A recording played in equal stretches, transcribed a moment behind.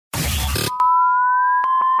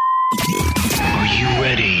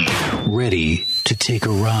ready to take a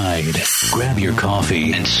ride, grab your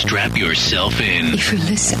coffee and strap yourself in. If you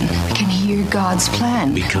listen, you can hear God's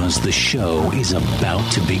plan. Because the show is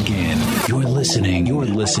about to begin. You're listening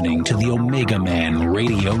to the Omegaman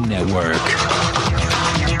Radio Network.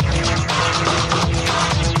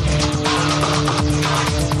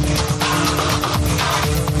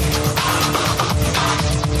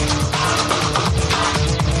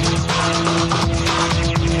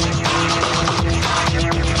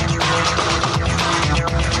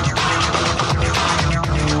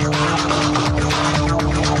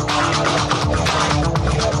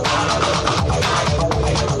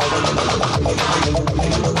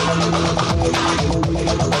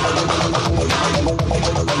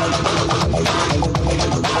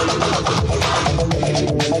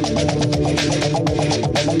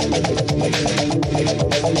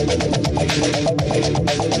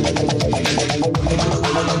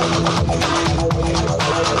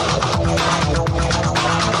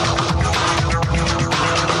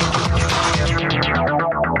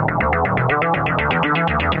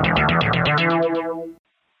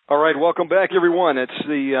 Welcome back, everyone. It's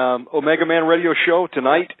the Omegaman Radio Show.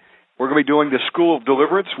 Tonight, we're going to be doing the School of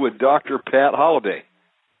Deliverance with Dr. Pat Holliday.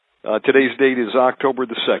 Today's date is October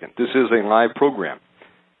the 2nd. This is a live program.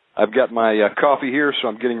 I've got my coffee here, so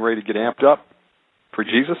I'm getting ready to get amped up for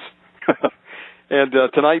Jesus. And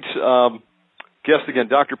tonight's guest, again,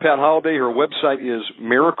 Dr. Pat Holliday. Her website is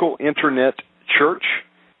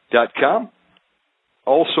miracleinternetchurch.com,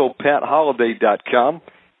 also patholliday.com.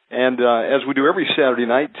 And as we do every Saturday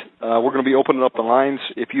night, we're going to be opening up the lines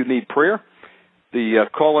if you need prayer. The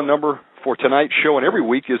call-in number for tonight's show and every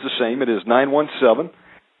week is the same. It is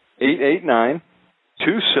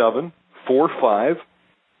 917-889-2745.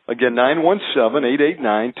 Again,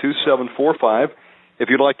 917-889-2745. If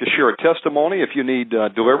you'd like to share a testimony, if you need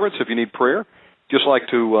deliverance, if you need prayer, just like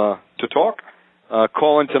to talk,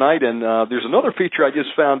 call in tonight. And there's another feature I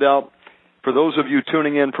just found out for those of you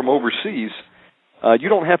tuning in from overseas. You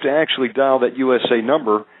don't have to actually dial that USA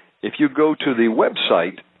number. If you go to the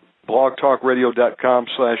website,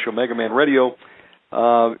 blogtalkradio.com/OmegamanRadio,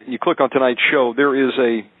 you click on tonight's show, there is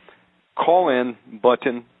a call-in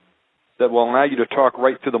button that will allow you to talk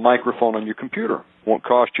right to the microphone on your computer. Won't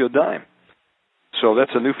cost you a dime. So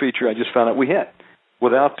that's a new feature I just found out we had.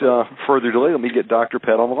 Without further delay, let me get Dr.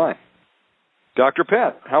 Pat on the line. Dr.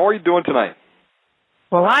 Pat, how are you doing tonight?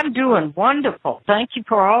 Well, I'm doing wonderful. Thank you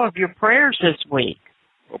for all of your prayers this week.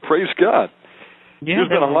 Well, praise God. Yeah, there's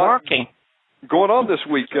been a lot working going on this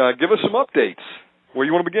week. Give us some updates. Where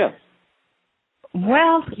you want to begin?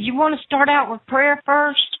 Well, you want to start out with prayer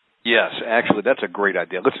first? Yes, actually, that's a great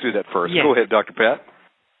idea. Let's do that first. Yes. Go ahead, Dr. Pat.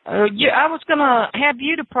 I was going to have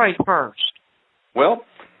you to pray first. Well,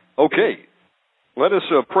 okay. Let us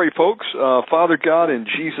pray, folks. Father God, in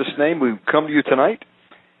Jesus' name, we come to you tonight.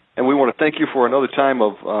 And we want to thank you for another time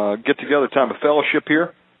of get-together, time of fellowship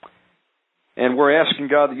here. And we're asking,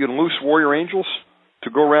 God, that you'd loose warrior angels to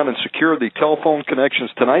go around and secure the telephone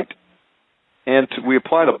connections tonight. And we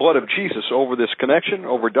apply the blood of Jesus over this connection,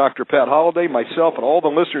 over Dr. Pat Holliday, myself, and all the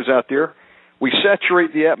listeners out there. We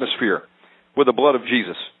saturate the atmosphere with the blood of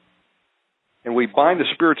Jesus. And we bind the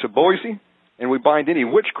spirits of Boise, and we bind any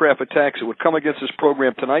witchcraft attacks that would come against this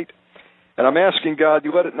program tonight. And I'm asking, God,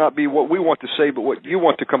 you let it not be what we want to say, but what you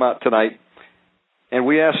want to come out tonight. And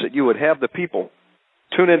we ask that you would have the people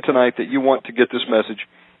tune in tonight that you want to get this message.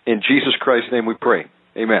 In Jesus Christ's name we pray.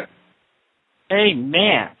 Amen.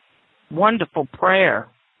 Amen. Wonderful prayer.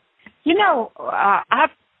 You know, I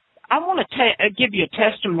want to give you a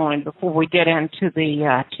testimony before we get into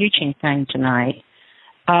the teaching thing tonight.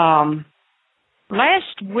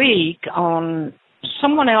 Last week on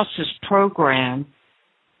someone else's program,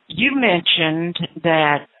 you mentioned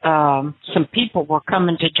that some people were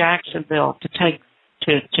coming to Jacksonville to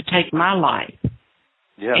take my life.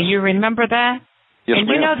 Yes. And you remember that? Yes, and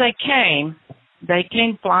ma'am. You know they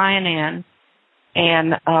came flying in,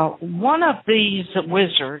 and one of these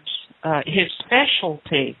wizards, his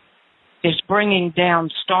specialty is bringing down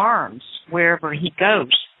storms wherever he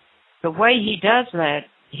goes. The way he does that,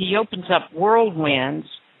 he opens up whirlwinds.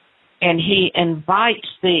 And he invites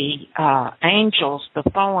the angels, the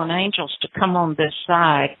fallen angels, to come on this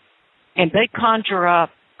side, and they conjure up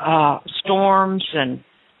storms and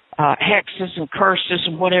hexes and curses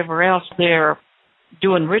and whatever else they're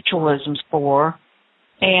doing ritualisms for.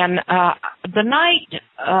 And the night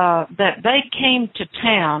that they came to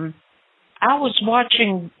town, I was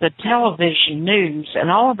watching the television news, and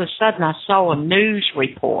all of a sudden I saw a news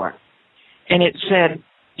report, and it said,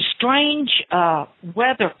 strange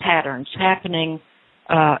weather patterns happening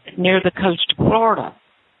near the coast of Florida.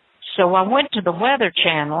 So I went to the Weather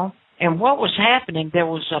Channel, And what was happening, there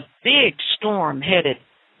was a big storm headed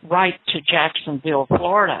right to Jacksonville,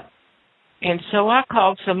 Florida. And so I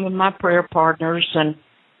called some of my prayer partners, and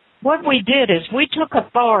what we did is we took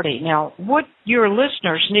authority. Now, what your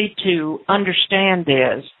listeners need to understand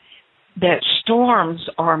is that storms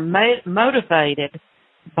are motivated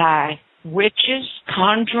by witches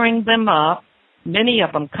conjuring them up. Many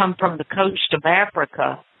of them come from the coast of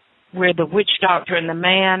Africa, where the witch doctor and the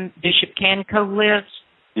man, Bishop Canco, lives.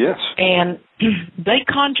 Yes. And they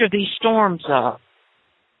conjure these storms up.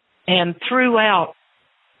 And throughout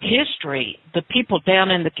history, the people down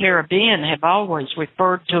in the Caribbean have always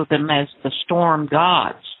referred to them as the storm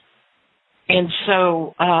gods. And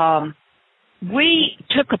so we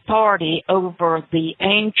took authority over the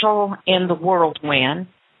angel in the whirlwind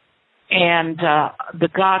and the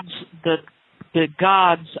gods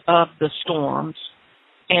of the storms.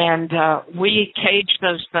 And we caged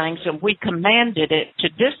those things, and we commanded it to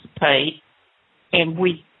dissipate, and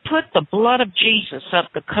we put the blood of Jesus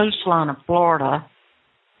up the coastline of Florida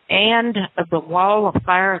and the wall of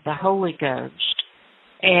fire of the Holy Ghost.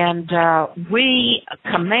 And we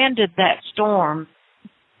commanded that storm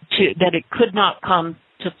that it could not come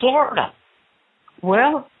to Florida.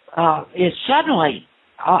 Well, it suddenly,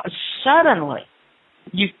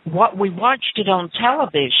 we watched it on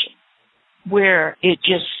television, where it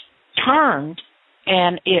just turned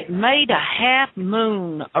and it made a half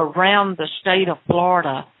moon around the state of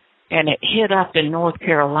Florida, and it hit up in North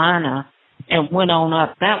Carolina and went on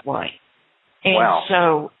up that way. And wow.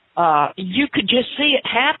 So you could just see it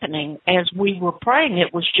happening as we were praying.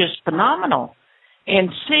 It was just phenomenal.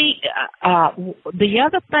 And see, the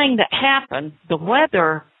other thing that happened, the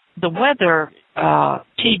weather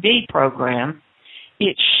TV program,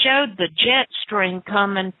 it showed the jet stream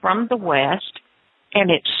coming from the west, and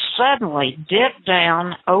it suddenly dipped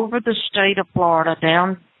down over the state of Florida,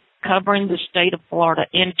 down covering the state of Florida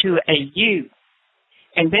into a U.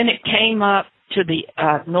 And then it came up to the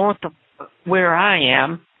north of where I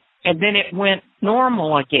am, and then it went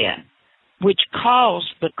normal again, which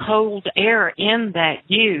caused the cold air in that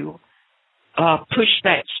U push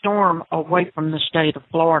that storm away from the state of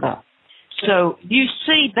Florida. So you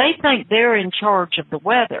see, they think they're in charge of the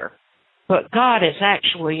weather, but God is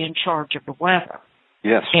actually in charge of the weather.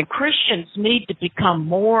 Yes. And Christians need to become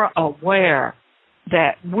more aware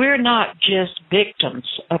that we're not just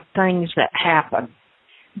victims of things that happen,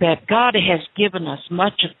 that God has given us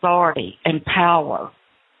much authority and power.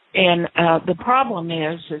 And the problem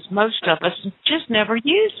is most of us just never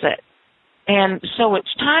use it. And so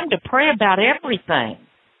it's time to pray about everything.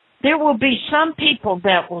 There will be some people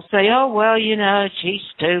that will say, oh, well, you know, she's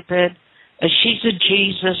stupid. She's a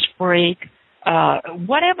Jesus freak.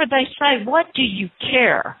 Whatever they say, what do you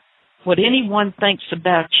care what anyone thinks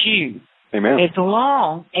about you? Amen. As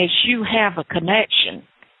long as you have a connection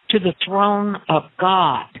to the throne of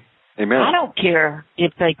God. Amen. I don't care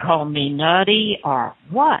if they call me nutty or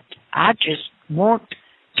what. I just want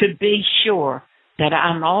to be sure that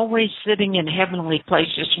I'm always sitting in heavenly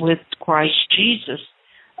places with Christ Jesus,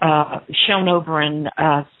 shown over in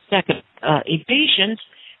Second Ephesians,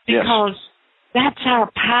 because that's our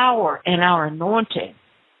power and our anointing.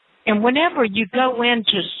 And whenever you go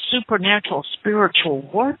into supernatural spiritual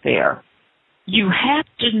warfare, you have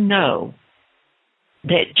to know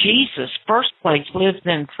that Jesus, first place, lives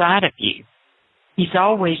inside of you. He's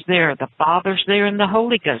always there. The Father's there and the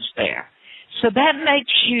Holy Ghost there. So that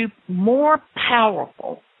makes you more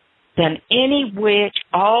powerful than any witch,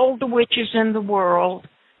 all the witches in the world,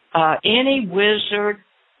 any wizard,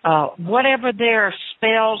 whatever their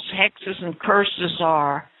spells, hexes, and curses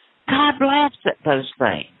are. God laughs at those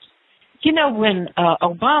things. You know, when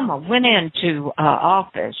Obama went into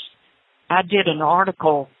office, I did an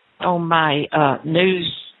article on my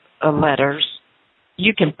newsletters.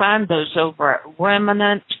 You can find those over at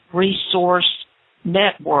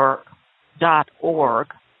remnantresourcenetwork.org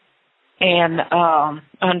and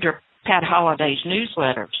under Pat Holliday's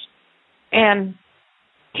newsletters. And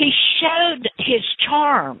he showed his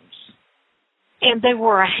charms. And there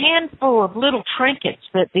were a handful of little trinkets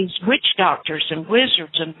that these witch doctors and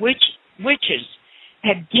wizards and witches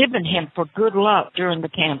had given him for good luck during the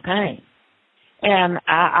campaign. And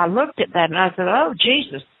I looked at that and I said, oh,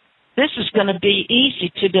 Jesus, this is going to be easy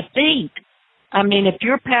to defeat. I mean, if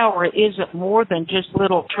your power isn't more than just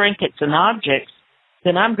little trinkets and objects,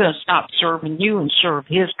 then I'm going to stop serving you and serve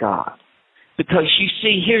his God. Because you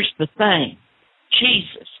see, here's the thing.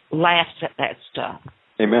 Jesus laughs at that stuff.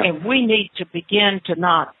 Amen. And we need to begin to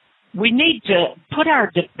we need to put our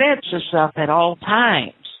defenses up at all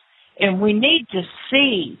times. And we need to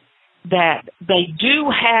see that they do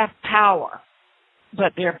have power.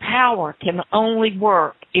 but their power can only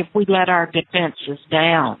work if we let our defenses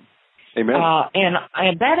down. Amen.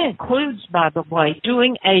 And that includes, by the way,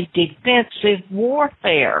 doing a defensive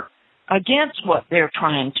warfare against what they're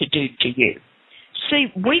trying to do to you. See,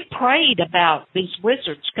 we prayed about these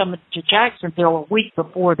wizards coming to Jacksonville a week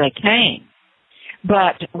before they came.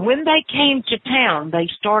 But when they came to town, they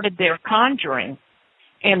started their conjuring,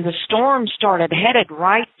 and the storm started headed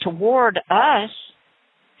right toward us,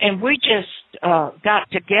 and we just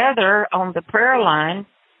got together on the prayer line,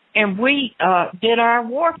 and we did our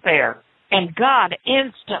warfare. And God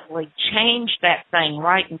instantly changed that thing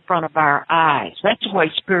right in front of our eyes. That's the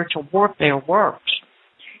way spiritual warfare works.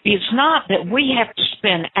 It's not that we have to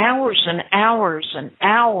spend hours and hours and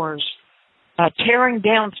hours tearing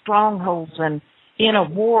down strongholds and in a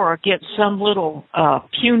war against some little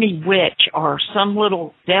puny witch or some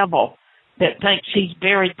little devil that thinks he's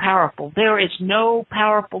very powerful. There is no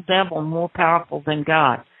powerful devil more powerful than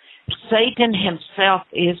God. Satan himself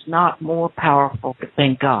is not more powerful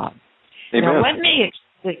than God. Amen. Now, let me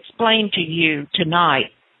explain to you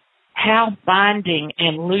tonight how binding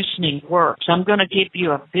and loosening works. I'm going to give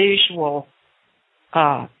you a visual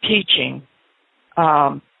teaching.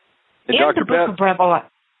 And in Dr. the book of Revelation.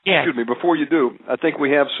 Yes. Excuse me, before you do, I think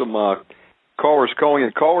we have some callers calling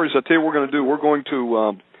in. Callers, I'll tell you what we're going to do. We're going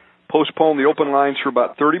to postpone the open lines for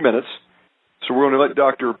about 30 minutes. So we're going to let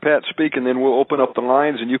Dr. Pat speak, and then we'll open up the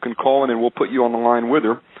lines, and you can call in, and we'll put you on the line with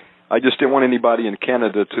her. I just didn't want anybody in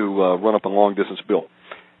Canada to run up a long-distance bill.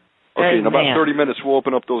 Okay, Amen. in about 30 minutes, we'll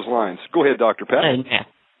open up those lines. Go ahead, Dr. Pat. Amen.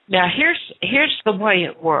 Now, here's the way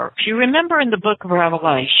it works. You remember in the book of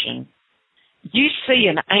Revelation, you see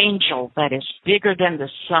an angel that is bigger than the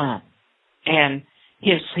sun, and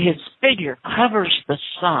his figure covers the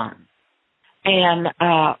sun. And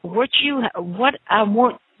what I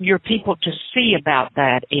want your people to see about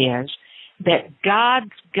that is that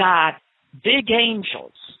God's got big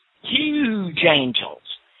angels, huge angels.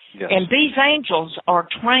 Yes. And these angels are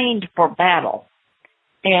trained for battle.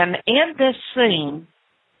 And in this scene,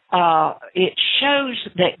 it shows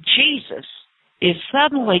that Jesus is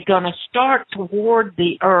suddenly going to start toward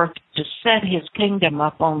the earth to set his kingdom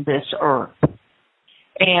up on this earth.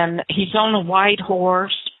 And he's on a white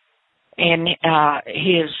horse, and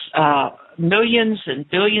his millions and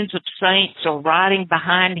billions of saints are riding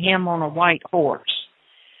behind him on a white horse.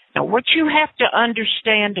 Now, what you have to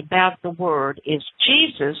understand about the Word is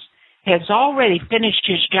Jesus has already finished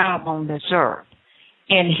his job on this earth,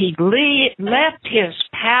 and he left his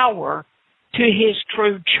power to his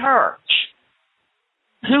true church.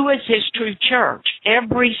 Who is his true church?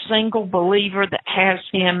 Every single believer that has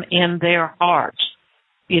him in their hearts.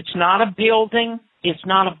 It's not a building. It's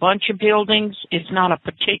not a bunch of buildings. It's not a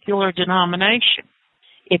particular denomination.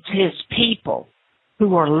 It's his people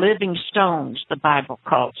who are living stones, the Bible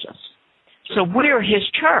calls us. So we're his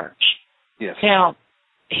church. Yes. Now,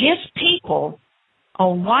 his people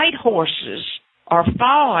on white horses are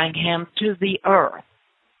following him to the earth.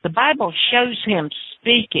 The Bible shows him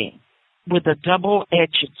speaking with a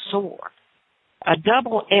double-edged sword. A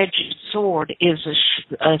double-edged sword is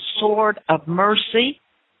a sword of mercy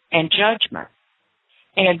and judgment.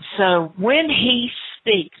 And so when he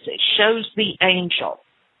speaks, it shows the angel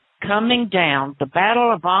coming down. The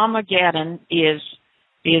Battle of Omegaman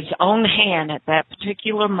is on hand at that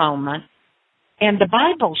particular moment. And the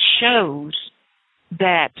Bible shows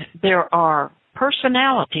that there are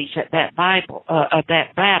personalities at that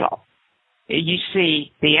battle. You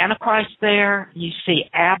see the Antichrist there. You see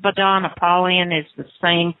Abaddon. Apollyon is the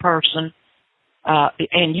same person.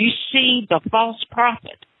 And you see the false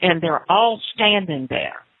prophet, and they're all standing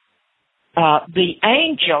there. The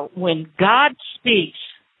angel, when God speaks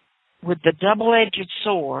with the double-edged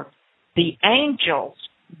sword, the angels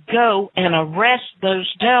go and arrest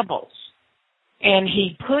those devils, and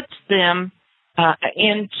he puts them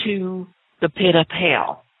into the pit of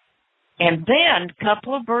hell. And then, a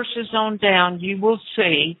couple of verses on down, you will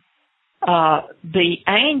see the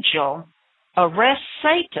angel arrest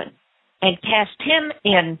Satan and cast him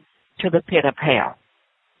into the pit of hell.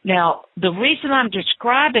 Now, the reason I'm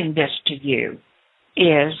describing this to you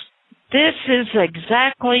is this is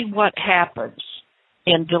exactly what happens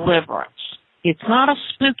in Deliverance. It's not a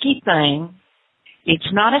spooky thing.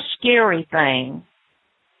 It's not a scary thing.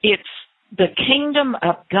 It's the kingdom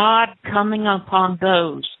of God coming upon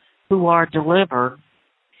those who are delivered,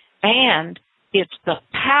 and it's the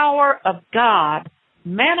power of God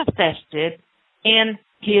manifested in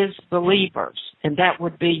his believers, and that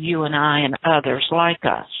would be you and I and others like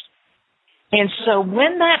us. And so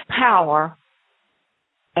when that power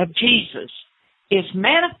of Jesus is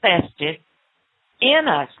manifested in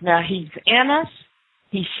us, now he's in us,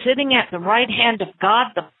 He's sitting at the right hand of God,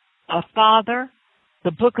 the Father.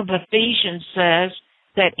 The book of Ephesians says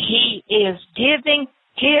that he is giving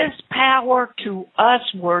his power to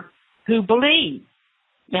usward who believe.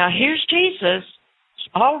 Now, here's Jesus.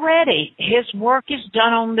 Already, his work is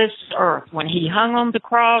done on this earth. When he hung on the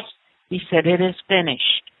cross, he said, it is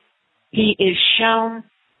finished. He is shown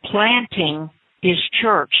planting his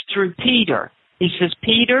church through Peter. He says,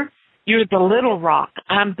 Peter, you're the little rock.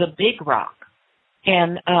 I'm the big rock.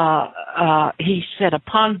 And he said,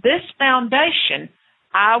 upon this foundation,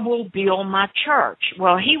 I will build my church.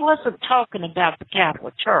 Well, he wasn't talking about the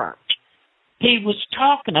Catholic Church. He was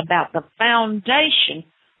talking about the foundation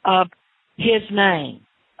of his name.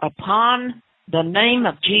 Upon the name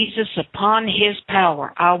of Jesus, upon his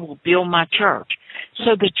power, I will build my church.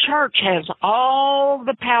 So the church has all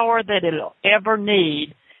the power that it'll ever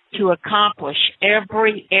need to accomplish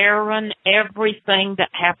every errand, everything that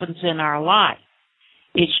happens in our life.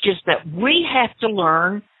 It's just that we have to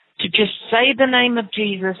learn to just say the name of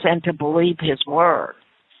Jesus and to believe his word.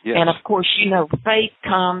 Yes. And, of course, faith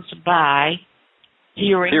comes by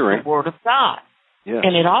hearing the word of God. Yes.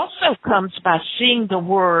 And it also comes by seeing the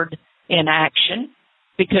word in action,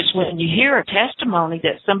 because when you hear a testimony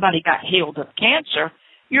that somebody got healed of cancer,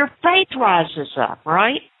 your faith rises up,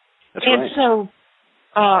 right? That's and right. So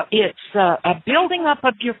it's a building up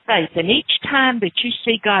of your faith. And each time that you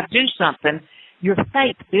see God do something, your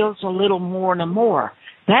faith builds a little more and more.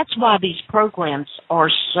 That's why these programs are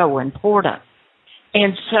so important.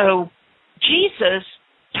 And so Jesus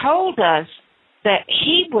told us that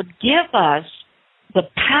he would give us the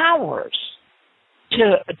powers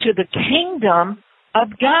to the kingdom of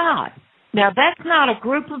God. Now, that's not a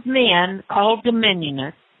group of men called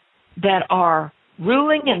dominionists that are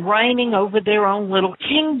ruling and reigning over their own little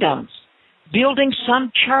kingdoms, building some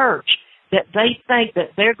church that they think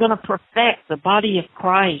that they're going to perfect the body of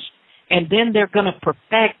Christ, and then they're going to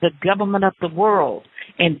perfect the government of the world,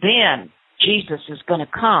 and then Jesus is going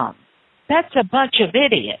to come. That's a bunch of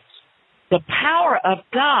idiots. The power of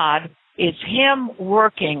God is him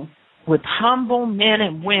working with humble men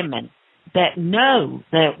and women that know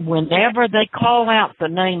that whenever they call out the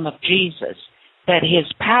name of Jesus, that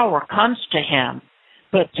his power comes to him,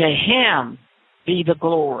 but to him be the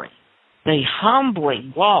glory. They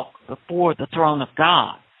humbly walk before the throne of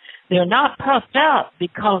God. They're not puffed up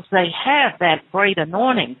because they have that great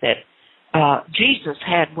anointing that Jesus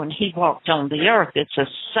had when he walked on the earth. It's the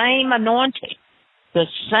same anointing, the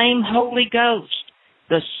same Holy Ghost,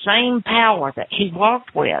 the same power that he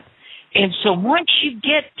walked with. And so once you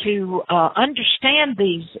get to understand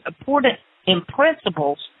these important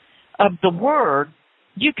principles of the Word,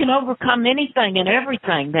 you can overcome anything and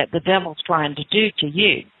everything that the devil's trying to do to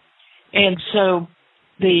you. And so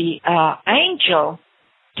the angel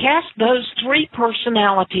cast those three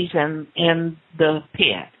personalities in the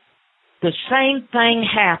pit. The same thing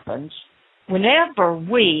happens whenever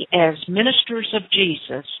we, as ministers of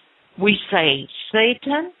Jesus, we say,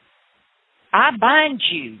 Satan, I bind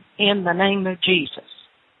you in the name of Jesus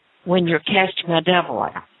when you're casting a devil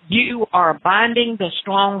out. You are binding the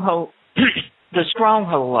stronghold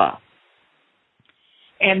up.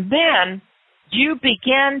 And then you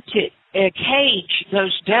begin to cage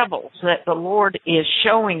those devils that the Lord is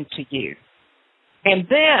showing to you. And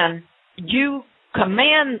then you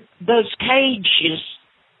command those cages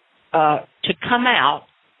to come out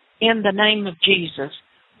in the name of Jesus.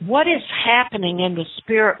 What is happening in the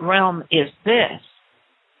spirit realm is this.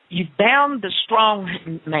 You bound the strong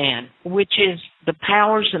man, which is the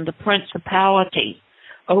powers and the principality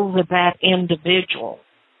over that individual,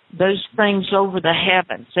 those things over the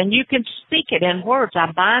heavens. And you can speak it in words.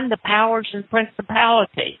 I bind the powers and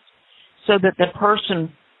principalities so that the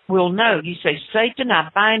person will know. You say, Satan, I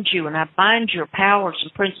bind you, and I bind your powers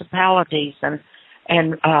and principalities and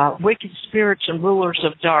wicked spirits and rulers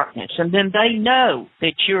of darkness. And then they know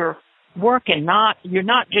that you're working, you're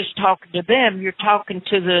not just talking to them, you're talking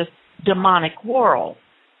to the demonic world.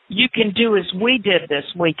 You can do as we did this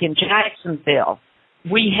week in Jacksonville.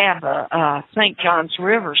 We have a St. John's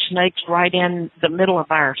River snakes right in the middle of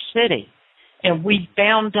our city. And we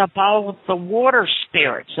bound up all of the water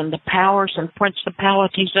spirits and the powers and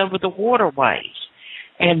principalities over the waterways.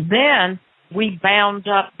 And then we bound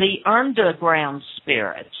up the underground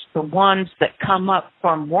spirits, the ones that come up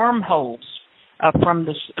from wormholes,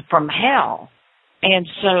 from hell. And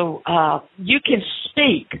so you can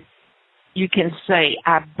speak. You can say,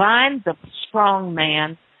 I bind the strong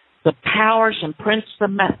man, the powers and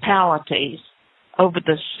principalities over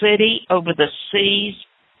the city, over the seas,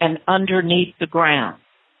 and underneath the ground.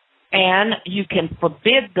 And you can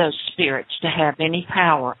forbid those spirits to have any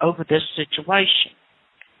power over this situation.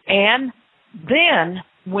 And then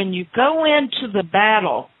when you go into the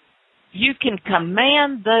battle, you can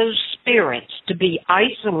command those spirits to be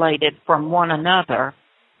isolated from one another,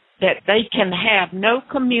 that they can have no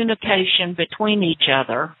communication between each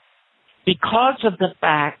other because of the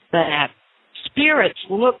fact that spirits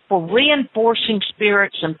look for reinforcing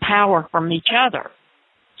spirits and power from each other.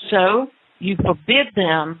 So you forbid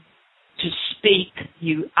them to speak.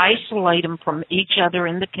 You isolate them from each other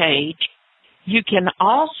in the cage. You can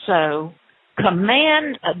also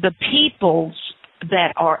command the peoples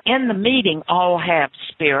that are in the meeting all have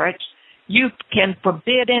spirits. You can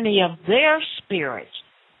forbid any of their spirits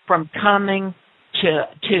from coming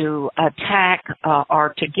to attack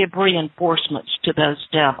or to give reinforcements to those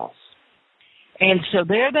devils. And so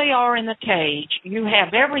there they are in the cage. You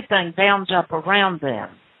have everything bound up around them,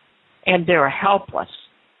 and they're helpless.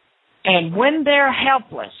 And when they're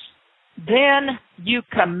helpless, then you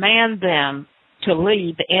command them to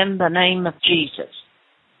leave in the name of Jesus.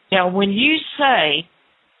 Now, when you say,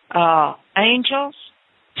 angels,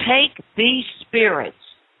 take these spirits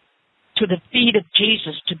to the feet of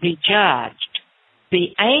Jesus to be judged, the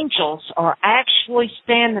angels are actually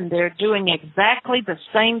standing there doing exactly the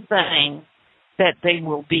same thing that they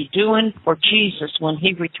will be doing for Jesus when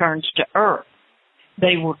he returns to earth.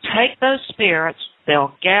 They will take those spirits,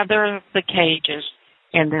 they'll gather the cages,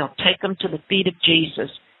 and they'll take them to the feet of Jesus,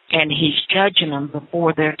 and he's judging them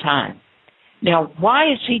before their time. Now,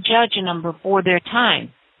 why is he judging them before their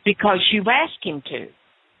time? Because you asked him to.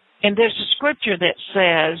 And there's a scripture that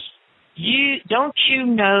says, don't you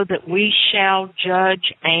know that we shall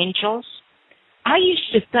judge angels? I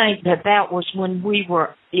used to think that was when we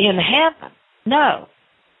were in heaven. No,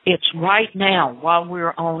 it's right now while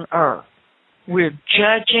we're on earth. We're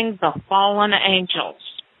judging the fallen angels,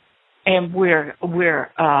 and we're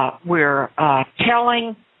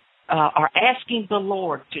telling or asking the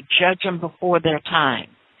Lord to judge them before their time.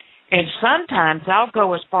 And sometimes I'll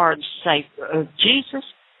go as far as to say, Jesus,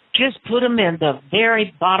 just put them in the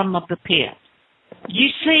very bottom of the pit. You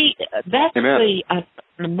see, that's Amen. The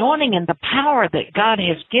anointing and the power that God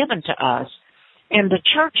has given to us. And the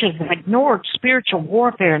church has ignored spiritual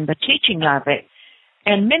warfare and the teaching of it.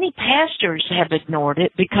 And many pastors have ignored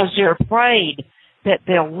it because they're afraid that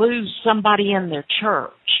they'll lose somebody in their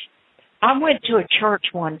church. I went to a church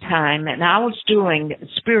one time, and I was doing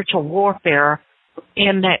spiritual warfare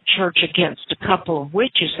in that church against a couple of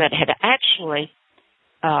witches that had actually,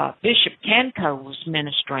 Bishop Canco was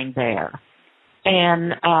ministering there.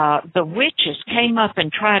 And the witches came up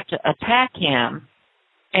and tried to attack him,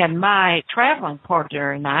 and my traveling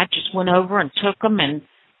partner and I just went over and took them and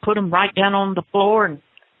put them right down on the floor and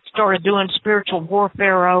started doing spiritual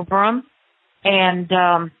warfare over them. And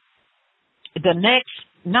the next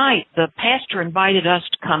night, the pastor invited us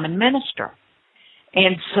to come and minister.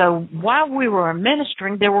 And so while we were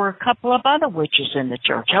ministering, there were a couple of other witches in the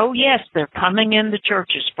church. Oh, yes, they're coming in the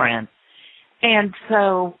church's friend. And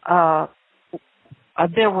so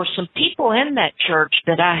there were some people in that church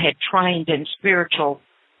that I had trained in spiritual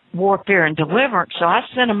warfare and deliverance. So I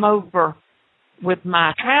sent them over with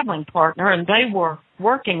my traveling partner, and they were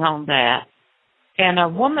working on that. And a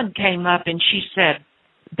woman came up and she said,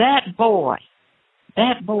 that boy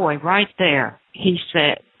right there, he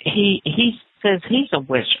said, he says he's a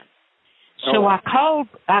wizard. So I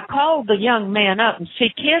called the young man up, and see,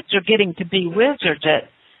 kids are getting to be wizards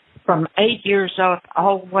from 8 years old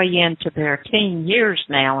all the way into their teen years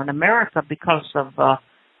now in America because of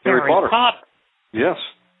Harry Potter. Yes.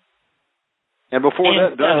 And before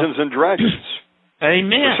that, Dungeons and Dragons.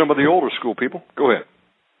 Amen. For some of the older school people. Go ahead.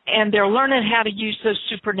 And they're learning how to use those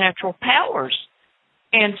supernatural powers.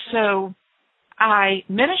 And so I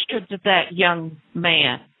ministered to that young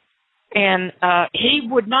man, and he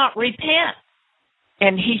would not repent.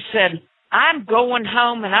 And he said, I'm going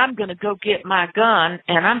home, and I'm going to go get my gun,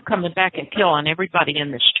 and I'm coming back and killing everybody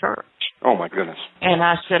in this church. Oh, my goodness. And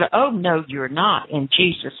I said, oh, no, you're not, in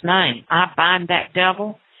Jesus' name. I bind that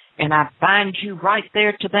devil, and I bind you right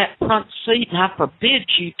there to that front seat, and I forbid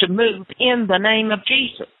you to move in the name of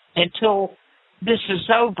Jesus. Until this is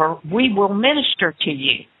over, we will minister to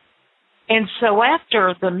you. And so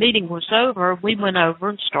after the meeting was over, we went over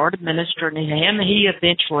and started ministering to him, and he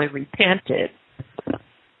eventually repented.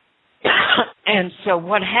 And so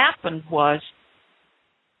what happened was,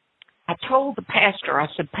 I told the pastor, I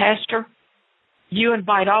said, Pastor, you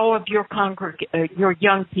invite all of your your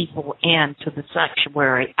young people into the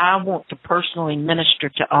sanctuary. I want to personally minister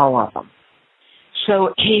to all of them.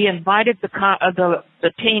 So he invited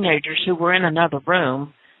the teenagers who were in another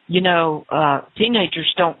room. You know,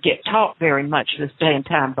 teenagers don't get taught very much this day and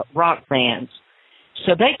time, but rock bands.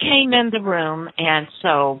 So they came in the room, and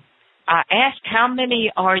so I asked, how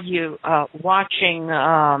many are you watching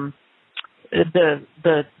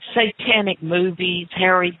the satanic movies,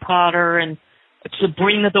 Harry Potter and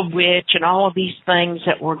Sabrina the Witch and all of these things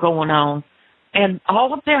that were going on? And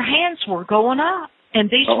all of their hands were going up, and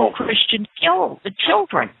these were Christian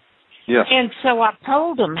children. Yes. And so I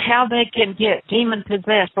told them how they can get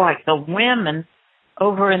demon-possessed, like the women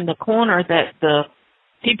over in the corner that the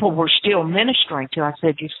people were still ministering to. I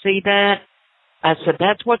said, you see that? I said,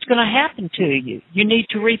 that's what's going to happen to you. You need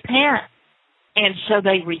to repent. And so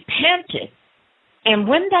they repented. And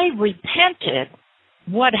when they repented,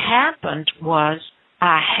 what happened was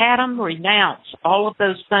I had them renounce all of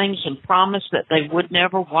those things and promise that they would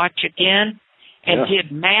never watch again, and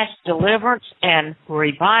did mass deliverance, and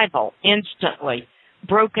revival instantly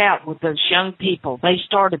broke out with those young people. They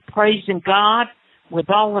started praising God with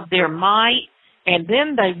all of their might, and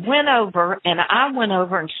then they went over, and I went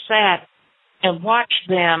over and sat and watched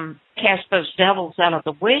them cast those devils out of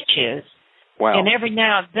the witches. Wow. And every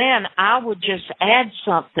now and then I would just add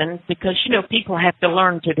something because, you know, people have to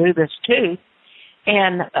learn to do this too.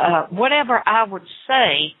 And whatever I would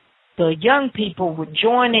say, the young people would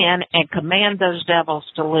join in and command those devils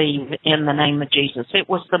to leave in the name of Jesus. It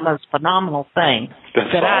was the most phenomenal thing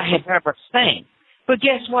that I have ever seen. But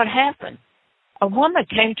guess what happened? A woman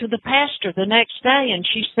came to the pastor the next day and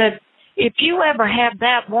she said, if you ever have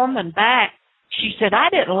that woman back, she said, I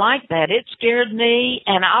didn't like that. It scared me,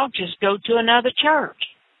 and I'll just go to another church.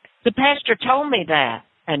 The pastor told me that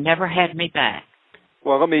and never had me back.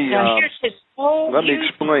 Well, let me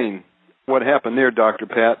explain what happened there, Dr.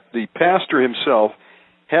 Pat. The pastor himself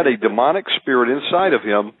had a demonic spirit inside of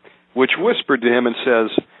him which whispered to him and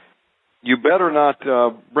says, you better not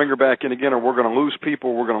bring her back in again or we're going to lose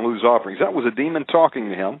people, we're going to lose offerings. That was a demon talking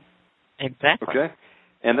to him. Exactly. Okay?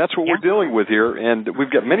 And that's what we're dealing with here. And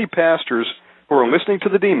we've got many pastors who are listening to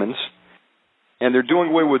the demons, and they're doing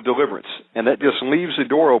away with deliverance. And that just leaves the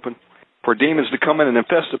door open for demons to come in and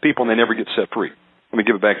infest the people, and they never get set free. Let me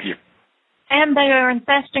give it back to you. And they are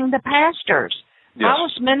infesting the pastors. Yes. I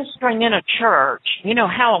was ministering in a church. You know,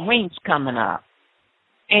 Halloween's coming up.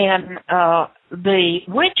 And the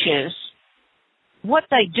witches, what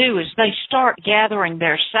they do is they start gathering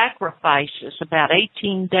their sacrifices about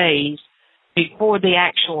 18 days before the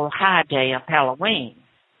actual high day of Halloween.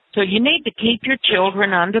 So you need to keep your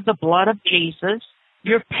children under the blood of Jesus,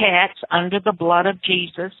 your pets under the blood of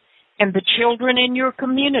Jesus, and the children in your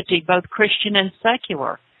community, both Christian and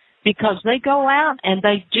secular, because they go out and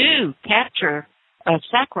they do capture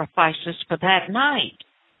sacrifices for that night.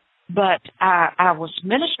 But I was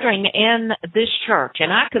ministering in this church,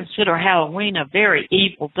 and I consider Halloween a very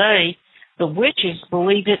evil day. The witches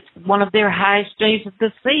believe it's one of their highest days of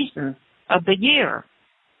the season, of the year.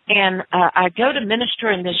 And I go to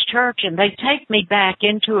minister in this church, and they take me back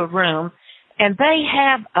into a room, and they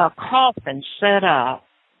have a coffin set up.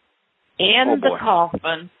 In the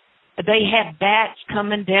coffin, they have bats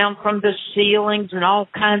coming down from the ceilings and all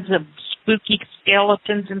kinds of spooky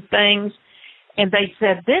skeletons and things. And they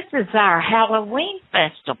said, this is our Halloween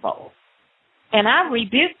festival. And I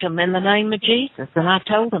rebuked them in the name of Jesus, and I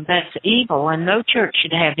told them that's evil, and no church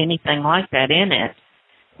should have anything like that in it.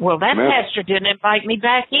 Well, that pastor didn't invite me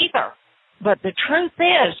back either. But the truth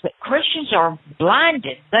is that Christians are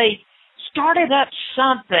blinded. They started up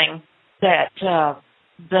something that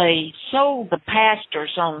they sold the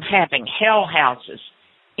pastors on having hell houses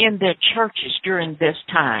in their churches during this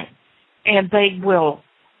time. And they will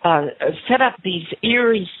set up these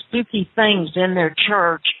eerie, spooky things in their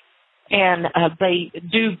church, and they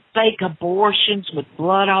do fake abortions with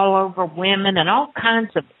blood all over women and all kinds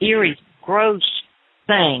of eerie, gross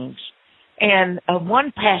things. And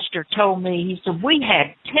one pastor told me, he said, we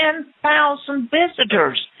had 10,000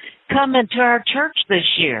 visitors come into our church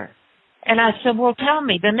this year. And I said, well, tell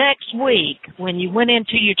me, the next week when you went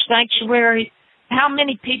into your sanctuary, how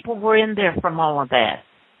many people were in there from all of that?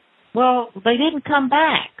 Well, they didn't come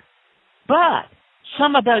back. But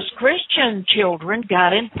some of those Christian children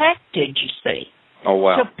got infected, you see. Oh,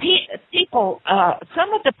 wow. So people,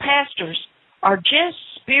 some of the pastors are just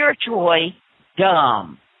spiritually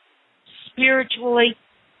dumb. Spiritually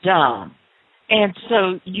dumb. And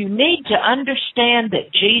so you need to understand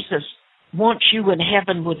that Jesus wants you in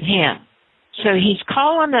heaven with him. So he's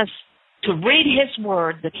calling us to read his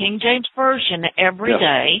word, the King James Version, every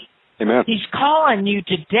day. Amen. He's calling you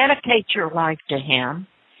to dedicate your life to him.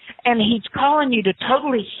 And he's calling you to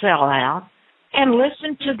totally sell out and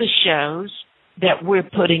listen to the shows that we're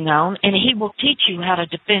putting on, and he will teach you how to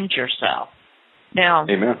defend yourself. Now,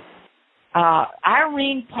 Amen.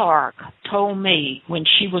 Irene Park told me when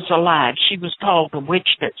she was alive, she was called the witch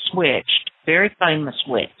that switched, very famous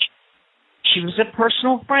witch. She was a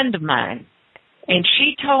personal friend of mine, and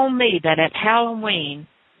she told me that at Halloween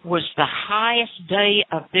was the highest day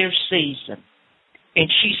of their season. And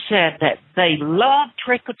she said that they loved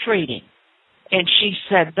trick-or-treating. And she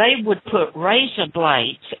said they would put razor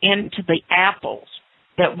blades into the apples,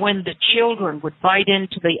 that when the children would bite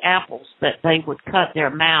into the apples, that they would cut their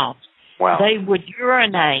mouths. Wow. They would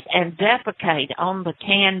urinate and defecate on the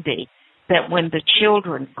candy, that when the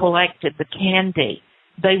children collected the candy,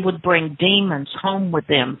 they would bring demons home with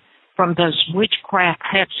them from those witchcraft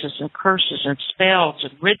hexes and curses and spells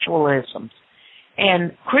and ritualisms.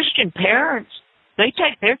 And Christian parents, they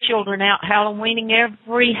take their children out Halloweening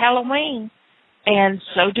every Halloween, and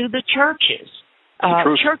so do the churches.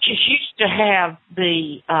 Churches used to have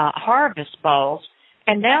the harvest balls,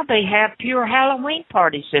 and now they have pure Halloween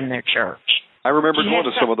parties in their church. I remember going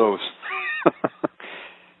to some of those.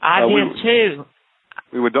 I did too.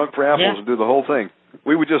 We would dunk for apples and do the whole thing.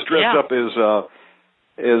 We would just dress up as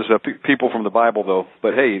people from the Bible, though.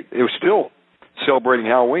 But hey, it was still celebrating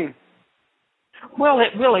Halloween. Well,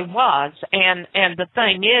 it really was, and the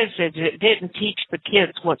thing is it didn't teach the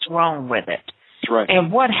kids what's wrong with it. That's right.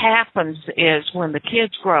 And what happens is when the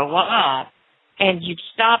kids grow up, and you've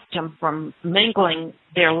stopped them from mingling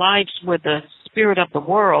their lives with the spirit of the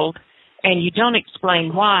world, and you don't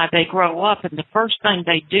explain why, they grow up, and the first thing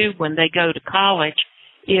they do when they go to college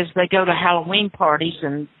is they go to Halloween parties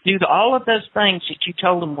and do all of those things that you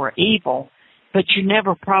told them were evil, but you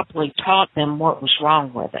never properly taught them what was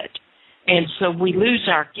wrong with it. And so we lose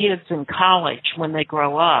our kids in college when they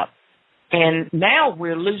grow up. And now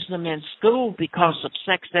we're losing them in school because of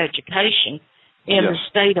sex education. In the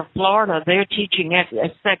state of Florida, they're teaching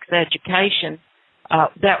sex education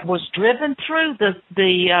that was driven through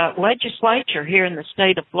the legislature here in the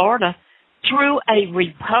state of Florida through a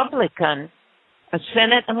Republican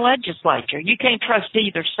Senate and legislature. You can't trust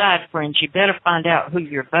either side, friends. You better find out who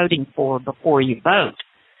you're voting for before you vote.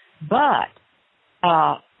 But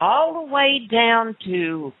all the way down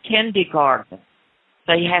to kindergarten,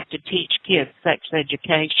 they have to teach kids sex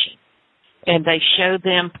education. And they show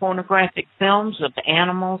them pornographic films of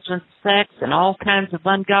animals and sex and all kinds of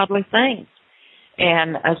ungodly things.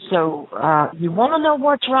 And so you want to know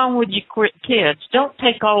what's wrong with your kids. Don't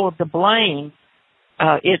take all of the blame.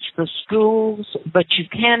 It's the schools, but you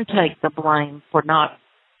can take the blame for not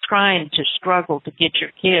trying to struggle to get your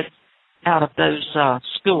kids out of those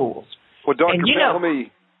schools. Well, Dr. Pat,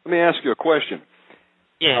 let me ask you a question.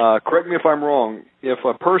 Yeah. Correct me if I'm wrong. If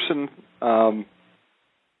a person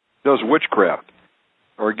does witchcraft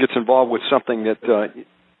or gets involved with something that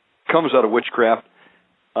comes out of witchcraft,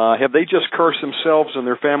 have they just cursed themselves and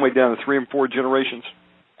their family down to 3 and 4 generations?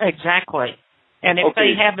 Exactly. And if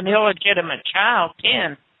they have an illegitimate child,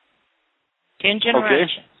 10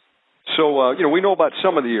 generations. Okay. So, we know about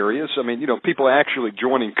some of the areas. I mean, people actually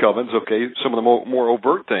joining covens, some of the more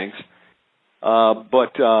overt things.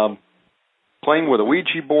 But playing with a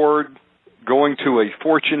Ouija board, going to a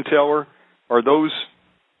fortune teller,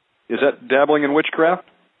 is that dabbling in witchcraft?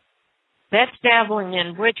 That's dabbling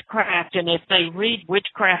in witchcraft, and if they read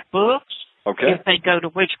witchcraft books, if they go to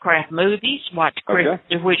witchcraft movies, watch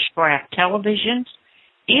witchcraft televisions,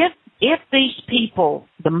 if these people,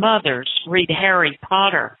 the mothers, read Harry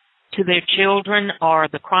Potter to their children or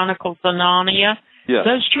the Chronicles of Narnia,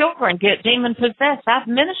 those children get demon-possessed. I've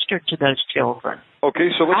ministered to those children. Okay,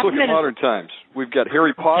 so let's look at modern times. We've got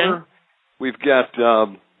Harry Potter. We've got,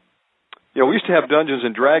 we used to have Dungeons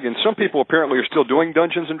and Dragons. Some people apparently are still doing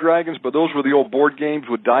Dungeons and Dragons, but those were the old board games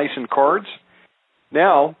with dice and cards.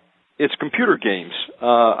 Now, it's computer games.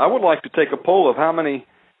 I would like to take a poll of how many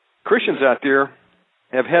Christians out there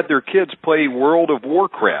have had their kids play World of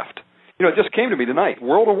Warcraft. It just came to me tonight.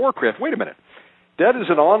 World of Warcraft. Wait a minute. That is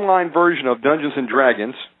an online version of Dungeons and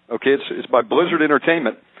Dragons. Okay, it's by Blizzard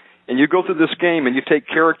Entertainment. And you go through this game and you take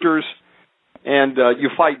characters and you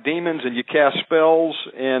fight demons and you cast spells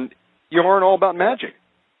and you learn all about magic.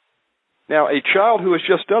 Now, a child who has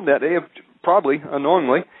just done that, they have probably,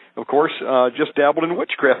 unknowingly, of course, just dabbled in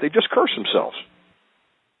witchcraft. They just cursed themselves.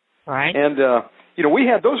 Right. And, we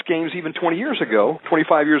had those games even 20 years ago,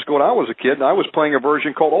 25 years ago when I was a kid, and I was playing a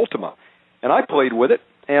version called Ultima. And I played with it,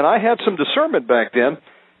 and I had some discernment back then,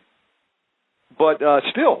 but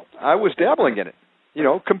still, I was dabbling in it.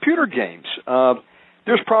 Computer games.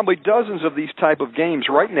 There's probably dozens of these type of games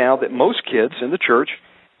right now that most kids in the church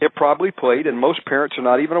have probably played, and most parents are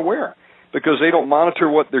not even aware because they don't monitor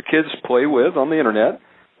what their kids play with on the internet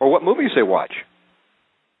or what movies they watch.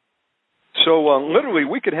 So literally,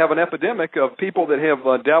 we could have an epidemic of people that have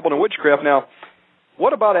dabbled in witchcraft. Now,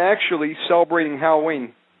 what about actually celebrating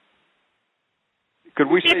Halloween? Could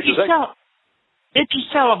we say if you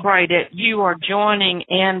celebrate it, you are joining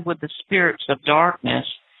in with the spirits of darkness.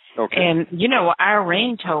 Okay. And, you know,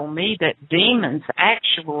 Irene told me that demons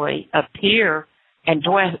actually appear and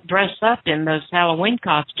dress up in those Halloween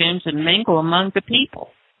costumes and mingle among the people.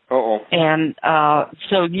 Uh-oh. And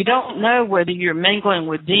so you don't know whether you're mingling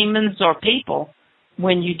with demons or people.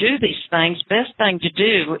 When you do these things, best thing to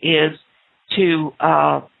do is to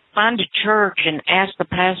find a church and ask the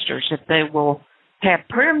pastors if they will have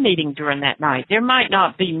prayer meeting during that night. There might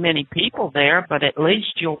not be many people there, but at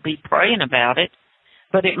least you'll be praying about it.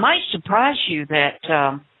 But it might surprise you that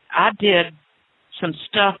I did some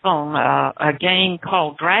stuff on a game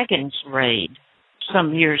called Dragon's Raid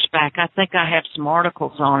some years back. I think I have some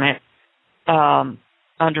articles on it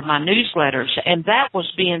under my newsletters. And that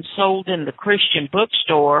was being sold in the Christian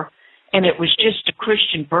bookstore, and it was just the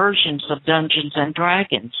Christian versions of Dungeons and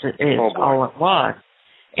Dragons is all it was.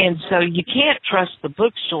 And so you can't trust the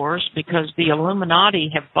bookstores because the Illuminati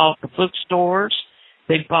have bought the bookstores.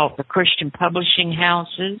 They've bought the Christian publishing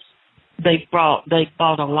houses. They've bought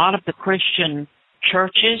a lot of the Christian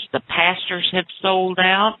churches. The pastors have sold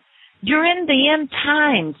out. You're in the end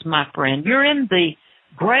times, my friend. You're in the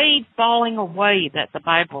grave falling away that the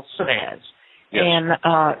Bible says. Yes. And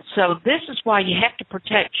so this is why you have to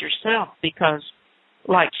protect yourself, because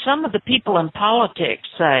like some of the people in politics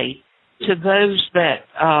say to those that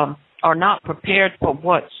are not prepared for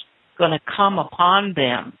what's going to come upon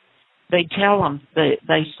them, they tell them, they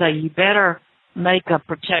say, you better make a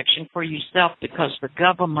protection for yourself because the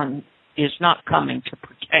government is not coming to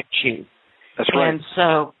protect you. That's right. And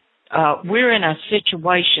so we're in a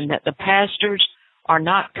situation that the pastors are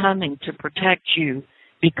not coming to protect you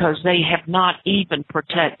because they have not even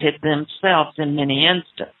protected themselves in many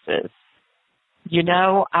instances. You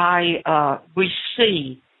know, we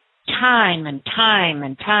see time and time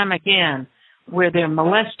again where they're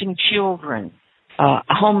molesting children,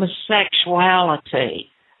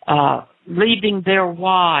 homosexuality, leaving their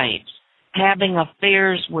wives, having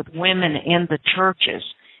affairs with women in the churches.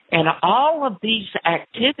 And all of these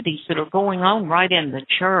activities that are going on right in the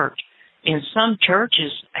church, in some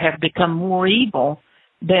churches, have become more evil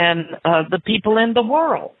than the people in the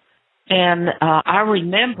world. And I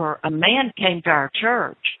remember a man came to our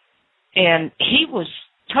church, and he was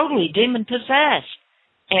totally demon-possessed,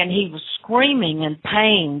 and he was screaming in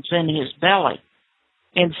pains in his belly.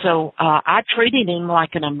 And so I treated him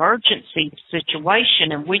like an emergency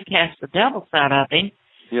situation, and we cast the devils out of him.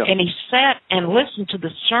 Yep. And he sat and listened to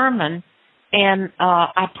the sermon, and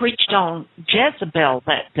I preached on Jezebel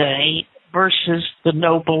that day versus the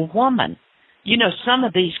noble woman. You know, some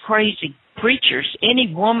of these crazy preachers, any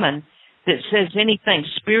woman that says anything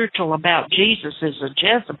spiritual about Jesus is a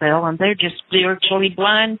Jezebel, and they're just spiritually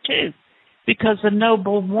blind too, because a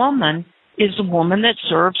noble woman is a woman that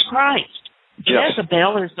serves Christ. Yes.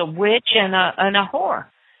 Jezebel is a witch and a whore,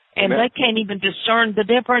 and they can't even discern the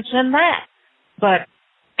difference in that. But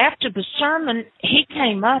after the sermon, he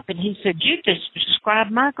came up and he said, "You just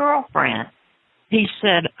described my girlfriend." He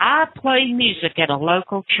said, "I play music at a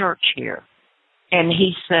local church here." And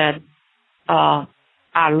he said, I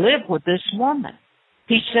live with this woman.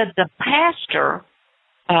 He said, the pastor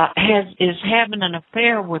is having an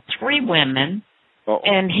affair with 3 women. Uh-oh.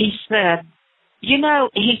 And he said,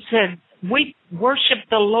 we worshiped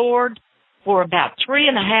the Lord for about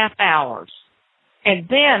 3.5 hours. And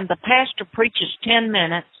then the pastor preaches 10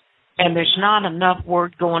 minutes, and there's not enough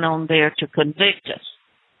word going on there to convict us.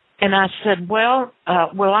 And I said, well,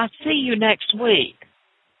 will I see you next week?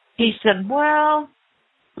 He said, well,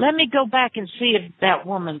 let me go back and see if that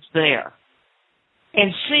woman's there.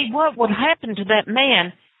 And see what would happen to that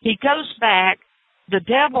man. He goes back. The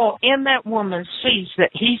devil in that woman sees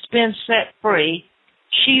that he's been set free.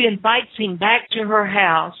 She invites him back to her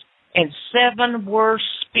house, and 7 worse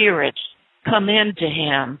spirits come into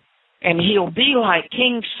him. And he'll be like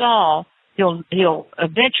King Saul. He'll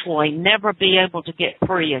eventually never be able to get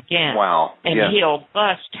free again. Wow. And he'll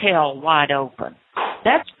bust hell wide open.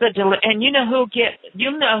 That's and you know who'll get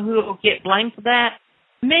blamed for that?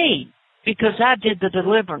 Me, because I did the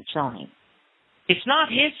deliverance on him. It's not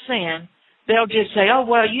his sin. They'll just say, "Oh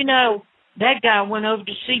well, you know that guy went over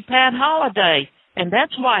to see Pat Holliday, and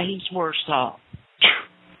that's why he's worse off."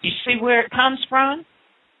 You see where it comes from?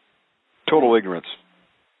 Total ignorance.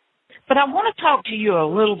 But I want to talk to you a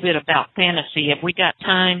little bit about fantasy. Have we got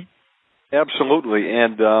time? Absolutely.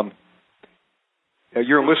 And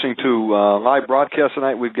you're listening to live broadcast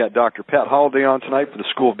tonight. We've got Dr. Pat Holliday on tonight for the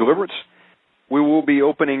School of Deliverance. We will be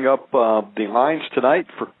opening up the lines tonight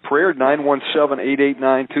for prayer.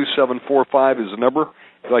 917-889-2745 is the number. If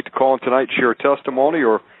you'd like to call in tonight, share a testimony,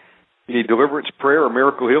 or you need deliverance, prayer, or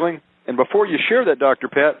miracle healing. And before you share that, Dr.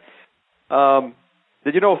 Pat,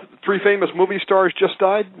 did you know 3 famous movie stars just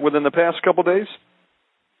died within the past couple days?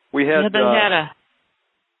 We had. They had a.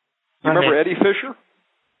 You remember Eddie Fisher?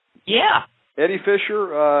 Yeah. Eddie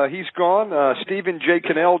Fisher, he's gone. Stephen J.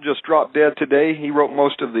 Cannell just dropped dead today. He wrote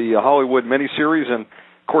most of the Hollywood miniseries, and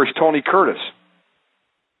of course Tony Curtis.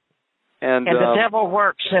 And the devil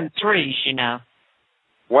works in threes, you know.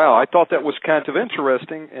 Wow, I thought that was kind of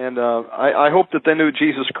interesting, and I hope that they knew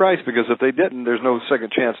Jesus Christ, because if they didn't, there's no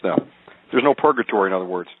second chance now. There's no purgatory, in other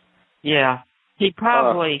words. Yeah, he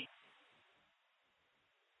probably.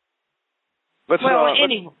 Let's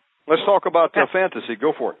talk about fantasy.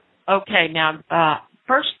 Go for it. Okay, now,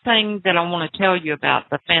 first thing that I want to tell you about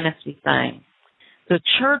the fantasy thing, the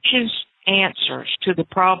church's answers to the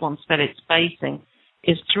problems that it's facing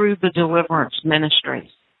is through the deliverance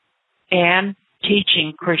ministries and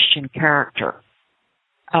teaching Christian character.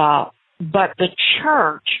 But the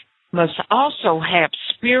church must also have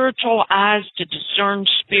spiritual eyes to discern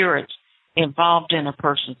spirits involved in a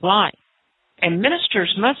person's life. And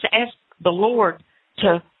ministers must ask the Lord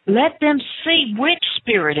to let them see which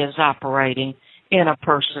spirit is operating in a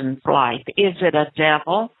person's life. Is it a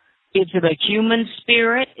devil? Is it a human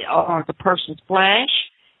spirit or the person's flesh?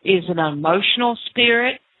 Is it an emotional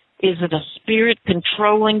spirit? Is it a spirit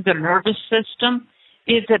controlling the nervous system?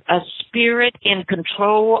 Is it a spirit in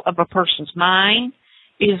control of a person's mind?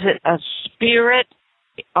 Is it a spirit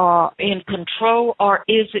in control, or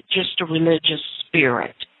is it just a religious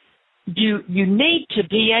spirit? You need to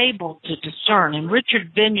be able to discern. And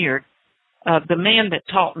Richard Vineyard, the man that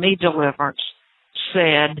taught me deliverance,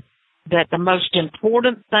 said that the most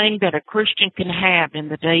important thing that a Christian can have in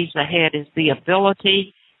the days ahead is the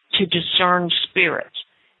ability to discern spirits.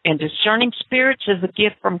 And discerning spirits is a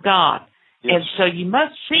gift from God. Yes. And so you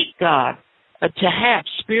must seek God to have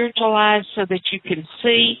spiritual eyes so that you can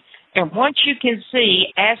see. And once you can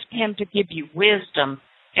see, ask Him to give you wisdom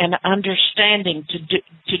and understanding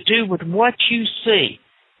to do with what you see.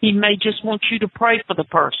 He may just want you to pray for the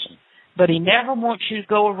person, but He never wants you to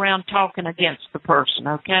go around talking against the person,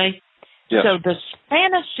 okay? Yes. So the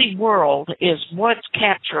fantasy world is what's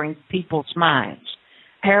capturing people's minds.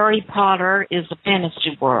 Harry Potter is a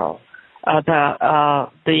fantasy world.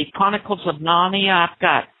 The Chronicles of Narnia, I've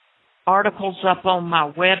got articles up on my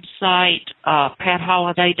website,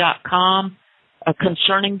 patholliday.com,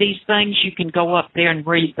 concerning these things. You can go up there and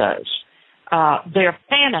read those. They're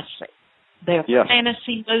fantasy. They're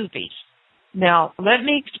fantasy movies. Now, let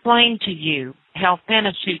me explain to you how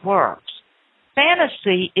fantasy works.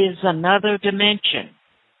 Fantasy is another dimension.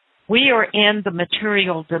 We are in the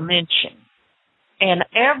material dimension. And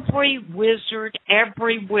every wizard,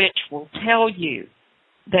 every witch will tell you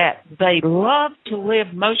that they love to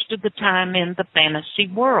live most of the time in the fantasy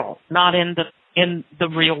world, not in the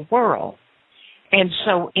real world. And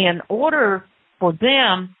so in order for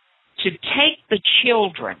them to take the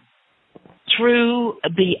children through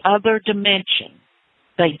the other dimension,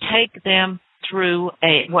 they take them through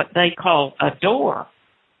what they call a door.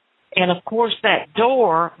 And, of course, that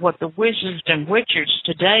door, what the wizards and witches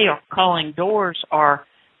today are calling doors, are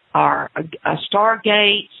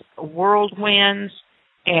stargates, whirlwinds,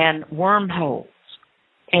 and wormholes.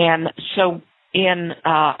 And so in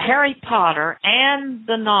Harry Potter and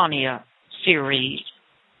the Narnia series,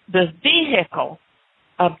 the vehicle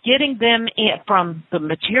of getting them from the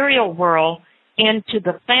material world into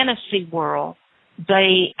the fantasy world,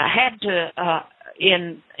 they had to,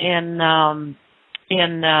 in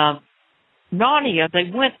Narnia, they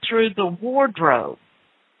went through the wardrobe,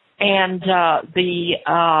 and I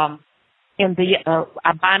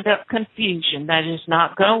bind up confusion. That is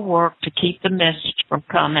not going to work to keep the message from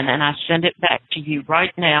coming, and I send it back to you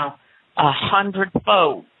right now,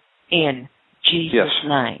 100-fold in Jesus'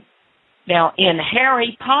 name. Now, in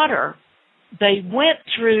Harry Potter, they went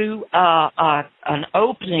through an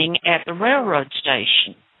opening at the railroad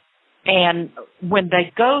station, and when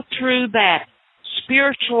they go through that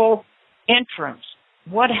spiritual entrance,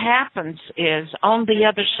 what happens is on the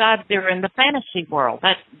other side they're in the fantasy world.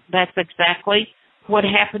 That's exactly what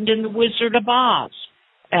happened in The Wizard of Oz.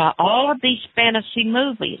 All of these fantasy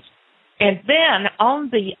movies. And then on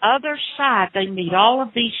the other side they meet all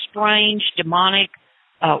of these strange demonic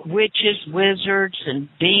witches, wizards, and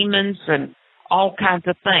demons and all kinds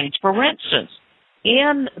of things. For instance,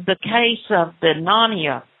 in the case of the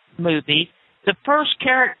Narnia movie, the first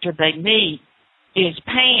character they meet is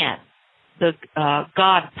Pan, the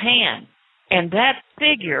god Pan. And that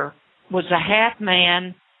figure was a half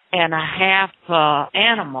man and a half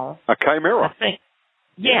animal. A chimera. I think.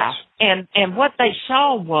 Yeah, Yes. and what they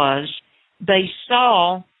saw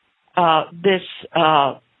this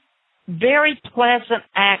very pleasant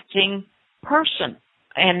acting person,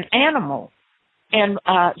 an animal. And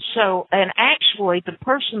actually the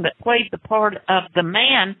person that played the part of the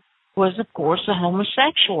man was, of course, a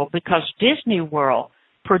homosexual because Disney World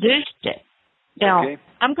produced it. Now, Okay.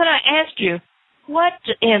 I'm going to ask you, what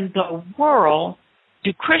in the world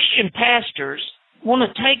do Christian pastors want to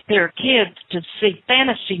take their kids to see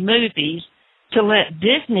fantasy movies to let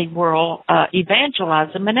Disney World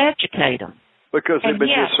evangelize them and educate them? Because they've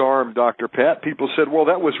been disarmed, Dr. Pat. People said, well,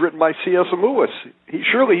 that was written by C.S. Lewis.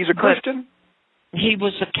 Surely he's a Christian? He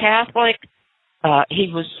was a Catholic.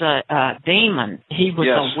 He was a demon. He was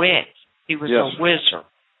a witch. He was a wizard.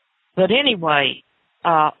 But anyway,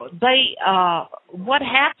 what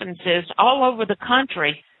happens is all over the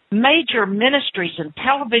country, major ministries and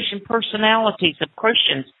television personalities of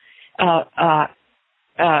Christians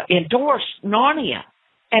endorse Narnia.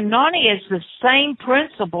 And Narnia is the same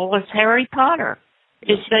principle as Harry Potter.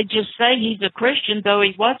 Is they just say he's a Christian, though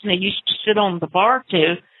he wasn't. He used to sit on the bar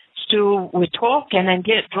stool with Tolkien and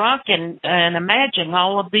get drunk and imagine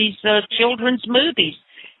all of these children's movies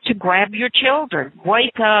to grab your children.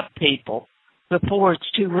 Wake up, people, before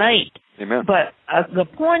it's too late. Amen. But the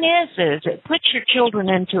point is it puts your children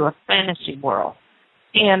into a fantasy world.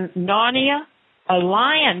 In Narnia, a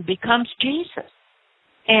lion becomes Jesus.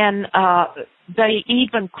 And they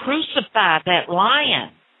even crucify that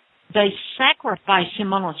lion. They sacrifice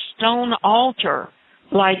him on a stone altar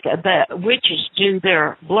like the witches do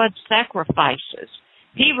their blood sacrifices.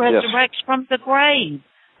 He resurrects from the grave.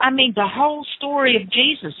 I mean, the whole story of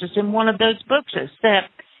Jesus is in one of those books,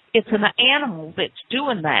 except it's an animal that's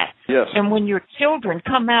doing that. Yes. And when your children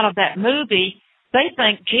come out of that movie, they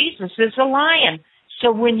think Jesus is a lion.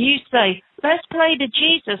 So when you say, let's play to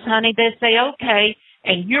Jesus, honey, they say, okay,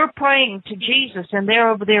 and you're praying to Jesus, and they're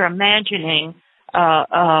over there imagining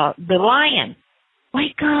the lion.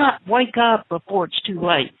 Wake up before it's too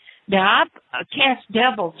late. Now, I've cast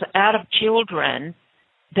devils out of children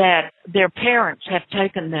that their parents have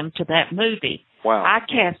taken them to that movie. Wow. I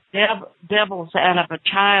cast devils out of a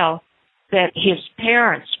child that his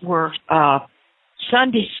parents were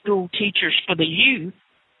Sunday school teachers for the youth.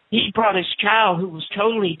 He brought his child who was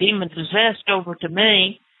totally demon-possessed over to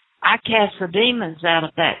me. I cast the demons out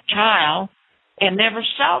of that child and never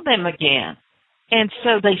saw them again. And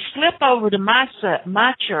so they slip over to my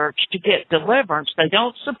church to get deliverance. They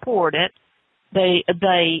don't support it. They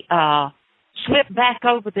slip back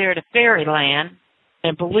over there to fairyland,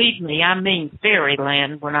 and believe me, I mean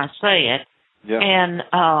fairyland when I say it. Yeah. And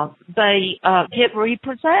they get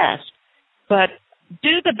repossessed. But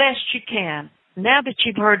do the best you can. Now that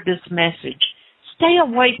you've heard this message, stay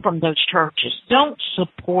away from those churches. Don't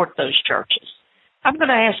support those churches. I'm going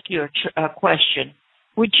to ask you a question.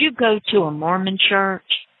 Would you go to a Mormon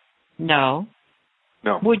church? No.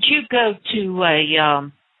 No. Would you go to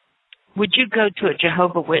a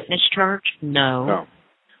Jehovah's Witness church? No. No.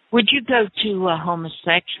 Would you go to a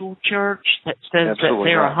homosexual church that says Absolutely that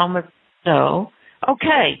they're not. a homosexual? No.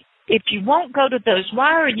 Okay. If you won't go to those,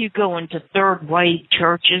 why are you going to third wave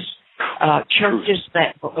churches? Churches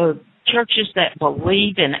that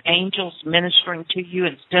believe in angels ministering to you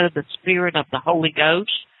instead of the Spirit of the Holy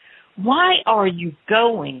Ghost? Why are you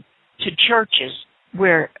going to churches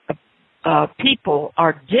where people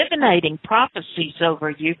are divinating prophecies over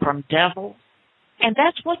you from devils? And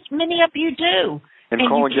that's what many of you do. And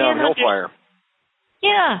calling down hellfire.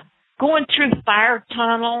 Yeah, going through fire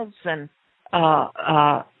tunnels and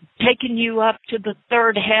taking you up to the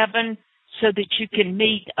third heaven so that you can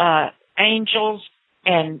meet angels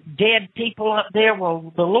and dead people up there.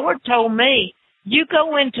 Well, the Lord told me, you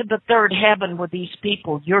go into the third heaven with these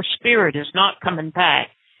people, your spirit is not coming back.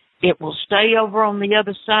 It will stay over on the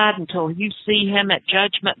other side until you see him at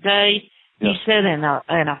Judgment Day. He said, and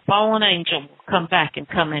a fallen angel will come back and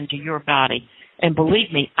come into your body. And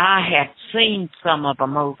believe me, I have seen some of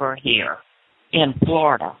them over here in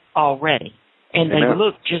Florida already. And they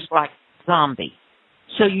look just like zombies.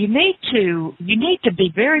 So you need to be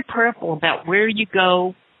very prayerful about where you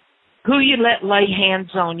go, who you let lay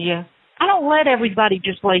hands on you. I don't let everybody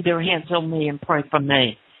just lay their hands on me and pray for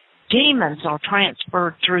me. Demons are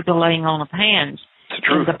transferred through the laying on of hands. It's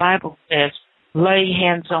true. And the Bible says, lay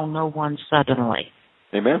hands on no one suddenly.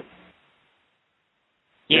 Amen.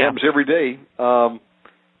 Yeah. It happens every day.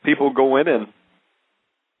 People go in and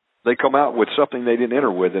they come out with something they didn't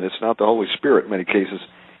enter with, and it's not the Holy Spirit in many cases.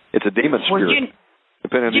 It's a demon spirit,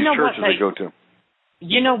 depending on these churches they go to.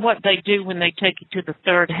 you know what they do when they take you to the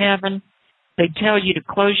third heaven? They tell you to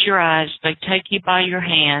close your eyes. They take you by your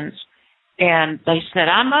hands, and they said,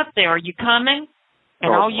 I'm up there. Are you coming?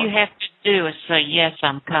 And all you have to do is say, yes,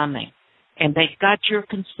 I'm coming. And they've got your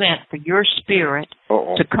consent for your spirit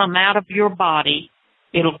to come out of your body.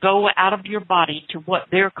 It'll go out of your body to what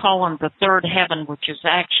they're calling the third heaven, which is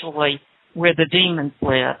actually where the demons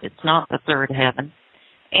live. It's not the third heaven.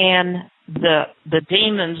 And the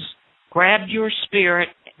demons grab your spirit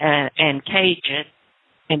and cage it,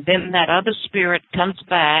 and then that other spirit comes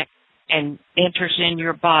back and enters in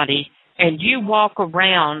your body, and you walk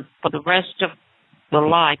around for the rest of the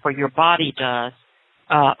life, or your body does,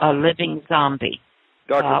 a living zombie.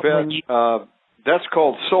 Dr. Pat, that's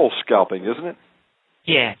called soul scalping, isn't it?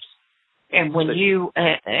 Yes. And when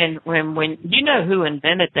when you know who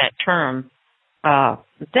invented that term,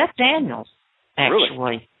 Jeff Daniels, actually.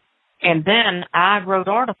 Really? And then I wrote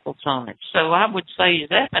articles on it. So I would say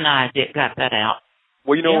Zeph and I got that out.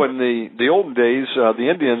 Well, you know, in the olden days, the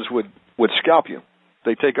Indians would scalp you.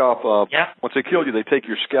 They take off, once they kill you, they take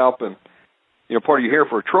your scalp and, part of your hair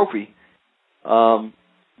for a trophy.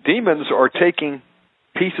 Demons are taking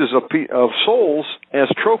pieces of souls as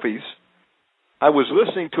trophies. I was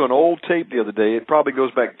listening to an old tape the other day. It probably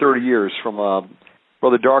goes back 30 years from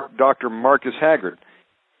Brother Dr. Marcus Haggard.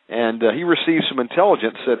 And he received some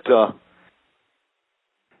intelligence that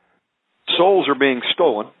souls are being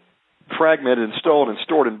stolen, fragmented and stolen and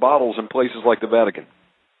stored in bottles in places like the Vatican.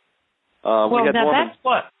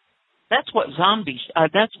 That's what zombies,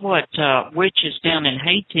 that's what witches down in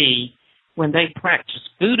Haiti, when they practice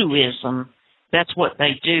voodooism, that's what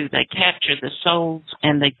they do. They capture the souls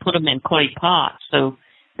and they put them in clay pots. So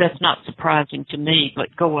that's not surprising to me,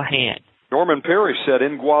 but go ahead. Norman Parrish said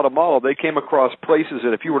in Guatemala they came across places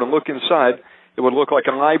that if you were to look inside, it would look like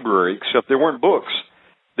a library, except there weren't books.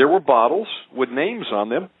 There were bottles with names on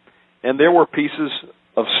them, and there were pieces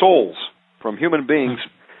of souls from human beings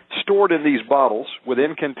stored in these bottles with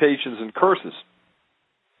incantations and curses.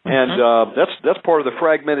 And that's part of the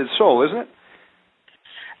fragmented soul, isn't it?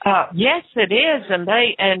 Yes, it is. And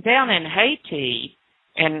down in Haiti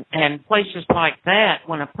and places like that,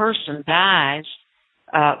 when a person dies,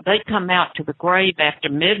 they come out to the grave after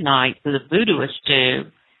midnight, the voodooists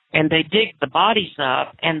do, and they dig the bodies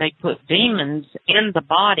up and they put demons in the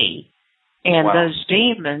body, and those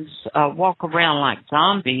demons walk around like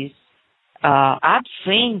zombies. I've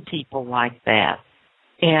seen people like that.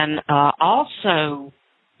 And also,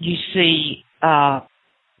 you see,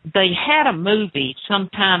 they had a movie some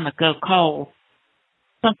time ago called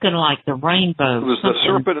something like The Rainbow. It was The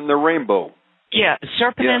Serpent and the Rainbow. Yeah, The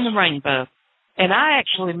Serpent and the Rainbow. And I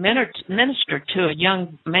actually ministered to a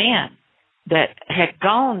young man that had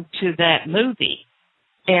gone to that movie.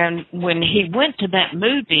 And when he went to that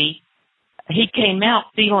movie, he came out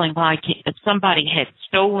feeling like somebody had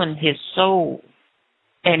stolen his soul.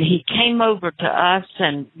 And he came over to us,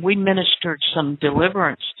 and we ministered some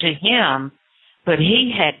deliverance to him, but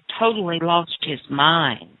he had totally lost his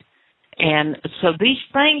mind. And so these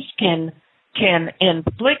things can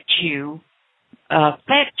inflict you,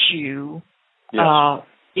 affect you,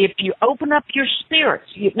 if you open up your spirit.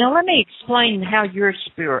 Now, let me explain how your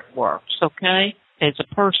spirit works, okay, as a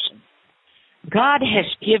person. God has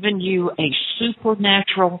given you a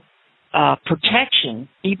supernatural protection,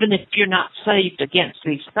 even if you're not saved, against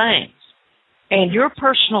these things. And your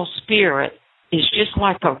personal spirit is just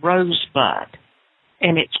like a rosebud,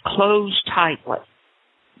 and it's closed tightly.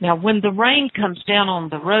 Now, when the rain comes down on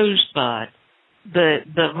the rosebud,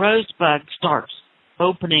 the rosebud starts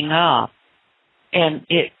opening up, and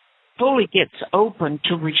it fully gets open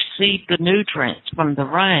to receive the nutrients from the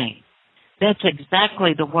rain. That's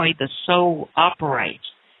exactly the way the soul operates.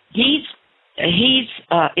 He's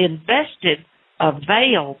invested a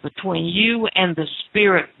veil between you and the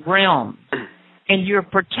spirit realm, and you're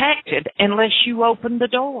protected unless you open the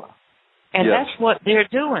door. And that's what they're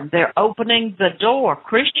doing. They're opening the door.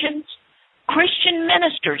 Christian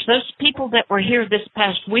ministers, those people that were here this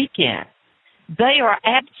past weekend, they are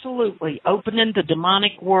absolutely opening the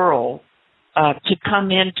demonic world to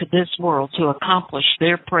come into this world to accomplish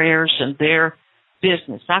their prayers and their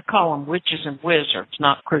business. I call them witches and wizards,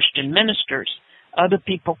 not Christian ministers. Other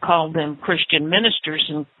people call them Christian ministers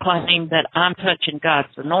and claim that I'm touching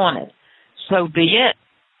God's anointed. So be it.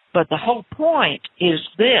 But the whole point is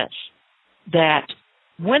this, that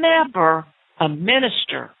whenever a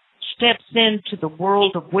minister steps into the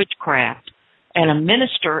world of witchcraft, and a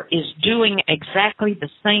minister is doing exactly the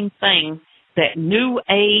same thing that New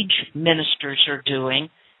Age ministers are doing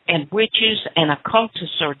and witches and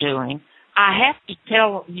occultists are doing, I have to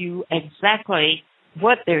tell you exactly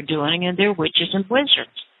what they're doing, and they're witches and wizards.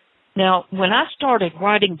 Now, when I started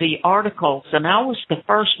writing the articles, and I was the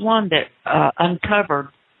first one that uncovered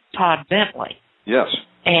Todd Bentley. Yes.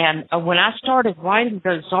 And when I started writing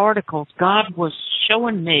those articles, God was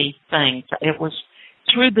showing me things. It was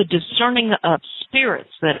through the discerning of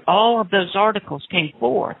spirits that all of those articles came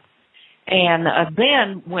forth. And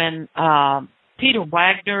then when Peter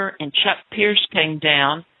Wagner and Chuck Pierce came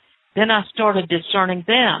down, then I started discerning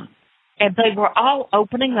them. And they were all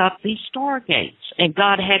opening up these stargates. And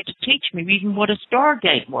God had to teach me even what a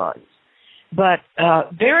stargate was. But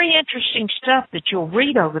very interesting stuff that you'll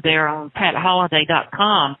read over there on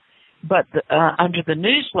patholliday.com, but under the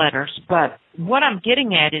newsletters. But what I'm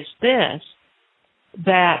getting at is this,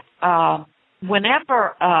 that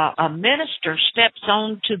whenever a minister steps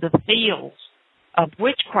onto the fields of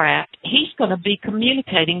witchcraft, he's going to be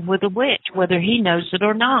communicating with a witch, whether he knows it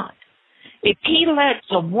or not. If he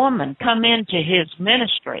lets a woman come into his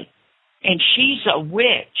ministry and she's a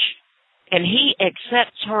witch and he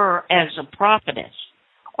accepts her as a prophetess,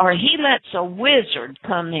 or he lets a wizard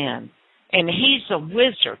come in and he's a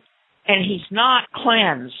wizard and he's not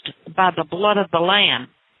cleansed by the blood of the Lamb,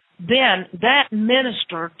 then that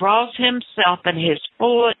minister draws himself and his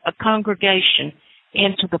full congregation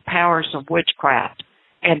into the powers of witchcraft.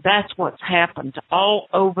 And that's what's happened all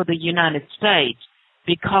over the United States,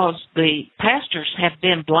 because the pastors have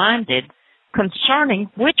been blinded concerning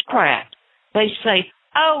witchcraft. They say,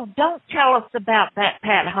 oh, don't tell us about that,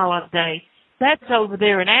 Pat Holliday. That's over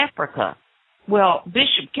there in Africa. Well,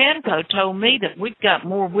 Bishop Kenko told me that we've got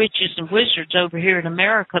more witches and wizards over here in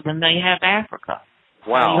America than they have Africa.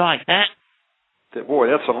 Wow. How do you like that? Boy,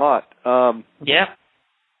 that's a lot. Yep.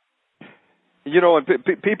 You know, and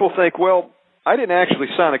people think, well, I didn't actually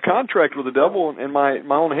sign a contract with the devil in my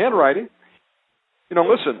own handwriting. You know,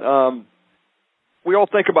 listen, we all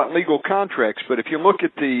think about legal contracts, but if you look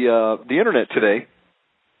at the Internet today,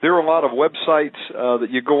 there are a lot of websites that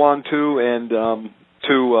you go on to, and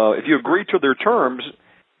if you agree to their terms,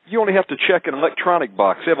 you only have to check an electronic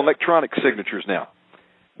box. They have electronic signatures now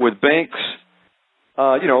with banks.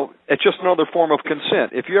 You know, it's just another form of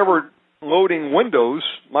consent. If you're ever loading Windows,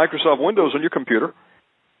 Microsoft Windows on your computer,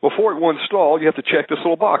 before it will install, you have to check this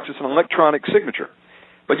little box. It's an electronic signature.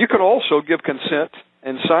 But you can also give consent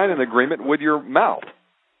and sign an agreement with your mouth,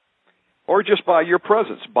 or just by your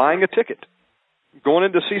presence, buying a ticket, going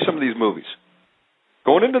in to see some of these movies,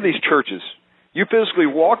 going into these churches. You physically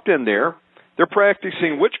walked in there. They're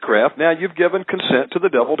practicing witchcraft. Now you've given consent to the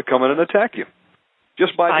devil to come in and attack you,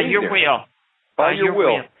 just by being your there. will. By your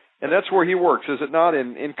will. And that's where he works, is it not,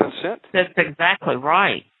 in consent? That's exactly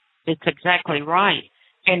right. It's exactly right.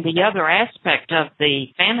 And the other aspect of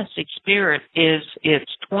the fantasy spirit is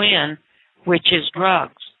its twin, which is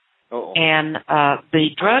drugs. Uh-oh. And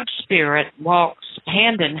the drug spirit walks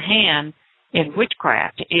hand in hand in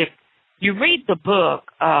witchcraft. If you read the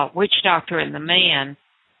book, Witch Doctor and the Man,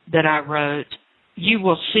 that I wrote, you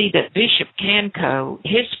will see that Bishop Kenko,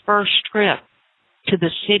 his first trip to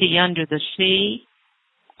the city under the sea,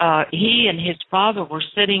 he and his father were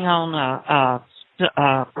sitting on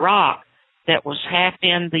a rock that was half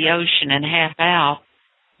in the ocean and half out,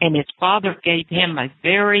 and his father gave him a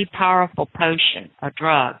very powerful potion, a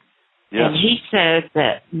drug. Yes. And he said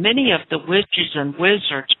that many of the witches and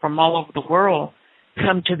wizards from all over the world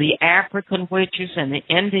come to the African witches and the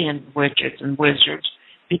Indian witches and wizards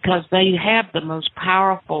because they have the most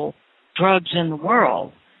powerful drugs in the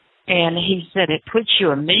world. And he said it puts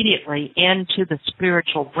you immediately into the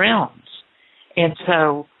spiritual realms. And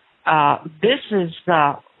so this is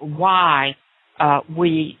why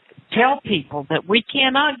we tell people that we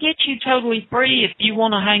cannot get you totally free if you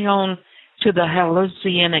want to hang on to the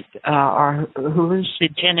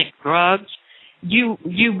hallucinogenic drugs. You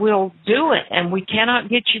will do it, and we cannot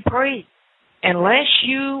get you free unless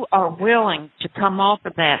you are willing to come off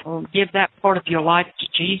of that and give that part of your life to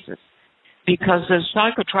Jesus. Because those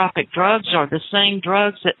psychotropic drugs are the same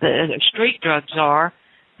drugs that the street drugs are.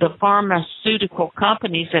 The pharmaceutical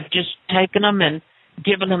companies have just taken them and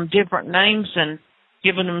given them different names and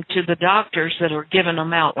given them to the doctors that are giving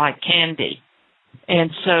them out like candy.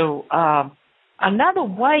 And so another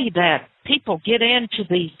way that people get into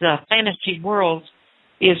these fantasy worlds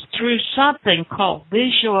is through something called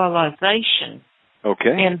visualization. Okay.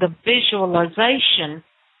 And the visualization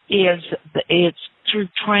it's through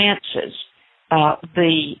trances.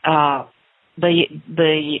 The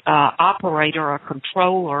operator or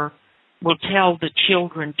controller will tell the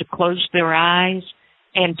children to close their eyes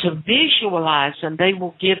and to visualize, and they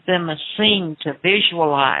will give them a scene to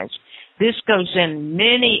visualize. This goes in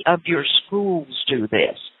many of your schools do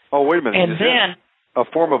this. Oh, wait a minute. And is then that a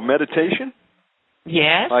form of meditation?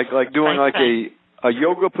 Yes. Like doing like a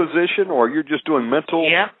yoga position, or you're just doing mental?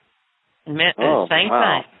 Yep. Same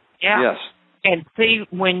thing. Yeah. Yes. And see,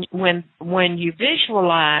 when you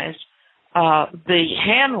visualize the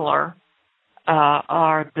handler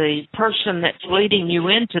or the person that's leading you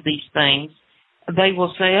into these things, they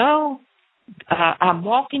will say, "Oh, I'm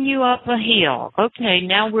walking you up a hill. Okay,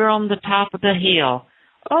 now we're on the top of the hill.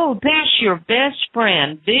 Oh, there's your best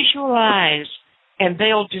friend. Visualize." And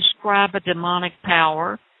they'll describe a demonic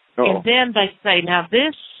power. Uh-oh. And then they say, "Now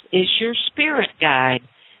this is your spirit guide,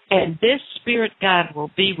 and this spirit guide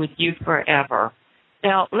will be with you forever."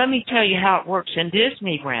 Now, let me tell you how it works in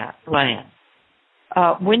Disneyland.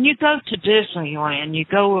 When you go to Disneyland, you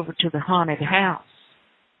go over to the haunted house.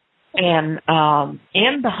 And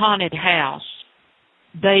in the haunted house,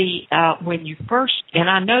 they, when you first, and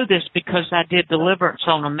I know this because I did Deliverance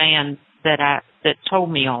on a man that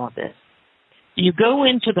told me all of this. You go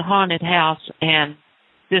into the haunted house, and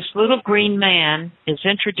this little green man is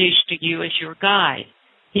introduced to you as your guide.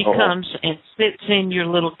 He comes and sits in your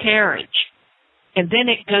little carriage. And then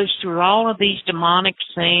it goes through all of these demonic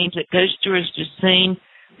scenes. It goes through the scene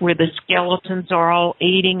where the skeletons are all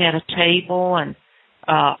eating at a table and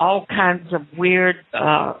all kinds of weird,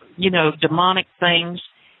 demonic things.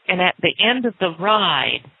 And at the end of the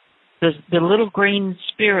ride, the little green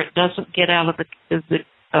spirit doesn't get out of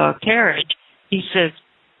the carriage. He says,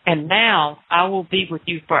 "And now I will be with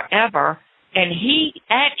you forever." And he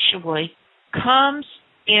actually comes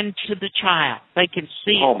into the child. They can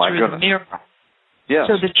see it through the mirror. Yes.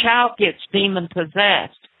 So the child gets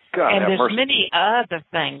demon-possessed. God, and there's mercy. many other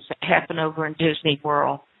things that happen over in Disney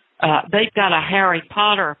World. They've got a Harry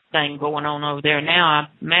Potter thing going on over there now. I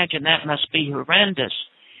imagine that must be horrendous.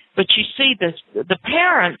 But you see, the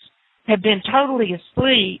parents have been totally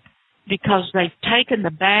asleep because they've taken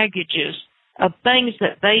the baggages of things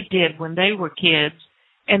that they did when they were kids,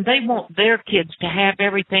 and they want their kids to have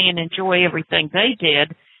everything and enjoy everything they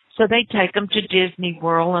did, so they take them to Disney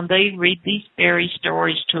World and they read these fairy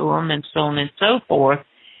stories to them and so on and so forth,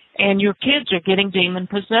 and your kids are getting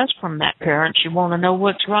demon-possessed from that. Parents, you want to know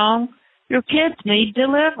what's wrong? Your kids need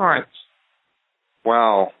deliverance.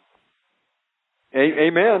 Wow.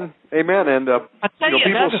 Amen. Amen. And I'll tell you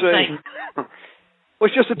people another say, thing. well,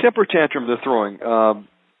 it's just a temper tantrum they're throwing.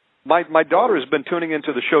 My daughter has been tuning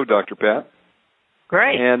into the show, Dr. Pat.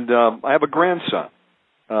 Great. And I have a grandson.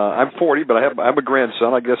 I'm 40, but I have a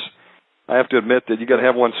grandson. I guess I have to admit that you got to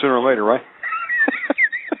have one sooner or later, right?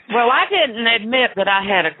 Well, I didn't admit that I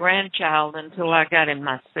had a grandchild until I got in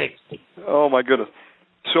my 60s. Oh, my goodness.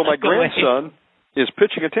 So my grandson is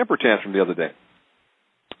pitching a temper tantrum the other day.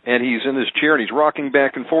 And he's in his chair, and he's rocking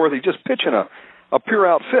back and forth. He's just pitching a pure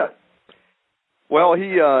outfit. Well,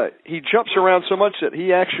 he jumps around so much that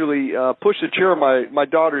he actually pushed the chair on my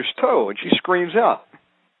daughter's toe, and she screams out.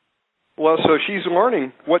 Well, so she's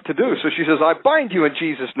learning what to do. So she says, "I bind you in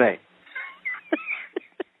Jesus' name."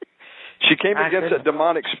 She came against a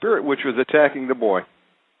demonic spirit which was attacking the boy.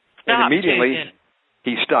 And immediately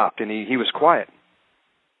he stopped, and he was quiet.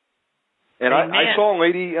 And I saw a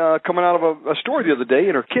lady coming out of a store the other day,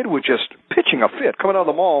 and her kid was just pitching a fit, coming out of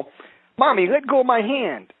the mall. "Mommy, let go of my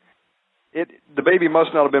hand." The baby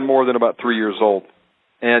must not have been more than about 3 years old.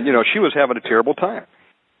 And, she was having a terrible time.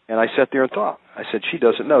 And I sat there and thought, I said, she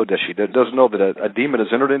doesn't know, does she? Doesn't know that a demon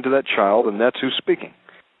has entered into that child, and that's who's speaking.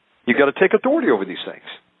 You've got to take authority over these things.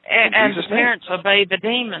 And the parents obey the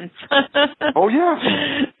demons. Oh,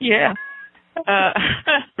 yeah. Yeah. Go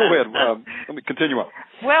ahead. Let me continue on.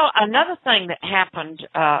 Well, another thing that happened,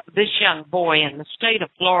 this young boy in the state of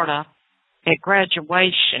Florida, at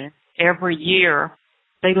graduation every year,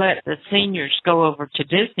 they let the seniors go over to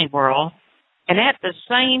Disney World, and at the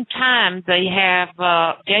same time, they have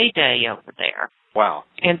Gay Day over there. Wow.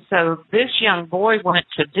 And so this young boy went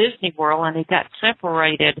to Disney World, and he got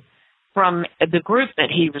separated from the group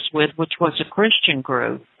that he was with, which was a Christian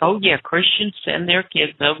group. Oh, yeah, Christians send their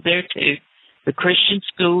kids over there to the Christian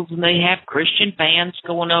schools, and they have Christian bands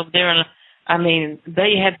going over there. And I mean,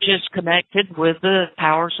 they have just connected with the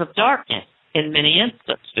powers of darkness in many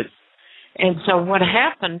instances. And so what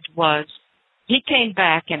happened was he came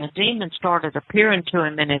back, and a demon started appearing to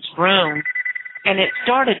him in his room, and it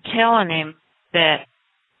started telling him that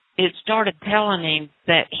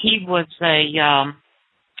he was a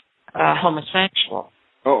homosexual.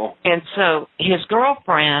 Uh-oh. And so his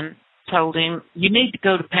girlfriend told him, "You need to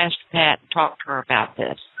go to Pastor Pat and talk to her about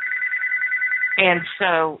this." And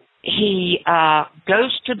so he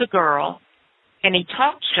goes to the girl, and he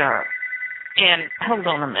talks to her. And hold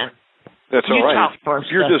on a minute. That's all right. If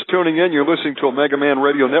you're just tuning in, you're listening to Omegaman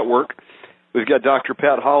Radio Network. We've got Dr.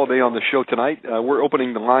 Pat Holliday on the show tonight. We're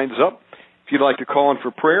opening the lines up. If If you'd like to call in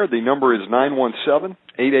for prayer, the number is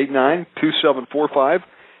 917-889-2745. If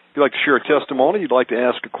you'd like to share a testimony, you'd like to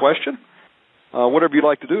ask a question, whatever you'd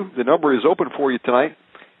like to do, the number is open for you tonight.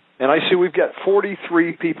 And I see we've got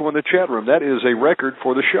 43 people in the chat room. That is a record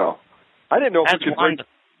for the show. I didn't know if we could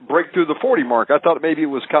break through the 40 mark. I thought maybe it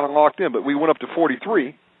was kind of locked in, but we went up to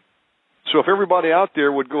 43. So if everybody out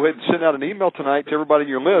there would go ahead and send out an email tonight to everybody in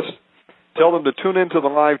your list, tell them to tune into the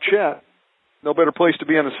live chat. No better place to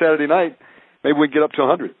be on a Saturday night. Maybe we can get up to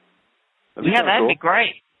 100. That'd be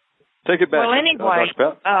great. Take it back. Well, anyway,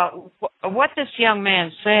 Dr. Pat. what this young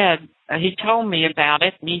man said, he told me about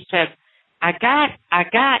it, and he said, I got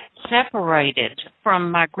separated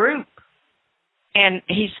from my group. And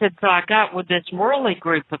he said, so I got with this worldly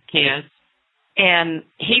group of kids, and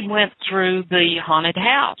he went through the haunted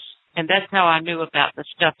house. And that's how I knew about the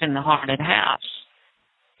stuff in the haunted house.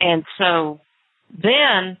 And so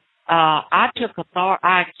then I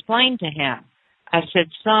explained to him. I said,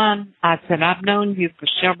 son, I've known you for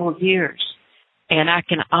several years, and I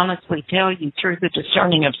can honestly tell you through the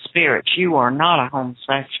discerning of spirits, you are not a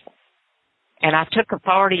homosexual. And I took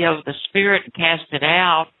authority over the spirit and cast it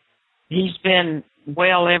out. He's been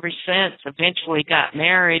well ever since, eventually got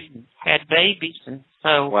married and had babies. And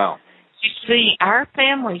so, wow. You see, our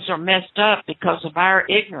families are messed up because of our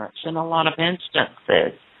ignorance in a lot of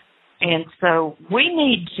instances. And so we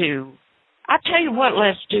need to, I tell you what,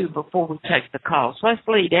 let's do before we take the calls. Let's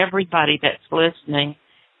lead everybody that's listening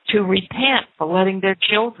to repent for letting their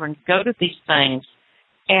children go to these things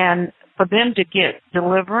and for them to get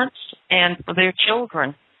deliverance and for their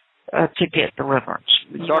children to get deliverance.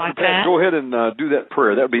 Dr. Like Pat, go ahead and do that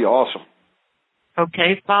prayer. That would be awesome.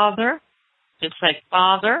 Okay, Father. Just say,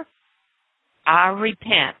 Father, I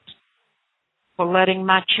repent for letting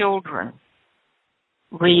my children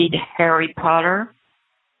read Harry Potter,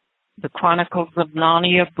 the Chronicles of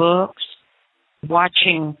Narnia books,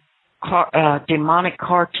 watching demonic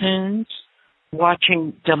cartoons,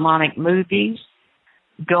 watching demonic movies,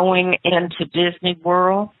 going into Disney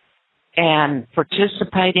World, and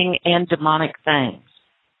participating in demonic things.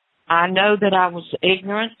 I know that I was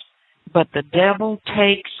ignorant, but the devil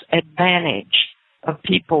takes advantage of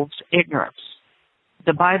people's ignorance.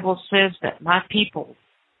 The Bible says that my people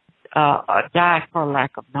die for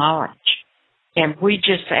lack of knowledge. And we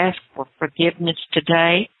just ask for forgiveness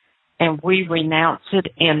today, and we renounce it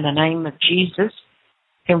in the name of Jesus.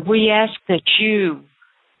 And we ask that you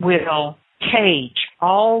will cage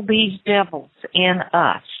all these devils in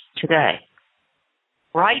us today.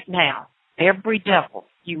 Right now, every devil,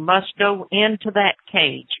 you must go into that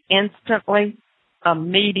cage instantly,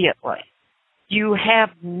 immediately. You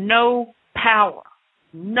have no power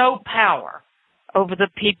over the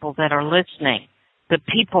people that are listening, the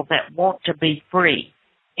people that want to be free.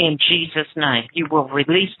 In Jesus' name, you will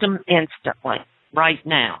release them instantly, right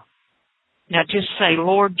now. Now just say,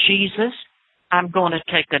 Lord Jesus, I'm going to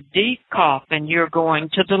take a deep cough, and you're going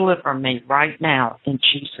to deliver me right now in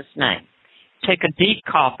Jesus' name. Take a deep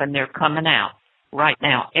cough, and they're coming out right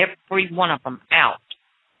now. Every one of them out.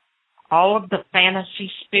 All of the fantasy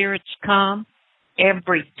spirits come.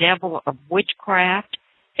 Every devil of witchcraft,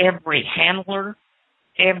 every handler,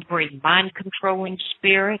 every mind-controlling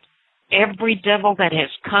spirit, every devil that has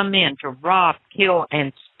come in to rob, kill,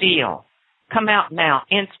 and steal. Come out now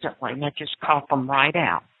instantly. Now just cough them right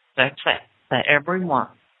out. That's it. Every one.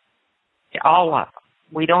 All of them.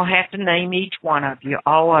 We don't have to name each one of you.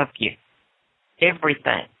 All of you.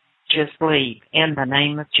 Everything. Just leave in the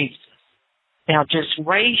name of Jesus. Now just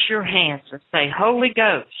raise your hands and say, Holy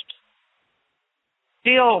Ghost,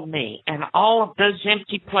 fill me and all of those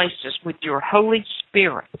empty places with your Holy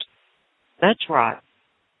Spirit. That's right.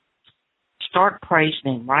 Start praising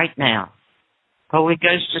Him right now. Holy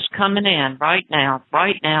Ghost is coming in right now.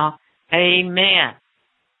 Right now. Amen.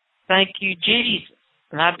 Thank you, Jesus.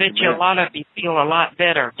 And I bet you a lot of you feel a lot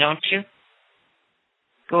better, don't you?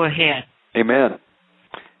 Go ahead. Amen.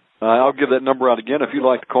 I'll give that number out again. If you'd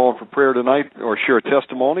like to call in for prayer tonight or share a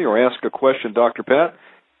testimony or ask a question, Dr. Pat,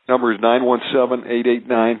 number is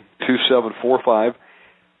 917-889-2745.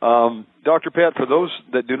 Dr. Pat, for those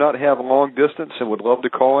that do not have a long distance and would love to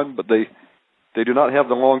call in, but they do not have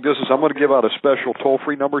the long distance, I'm going to give out a special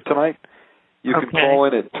toll-free number tonight. You can call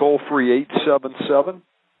in at toll-free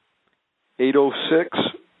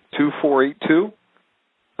 877-806-2482.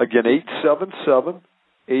 Again,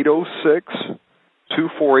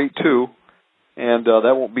 877-806-2482, and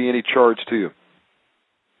that won't be any charge to you.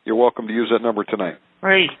 You're welcome to use that number tonight.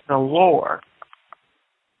 Praise the Lord.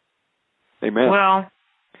 Amen. Well,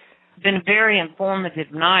 it's been a very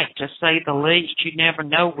informative night, to say the least. You never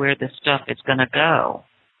know where this stuff is going to go.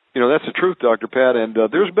 That's the truth, Dr. Pat. And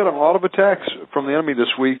there's been a lot of attacks from the enemy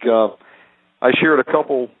this week. I shared a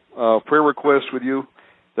couple prayer requests with you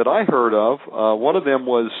that I heard of. One of them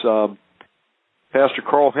was Pastor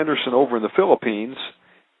Carl Henderson over in the Philippines.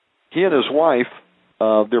 He and his wife,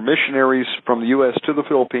 they're missionaries from the U.S. to the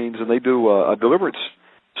Philippines, and they do a deliverance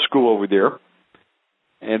school over there.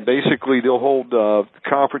 And basically they'll hold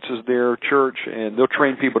conferences there, church, and they'll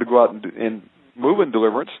train people to go out and move in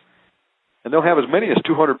deliverance. And they'll have as many as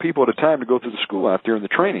 200 people at a time to go through the school out there in the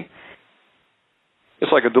training.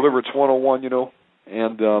 It's like a Deliverance 101,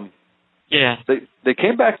 And they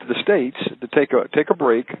came back to the States to take a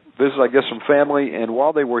break, visit, I guess, some family. And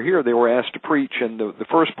while they were here, they were asked to preach. And the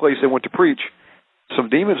first place they went to preach, some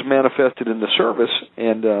demons manifested in the service.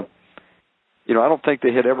 And, I don't think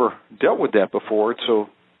they had ever dealt with that before. So,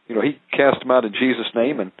 he cast them out in Jesus'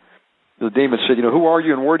 name. And the demon said, who are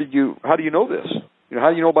you and how do you know this? How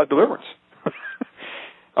do you know about deliverance?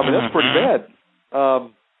 I mean, that's pretty bad.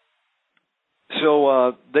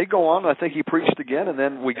 So they go on. I think he preached again, and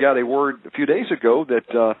then we got a word a few days ago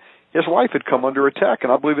that his wife had come under attack,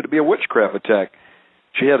 and I believe it to be a witchcraft attack.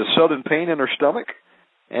 She had a sudden pain in her stomach,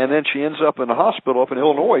 and then she ends up in a hospital up in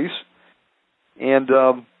Illinois, and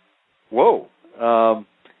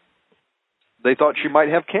they thought she might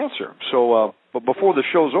have cancer. So, but before the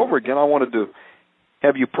show's over again, I wanted to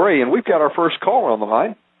have you pray, and we've got our first caller on the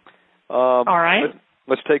line. All right.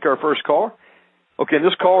 Let's take our first caller. Okay, and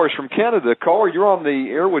this caller is from Canada. Caller, you're on the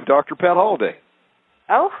air with Dr. Pat Holliday.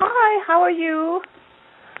 Oh, hi. How are you?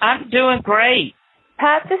 I'm doing great.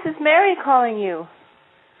 Pat, this is Mary calling you.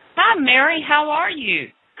 Hi, Mary. How are you?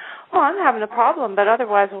 Oh, I'm having a problem, but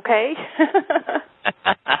otherwise okay.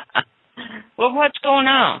 Well, what's going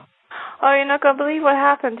on? Oh, you're not going to believe what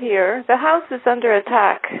happened here. The house is under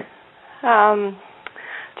attack.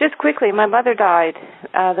 Just quickly, my mother died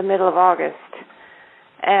the middle of August,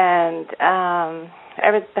 and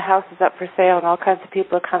the house is up for sale, and all kinds of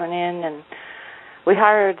people are coming in, and we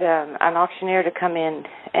hired an auctioneer to come in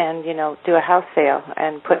and, do a house sale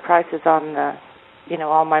and put prices on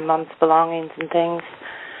all my mom's belongings and things.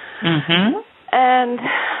 Mm-hmm. And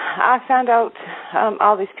I found out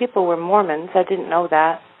all these people were Mormons. I didn't know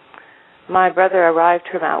that. My brother arrived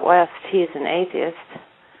from out west. He's an atheist.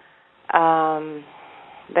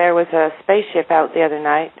 There was a spaceship out the other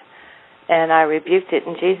night, and I rebuked it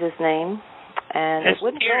in Jesus' name, and it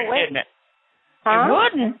wouldn't go away. Didn't it? Huh? It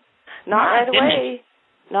wouldn't. Not right away.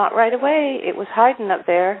 Not right away. It was hiding up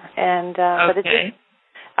there, and but it didn't.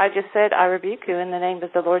 I just said, I rebuke you in the name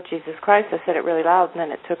of the Lord Jesus Christ. I said it really loud, and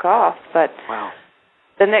then it took off. But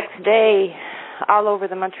the next day, all over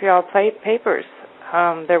the Montreal papers,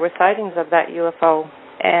 there were sightings of that UFO.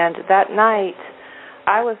 And that night,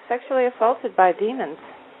 I was sexually assaulted by demons.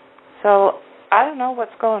 So I don't know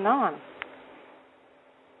what's going on.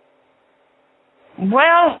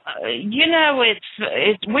 Well,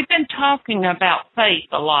 it's we've been talking about faith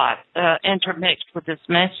a lot, intermixed with this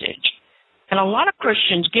message. And a lot of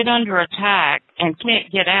Christians get under attack and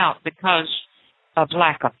can't get out because of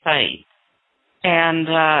lack of faith. And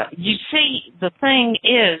you see, the thing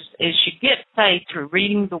is you get faith through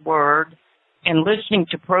reading the Word and listening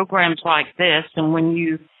to programs like this. And when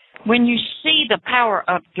you see the power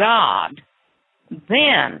of God,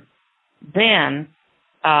 then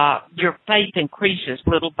your faith increases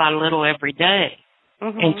little by little every day.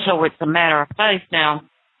 Mm-hmm. And so it's a matter of faith. Now,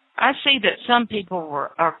 I see that some people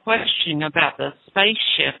are questioning about the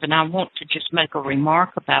spaceship, and I want to just make a remark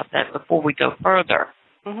about that before we go further.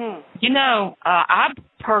 Mm-hmm. I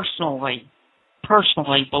personally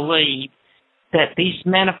believe that these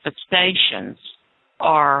manifestations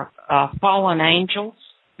are fallen angels.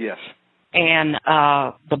 Yes. And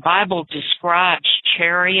the Bible describes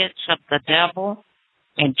chariots of the devil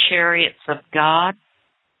and chariots of God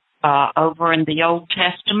over in the Old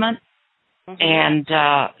Testament. Mm-hmm. And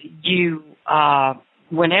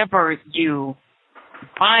whenever you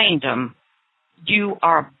bind them, you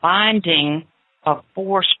are binding a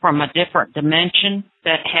force from a different dimension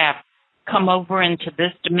that have come over into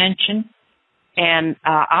this dimension. And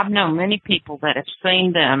I've known many people that have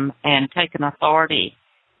seen them and taken authority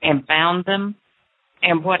and bound them.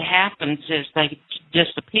 And what happens is they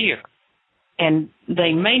disappear. And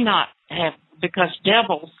they may not have, because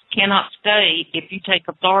devils cannot stay if you take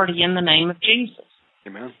authority in the name of Jesus.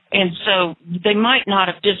 Amen. And so they might not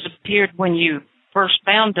have disappeared when you first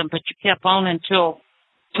bound them, but you kept on until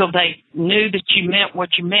they knew that you meant what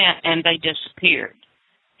you meant, and they disappeared.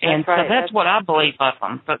 And right. So that's what I believe of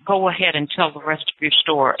them. But go ahead and tell the rest of your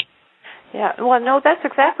story. Yeah, well, no, that's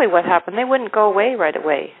exactly what happened. They wouldn't go away right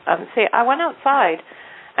away. See, I went outside,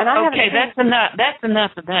 And I okay, that's enough. That's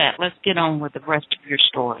enough of that. Let's get on with the rest of your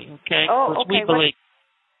story, okay? Oh, okay.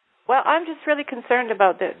 Well, I'm just really concerned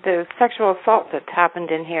about the sexual assault that's happened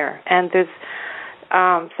in here. And there's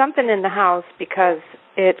something in the house because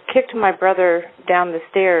it kicked my brother down the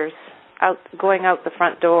stairs, going out the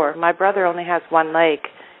front door. My brother only has one leg.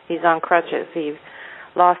 He's on crutches. He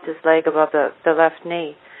lost his leg above the left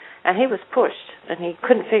knee. And he was pushed, and he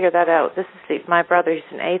couldn't figure that out. This is my brother. He's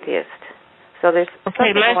an atheist. So there's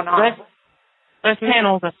something going on. Let's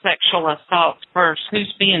handle the sexual assault first.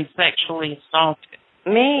 Who's being sexually assaulted?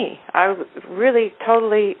 Me. I was really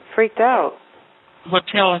totally freaked out. Well,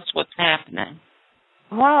 tell us what's happening.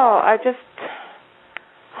 Well, I just,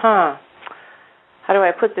 how do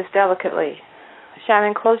I put this delicately?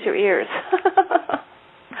 Shannon, close your ears.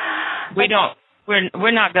 We're not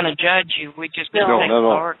going to judge you. We just going to take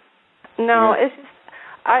part. No, it's just,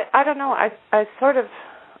 I don't know. I sort of,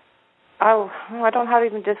 I don't know how to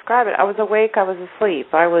even describe it. I was awake. I was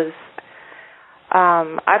asleep. I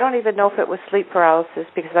don't even know if it was sleep paralysis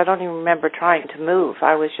because I don't even remember trying to move.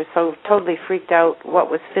 I was just so totally freaked out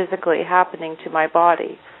what was physically happening to my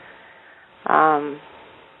body. What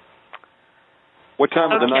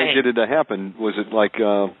time of the night did it happen? Was it like 3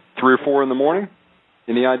 or 4 in the morning?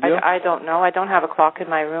 Any idea? I don't know. I don't have a clock in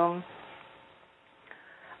my room.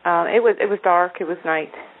 It was dark. It was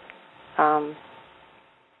night.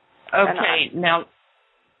 Okay, now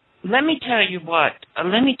let me tell you what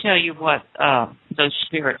those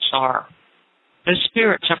spirits are. Those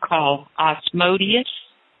spirits are called Osmodeus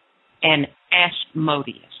and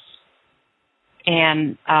Asmodeus,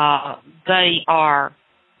 and they are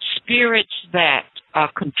spirits that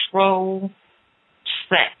control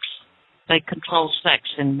sex. They control sex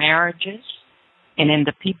in marriages and in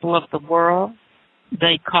the people of the world.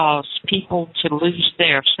 They cause people to lose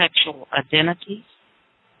their sexual identities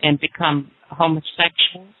and become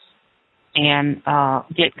homosexuals and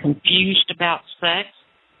get confused about sex.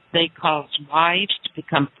 They cause wives to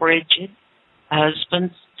become frigid,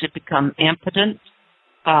 husbands to become impotent.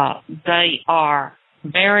 They are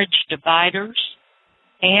marriage dividers,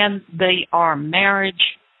 and they are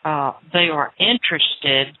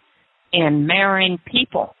interested in marrying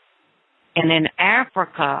people. And in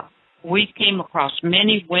Africa, we came across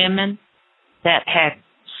many women that had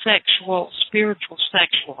spiritual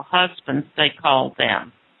sexual husbands, they called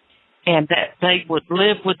them, and that they would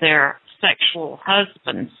live with their sexual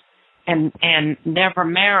husbands and never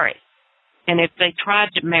marry. And if they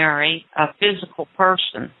tried to marry a physical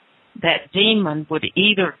person, that demon would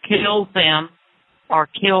either kill them or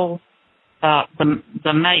kill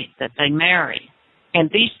the mate that they married. And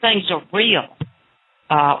these things are real.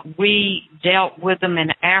 We dealt with them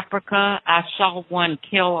in Africa. I saw one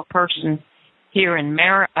kill a person here in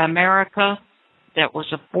America that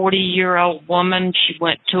was a 40-year-old woman. She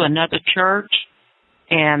went to another church,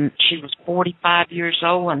 and she was 45 years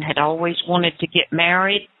old and had always wanted to get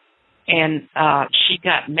married. And she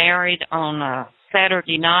got married on a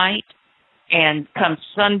Saturday night, and come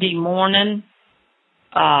Sunday morning,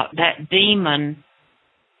 that demon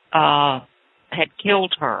had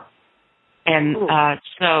killed her. And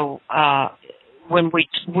so when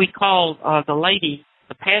we called the lady,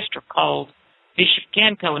 the pastor called Bishop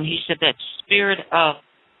Ganko, and he said that's the spirit of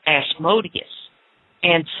Asmodeus.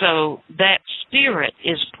 And so that spirit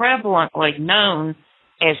is prevalently known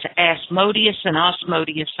as Asmodeus and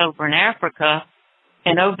Osmodeus over in Africa,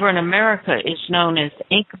 and over in America is known as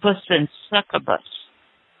Incubus and Succubus.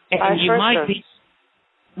 And you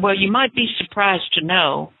might be surprised to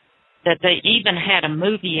know that they even had a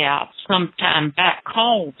movie out sometime back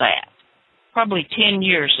called that, probably 10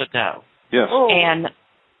 years ago. Yes.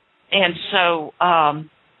 And so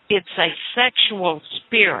it's a sexual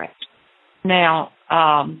spirit. Now,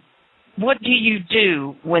 what do you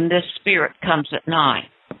do when this spirit comes at night?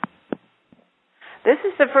 This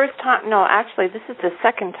is the first time. No, actually, this is the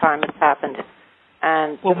second time it's happened.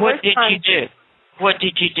 And what did you do? What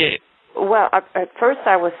did you do? Well, at first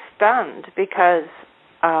I was stunned because,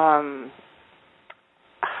 how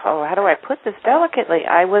do I put this delicately?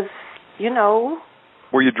 I was,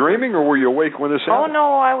 Were you dreaming or were you awake when this happened? Oh,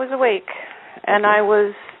 no, I was awake. And I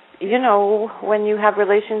was, when you have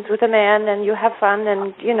relations with a man and you have fun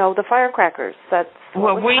and, the firecrackers. That's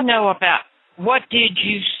well, we happening. Know about, what did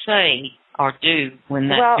you say or do when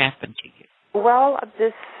that happened to you? Well,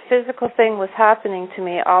 this physical thing was happening to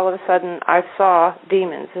me. All of a sudden, I saw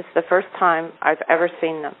demons. This is the first time I've ever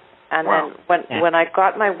seen them. And then when I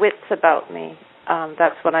got my wits about me,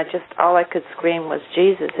 that's when all I could scream was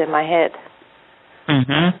Jesus in my head.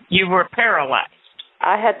 Mm-hmm. You were paralyzed.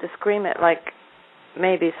 I had to scream it like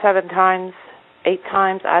maybe 7 times, 8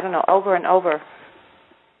 times, I don't know, over and over.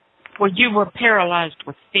 Well, you were paralyzed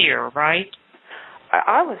with fear, right?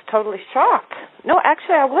 I was totally shocked. No,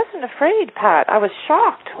 actually, I wasn't afraid, Pat. I was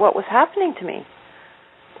shocked what was happening to me.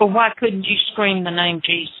 Well, why couldn't you scream the name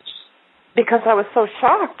Jesus? Because I was so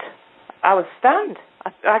shocked. I was stunned.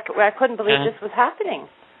 I couldn't believe this was happening.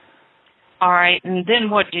 All right, and then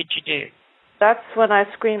what did you do? That's when I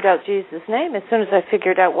screamed out Jesus' name as soon as I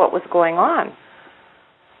figured out what was going on.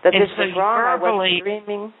 That and this was wrong. I wasn't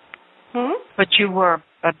screaming. But you were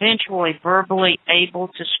eventually verbally able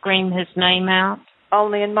to scream his name out?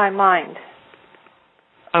 Only in my mind.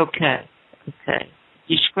 Okay.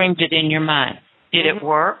 You screamed it in your mind. Did it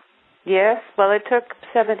work? Yes. Well, it took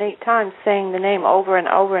 7, 8 times saying the name over and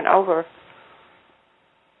over and over.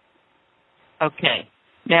 Okay.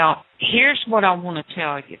 Now, here's what I want to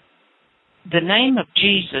tell you. The name of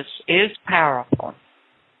Jesus is powerful,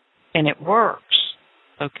 and it works,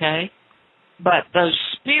 okay? But those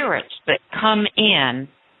spirits that come in,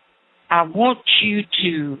 I want you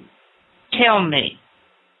to tell me,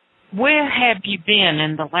 where have you been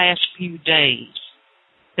in the last few days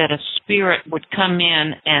that a spirit would come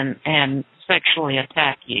in and sexually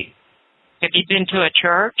attack you? Have you been to a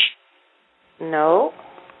church? No.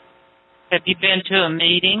 Have you been to a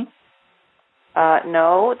meeting?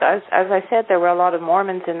 No. As I said, there were a lot of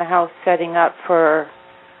Mormons in the house setting up for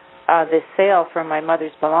this sale for my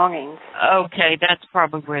mother's belongings. Okay, that's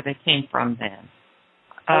probably where they came from then.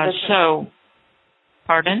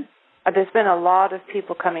 Pardon? There's been a lot of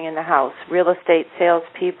people coming in the house, real estate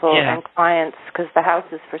salespeople and clients, because the house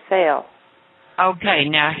is for sale. Okay,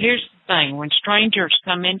 now here's the thing. When strangers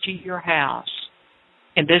come into your house,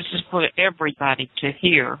 and this is for everybody to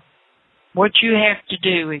hear, what you have to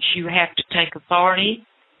do is you have to take authority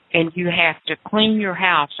and you have to clean your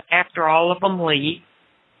house after all of them leave.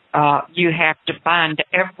 You have to bind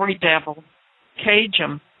every devil, cage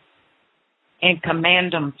them, and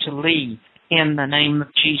command them to leave in the name of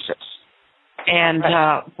Jesus. And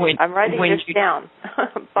I'm writing this down.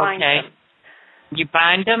 Bind them. You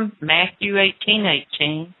bind them, Matthew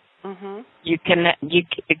 18:18. You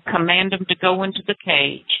command them to go into the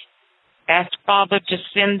cage. Ask Father to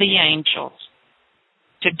send the angels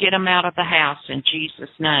to get them out of the house in Jesus'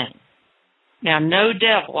 name. Now, no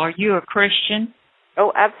devil. Are you a Christian?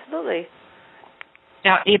 Oh, absolutely.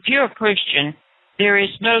 Now, if you're a Christian, there is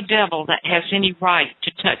no devil that has any right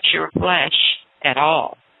to touch your flesh at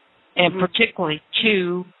all, and particularly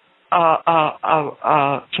to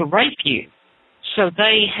rape you. So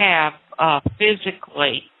they have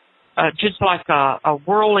physically, just like a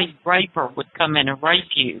worldly raper would come in and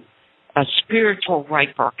rape you, a spiritual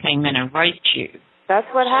raper came in and raped you. That's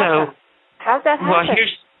what happened. How'd that happen?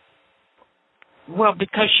 Well,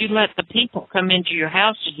 because you let the people come into your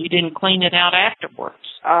house and you didn't clean it out afterwards.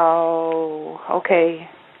 Oh, okay.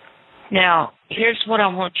 Now, here's what I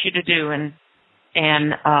want you to do,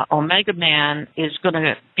 and Omegaman is going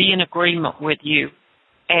to be in agreement with you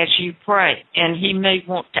as you pray, and he may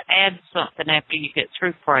want to add something after you get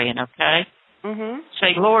through praying, okay?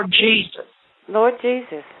 Say, Lord Jesus. Lord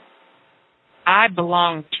Jesus. I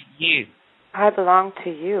belong to you. I belong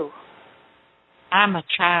to you. I'm a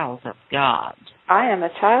child of God. I am a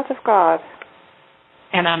child of God.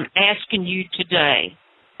 And I'm asking you today.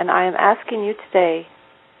 And I am asking you today.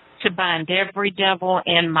 To bind every devil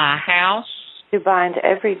in my house. To bind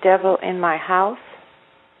every devil in my house.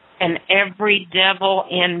 And every devil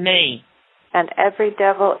in me. And every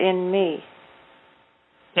devil in me.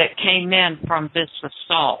 That came in from this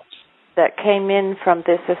assault. That came in from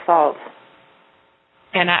this assault.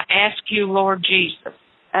 And I ask you, Lord Jesus.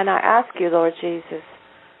 And I ask you, Lord Jesus.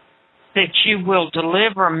 That you will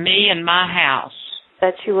deliver me and my house.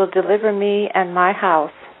 That you will deliver me and my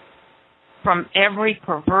house. From every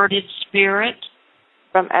perverted spirit.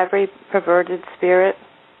 From every perverted spirit.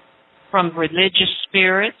 From religious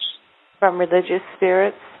spirits. From religious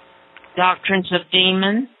spirits. Doctrines of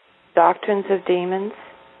demons. Doctrines of demons.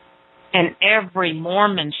 And every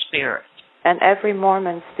Mormon spirit. And every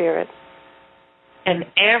Mormon spirit. And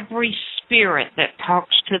every spirit that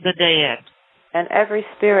talks to the dead. And every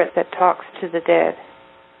spirit that talks to the dead.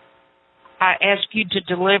 I ask you to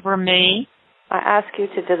deliver me. I ask you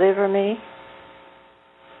to deliver me.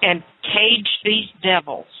 And cage these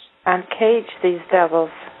devils. And cage these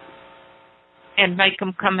devils. And make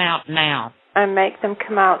them come out now. And make them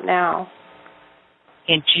come out now.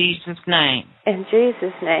 In Jesus' name. In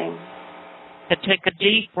Jesus' name. To take a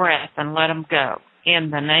deep breath and let them go.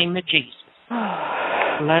 In the name of Jesus.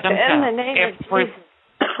 Let them go. In the name of Jesus.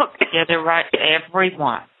 Yeah, they're right.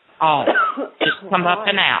 Everyone. All. Just come up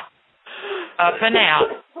and out. Up and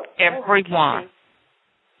out. Everyone.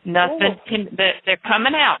 Nothing can. They're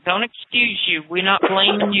coming out. Don't excuse you. We're not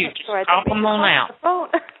blaming you. Just pop them on out.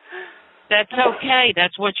 That's okay.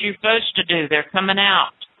 That's what you're supposed to do. They're coming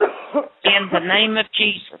out. In the name of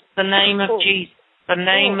Jesus. The name of Jesus. The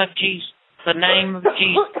name of Jesus. The name of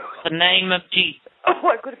Jesus. The name of Jesus. Oh,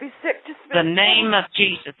 I'm going to be sick. Just the name of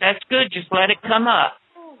Jesus. That's good. Just let it come up.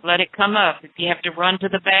 Let it come up. If you have to run to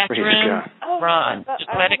the bathroom, run. Just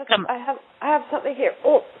let it come up. I have something here.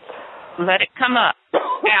 Oh. Let it come up.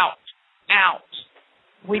 Out. Out.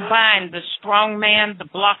 We bind the strong man, the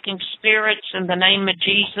blocking spirits in the name of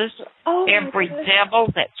Jesus. Oh, every devil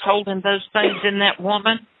that's holding those things in that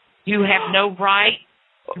woman, you have no right.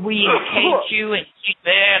 We encage you, and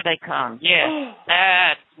there they come. Yes,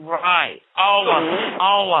 that's right. All of them.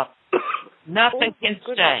 All of them. Nothing can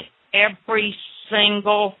stay. Every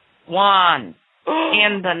single one.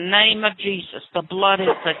 In the name of Jesus, the blood is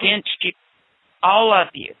against you. All of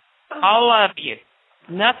you. All of you.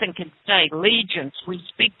 Nothing can stay. Legions, we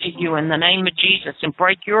speak to you in the name of Jesus and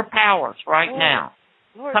break your powers right now.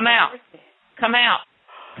 Come out. Come out.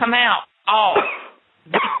 Come out. All.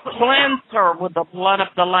 We cleanse her with the blood of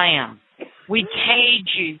the Lamb. We cage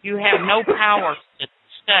you. You have no power to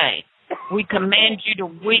stay. We command you to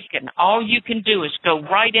weaken. All you can do is go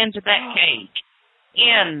right into that cage.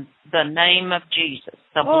 In the name of Jesus,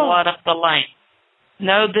 the blood of the Lamb.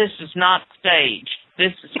 No, this is not staged.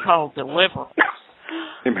 This is called deliverance.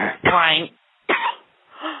 Amen. Frank.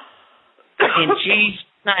 In Jesus'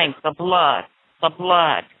 name, the blood, the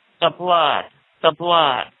blood, the blood, the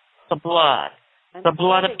blood, the blood, the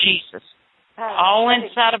blood of Jesus. All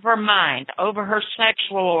inside of her mind, over her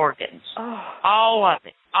sexual organs. All of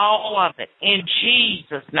it, all of it. In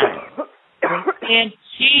Jesus' name. In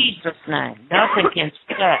Jesus' name. Nothing can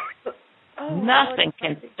stay. Nothing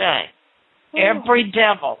can stay. Every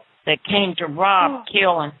devil that came to rob,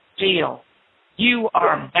 kill, and steal, you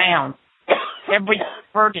are bound. Every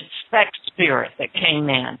perverted sex spirit that came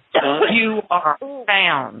in, you are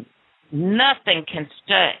bound. Nothing can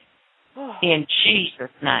stay. In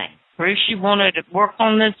Jesus' name. Bruce, you wanted to work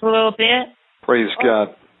on this a little bit? Praise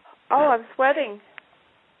God. Oh, I'm sweating.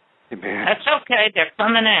 Amen. That's okay. They're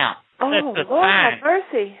coming out. Oh, Lord, have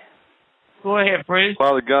mercy. Go ahead, Bruce.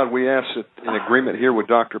 Father God, we ask that in agreement here with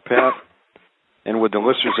Dr. Pat and with the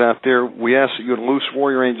listeners out there, we ask that you would loose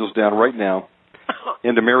warrior angels down right now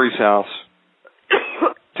into Mary's house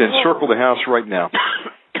to encircle the house right now.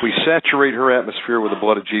 We saturate her atmosphere with the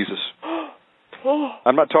blood of Jesus.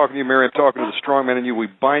 I'm not talking to you, Mary. I'm talking to the strong man in you. We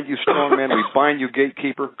bind you, strong man. We bind you,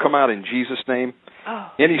 gatekeeper. Come out in Jesus' name.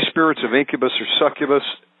 Any spirits of incubus or succubus,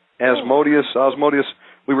 Asmodeus,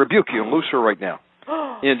 we rebuke you and loose her right now.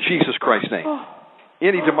 In Jesus Christ's name.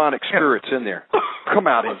 Any demonic spirits in there, come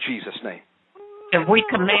out in Jesus' name. And we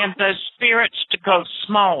command those spirits to go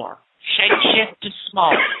smaller. Shape-shift to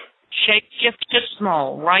small. Shape-shift to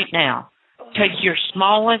small right now. Take your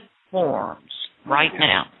smallest forms right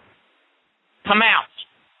now. Come out.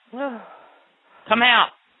 Come out.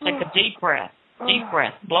 Take a deep breath. Deep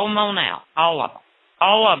breath. Blow them on out. All of them.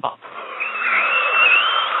 All of them.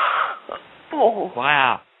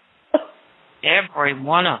 Wow. Every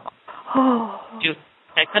one of them. You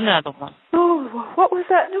take another one. Oh, what was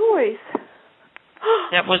that noise?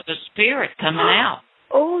 That was the spirit coming out.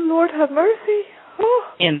 Oh, Lord, have mercy.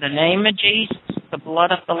 In the name of Jesus, the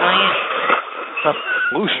blood of the Lamb.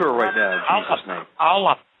 Loose her right now in Jesus' name. All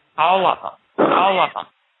of them. All of them. All of them.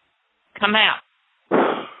 Come out.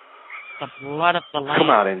 The blood of the Lamb.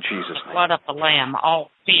 Come out in Jesus' name. The blood of the Lamb.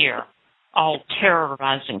 All fear, all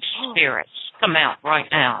terrorizing spirits. Come out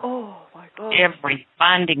right now. Oh, my God. Every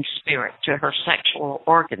binding spirit to her sexual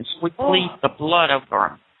organs. We plead the blood over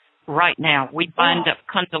them right now. We bind up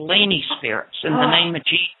Kundalini spirits in the name of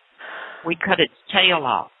Jesus. We cut its tail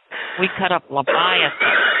off. We cut up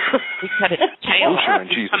Leviathan. We cut its tail off.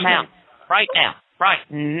 Come out right now. Right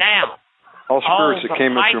now. All spirits that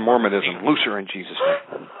came in through Mormonism, loose her in Jesus'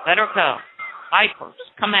 name. Let her go. Vipers,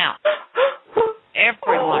 come out.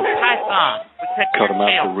 Everyone, python, we cut them your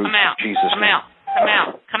tail. out the roots in Jesus' come name. out. Come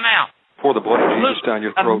out. Come out. Pour the blood of Jesus down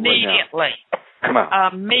your throat immediately. Right now. Come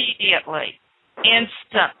out. Immediately.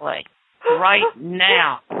 Instantly. Right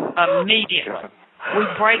now. Immediately. We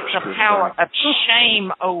break the power of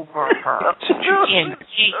shame over her. In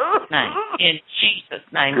Jesus' name. In Jesus'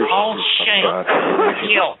 name. All shame,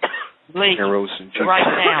 guilt, leave right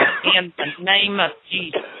now. In the name of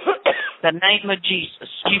Jesus. The name of Jesus.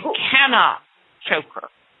 You cannot choke her.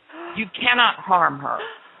 You cannot harm her.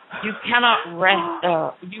 You cannot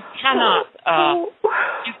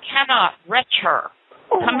wretch her.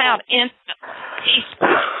 Come out instantly,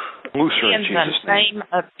 peacefully. Loose her in the name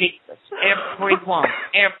of Jesus. Everyone,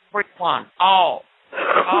 all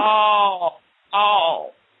all,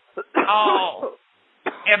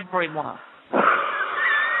 everyone.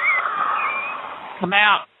 Come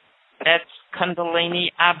out. That's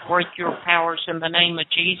Kundalini. I break your powers in the name of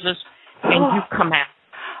Jesus, and you come out.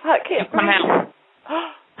 I can't come out.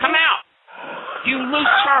 Come out. You loose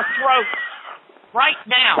her throat right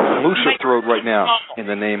now. Loose her throat right now in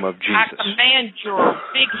the name of Jesus. I command your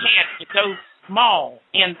big head to go small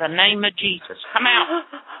in the name of Jesus. Come out.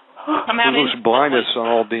 Come out. Loose blindness on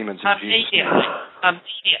all demons in Jesus' name.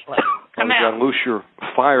 Immediately. Come out. God, loose your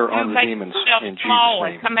fire on the demons in Jesus'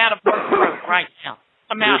 name. Come out of her throat right now.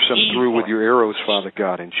 Come out. Pierce them through with your arrows, Father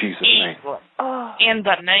God, in Jesus' name. In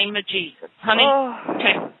the name of Jesus. Honey,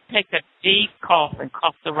 take a deep cough and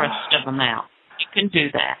cough the rest of them out. You can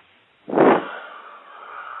do that.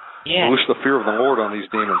 Yes. Loose the fear of the Lord on these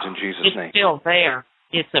demons in Jesus' name. It's still there.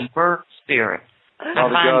 It's a bird spirit.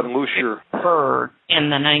 Father God, loose your bird in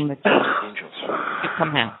the name of Jesus. Angels. You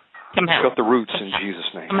come out. Come out. Cut the roots in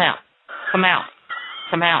Jesus' name. Come out. Come out.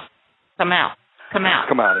 Come out. Come out. Come out.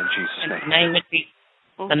 Come out in Jesus' name. In the name of Jesus.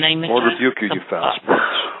 The name of Lord, Jesus. rebuke you, you foul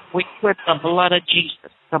spirits. We put the blood of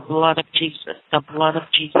Jesus. The blood of Jesus. The blood of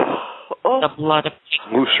Jesus. The blood of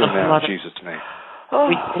Jesus. Loose her now in Jesus' name.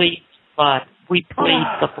 We plead blood. We plead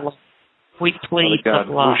the blood. We plead Father God,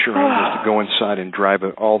 the blood. loose your angels to go inside and drive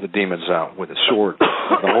all the demons out with the sword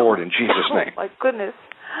of the Lord in Jesus' name. Oh, my goodness.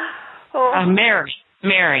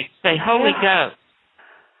 Mary, say Holy Ghost.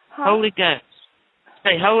 Holy Ghost.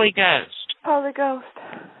 Say Holy Ghost. Holy Ghost.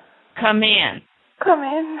 Come in. Come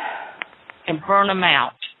in. And burn them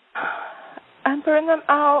out. And burn them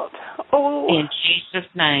out. Oh. In Jesus'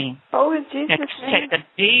 name. Oh, in Jesus' name. Take a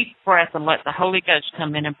deep breath and let the Holy Ghost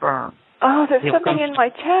come in and burn. Oh, there's something in my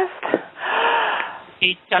chest.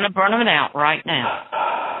 He's going to burn them out right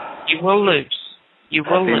now. You will loose. You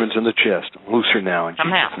will loose. Demons in the chest. Loose her now in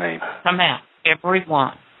Jesus' name. Come out.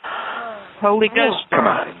 Everyone. Holy Ghost burn. Come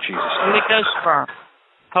out in Jesus' name. Holy Ghost burn.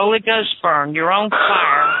 Holy Ghost burn. Your own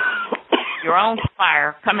fire. Your own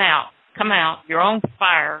fire. Come out. Come out. Your own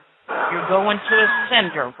fire. You're going to a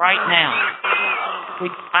cinder right now. We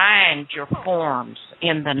bind your forms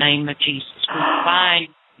in the name of Jesus. We bind,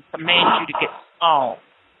 command you to get small.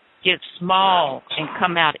 Get small and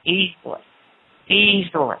come out easily.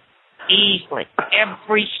 Easily. Easily.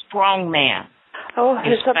 Every strong man. Oh,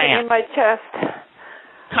 there's something in my chest.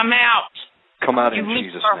 Come out. Come out you in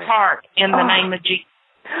Jesus' name. name. Heart in the name of Jesus.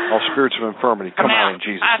 All spirits of infirmity, come out in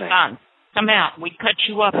Jesus' name. Come out. We cut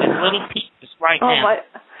you up in little pieces right now.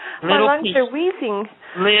 My lungs are wheezing.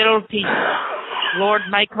 Little pieces. Lord,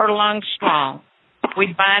 make her lungs strong.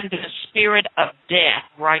 We bind the spirit of death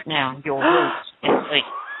right now. You're loose and leave.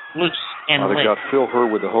 Loose and leave. Father God, fill her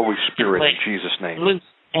with the Holy Spirit in Jesus' name. Loose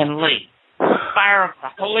and leave. Fire of the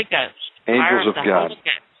Holy Ghost. Angels of God,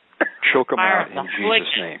 choke them out in Jesus'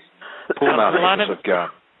 name. Pull them out, angels of God.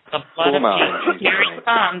 Pull them out in Jesus' name. Here he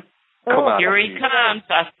comes. Come out. Here he comes.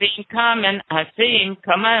 I see him coming. I see him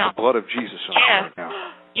come out. The blood of Jesus on her right now.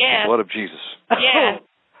 Yes. The blood of Jesus. Yes.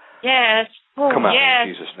 Yes. Come out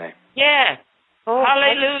in Jesus' name. Yes.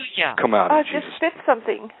 Hallelujah. Come out in I Jesus' just spit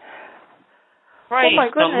something. Praise my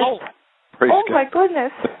goodness. the Lord. Praise God. My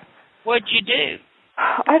goodness. What'd you do?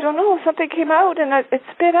 I don't know. Something came out and it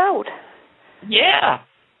spit out. Yeah.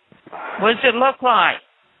 What does it look like?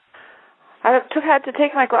 I had to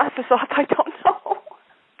take my glasses off. I don't know.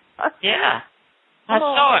 Yeah. I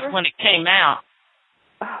saw it when it came out.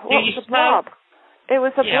 It was a blob. It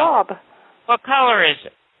was a blob. What color is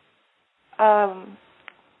it?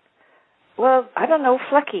 Well, I don't know,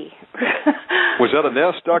 flecky. Was that a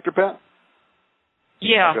nest, Dr. Pat?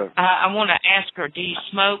 Yeah. Okay. I want to ask her, do you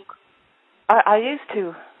smoke? I used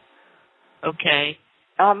to. Okay.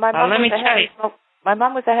 My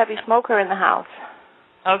mom was a heavy smoker in the house.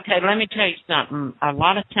 Okay, let me tell you something. A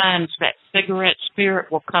lot of times that cigarette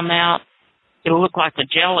spirit will come out. It'll look like a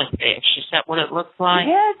jellyfish. Is that what it looks like?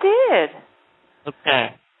 Yeah, it did.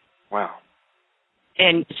 Okay. Wow.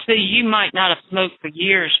 And see, you might not have smoked for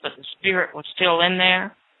years, but the spirit was still in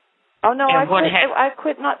there. Oh, no, I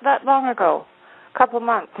quit not that long ago. A couple of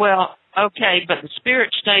months. Well, okay, but the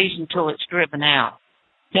spirit stays until it's driven out.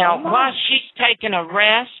 Now, while she's taking a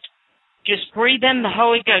rest, just breathe in the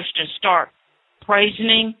Holy Ghost and start praising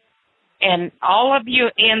Him. And all of you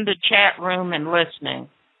in the chat room and listening,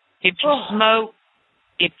 if you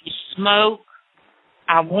smoke,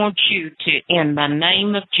 I want you to, in the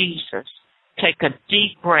name of Jesus, take a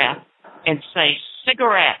deep breath and say,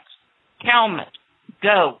 cigarettes, Calmet,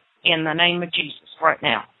 go, in the name of Jesus right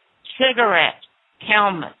now. Cigarette,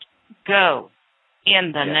 Calmet, go,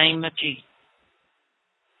 in the name of Jesus.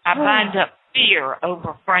 I bind up fear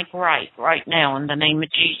over Frank Wright right now in the name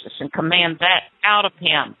of Jesus and command that out of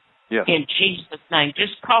him in Jesus' name.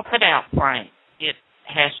 Just cough it out, Frank. It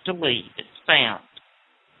has to leave. It's found.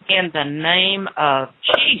 In the name of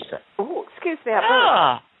Jesus. Oh, excuse me.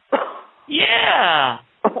 Yeah.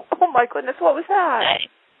 Oh, my goodness. What was that?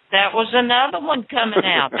 That was another one coming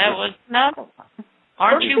out. That was another one.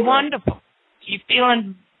 Aren't you wonderful? You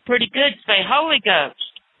feeling pretty good? Say, Holy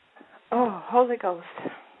Ghost. Oh, Holy Ghost.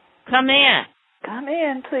 Come in. Come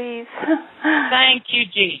in, please. Thank you,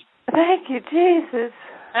 Jesus. Thank you, Jesus.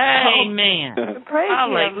 Amen. Praise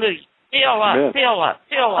Hallelujah. Fill up, fill up,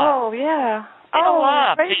 fill up. Oh, yeah. Fill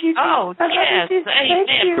up. Praise you, oh, yes.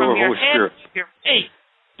 Amen. From your head to your feet.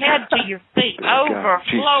 Head to your feet.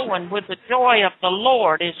 Overflowing with the joy of the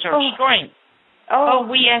Lord is our strength. Oh,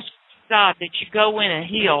 we ask God that you go in and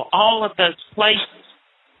heal all of those places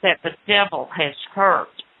that the devil has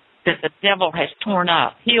hurt, that the devil has torn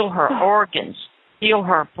up. Heal her organs. Heal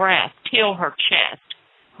her breast. Heal her chest.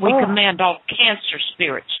 We command all cancer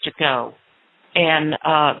spirits to go. And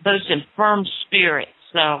those infirm spirits,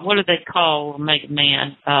 what do they call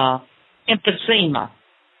Omegaman? Emphysema.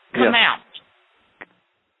 Come out.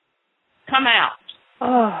 Come out.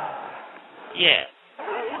 Oh. Yes.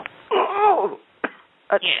 Oh.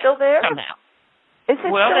 It's still there? Come out. Is it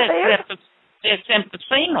still there? It's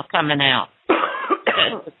emphysema coming out.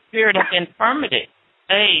 The spirit of infirmity.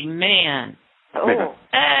 Amen. Oh.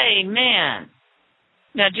 Amen.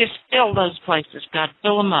 Now just fill those places, God.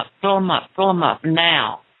 Fill them up, fill them up, fill them up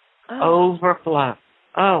now. Overflow.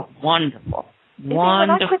 Oh, wonderful. When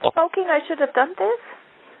I quit smoking, I should have done this?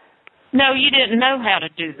 No, you didn't know how to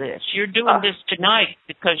do this. You're doing this tonight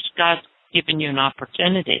because God's given you an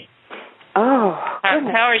opportunity. Oh,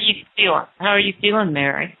 how are you feeling? How are you feeling,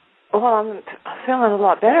 Mary? Well, I'm feeling a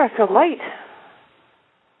lot better. I feel light.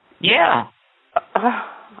 Yeah.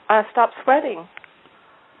 I stopped sweating.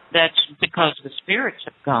 That's because the spirits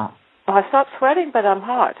have gone. Well, I stopped sweating, but I'm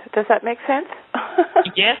hot. Does that make sense?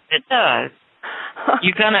 Yes, it does.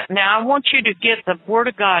 Now I want you to get the Word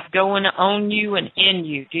of God going on you and in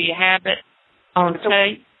you. Do you have it on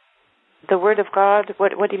tape? The Word of God?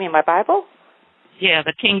 What do you mean, my Bible? Yeah,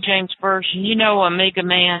 the King James Version. You know,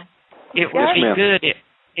 Omegaman, it would be good.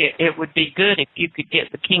 It would be good if you could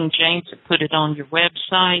get the King James and put it on your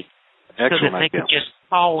website so that they could just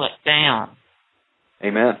call it down.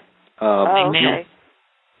 Amen. Amen. Okay.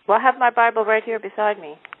 Well, I have my Bible right here beside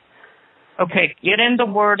me. Okay, get in the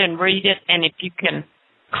Word and read it, and if you can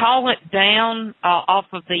call it down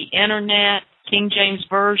off of the Internet, King James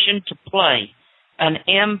Version, to play an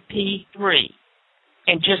MP3,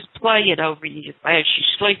 and just play it over you as you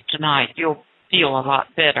sleep tonight, you'll feel a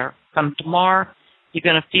lot better. Come tomorrow, you're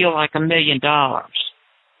going to feel like $1 million.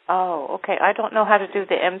 Oh, okay. I don't know how to do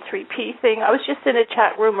the M3P thing. I was just in a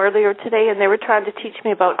chat room earlier today, and they were trying to teach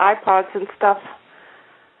me about iPods and stuff.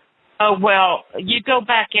 Oh, well, you go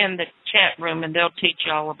back in the chat room, and they'll teach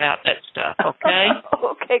you all about that stuff, okay?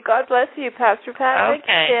 Okay. God bless you, Pastor Pat. Okay. Thank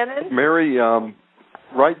you, Shannon. Mary,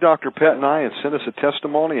 write Dr. Pat and I and send us a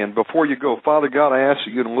testimony. And before you go, Father God, I ask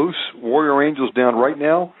that you loose warrior angels down right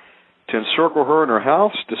now to encircle her in her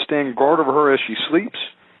house, to stand guard over her as she sleeps.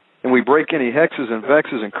 And we break any hexes and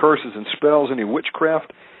vexes and curses and spells, any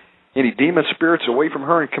witchcraft, any demon spirits away from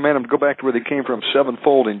her, and command them to go back to where they came from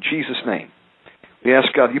sevenfold in Jesus' name. We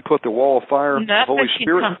ask God, you put the wall of fire, the Holy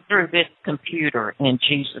Spirit. Nothing can come through this computer in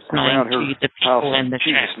Jesus' name to the people in the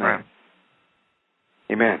chat room.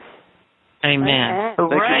 Amen. Amen.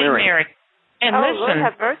 Thank you, Mary. And listen, Lord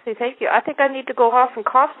have mercy. Thank you. I think I need to go off and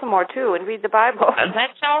cough some more, too, and read the Bible.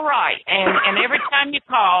 That's all right. And every time you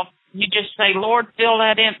cough, you just say, Lord, fill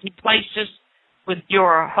that empty places with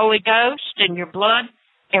your Holy Ghost and your blood.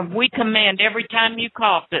 And we command every time you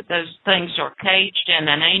cough that those things are caged and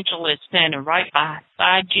an angel is standing right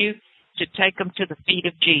beside you to take them to the feet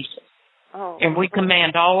of Jesus. And we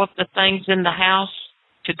command all of the things in the house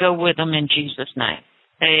to go with them in Jesus' name.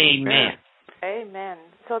 Amen. Amen.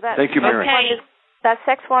 So that Thank you, Mary. That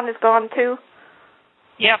sex one is gone too?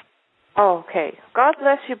 Yep. Okay. God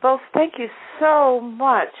bless you both. Thank you so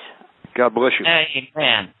much. God bless you.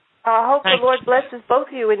 Amen. I hope the Lord blesses both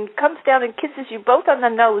of you and comes down and kisses you both on the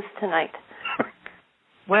nose tonight.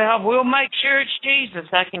 Well, we'll make sure it's Jesus,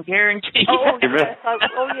 I can guarantee you. Oh, yes.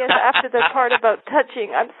 Yes, after the part about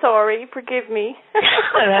touching. I'm sorry. Forgive me.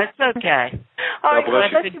 That's okay. All right,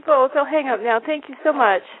 God bless you both. I'll hang up now. Thank you so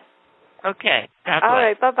much. Okay. God bless. All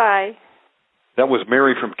right, bye-bye. That was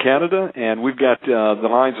Mary from Canada, and we've got the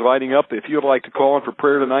lines lighting up. If you'd like to call in for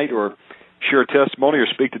prayer tonight or share a testimony or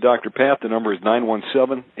speak to Dr. Pat, the number is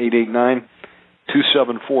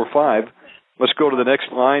 917-889-2745. Let's go to the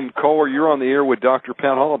next line. Caller, you're on the air with Dr.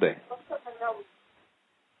 Pat Holliday.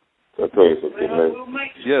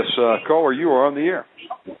 Yes, caller, you are on the air.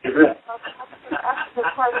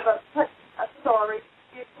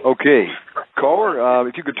 Okay, caller,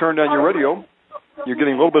 if you could turn down your radio. You're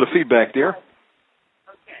getting a little bit of feedback there.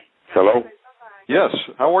 Hello? Yes.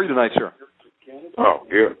 How are you tonight, sir? Oh,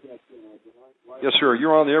 good. Yes, sir.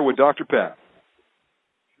 You're on the air with Dr. Pat.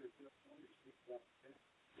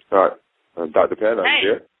 All right. Dr. Pat, I'm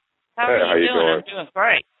here. How are you doing? I'm doing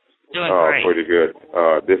great. Great. Pretty good.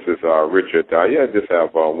 This is Richard. I just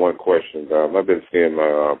have one question. I've been seeing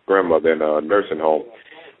my grandmother in a nursing home,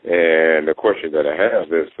 and the question that I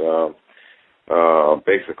have is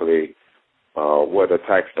basically what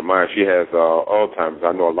attacks the mind. She has Alzheimer's.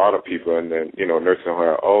 I know a lot of people in the nursing home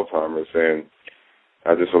have Alzheimer's, and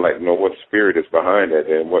I just would like to know what spirit is behind it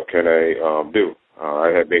and what can I do.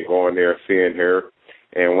 I have been going there, seeing her.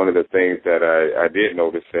 And one of the things that I did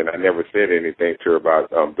notice, and I never said anything to her about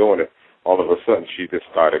doing it, all of a sudden she just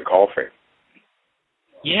started coughing.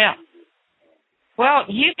 Yeah. Well,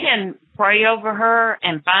 you can pray over her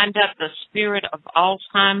and bind up the spirit of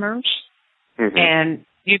Alzheimer's, and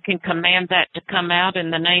you can command that to come out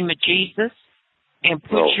in the name of Jesus, and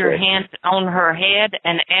put your hands on her head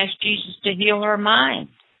and ask Jesus to heal her mind.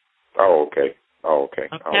 Oh, okay. I will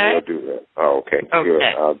do that. Oh, okay. Good.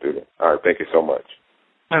 I'll do that. All right. Thank you so much.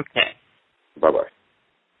 Okay. Bye-bye.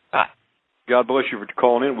 Bye. God bless you for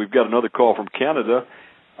calling in. We've got another call from Canada.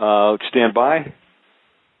 Stand by.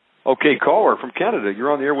 Okay, caller from Canada. You're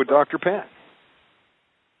on the air with Dr. Pat.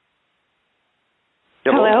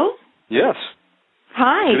 Hello? Yes.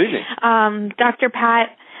 Hi. Good evening. Dr.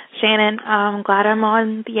 Pat, Shannon, I'm glad I'm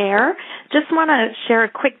on the air. Just want to share a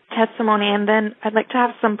quick testimony, and then I'd like to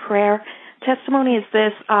have some prayer. Testimony is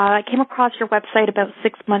this. I came across your website about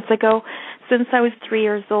 6 months ago. Since I was 3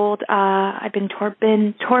 years old, I've been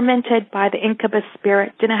tormented by the incubus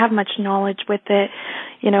spirit. Didn't have much knowledge with it.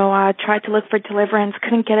 I tried to look for deliverance,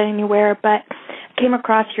 couldn't get anywhere, but came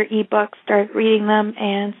across your e-books, started reading them,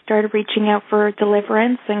 and started reaching out for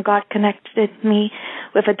deliverance, and God connected me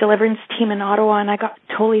with a deliverance team in Ottawa, and I got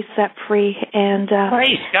totally set free. And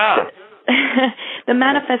praise God. The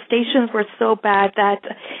manifestations were so bad that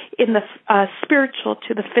in the spiritual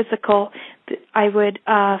to the physical, I would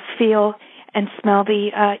feel and smell the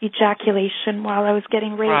ejaculation while I was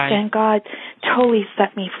getting raped, and God totally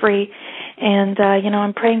set me free. And,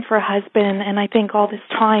 I'm praying for a husband, and I think all this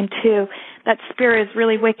time, too, that spirit is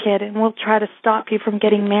really wicked, and we'll try to stop you from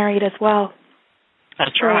getting married as well.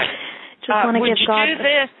 That's right. Just want to give God...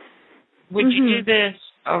 Would you do this,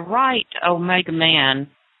 write Omegaman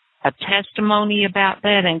a testimony about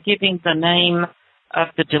that and giving the name of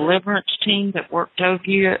the deliverance team that worked over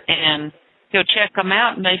you, and he'll check them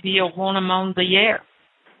out, and maybe you'll want them on the air.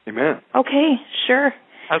 Amen. Okay, sure.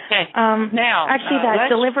 Okay. Now, actually, that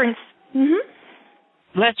deliverance...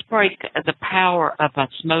 Let's break the power of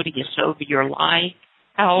Asmodeus over your life.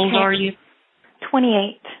 How old are you?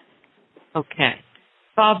 28. Okay.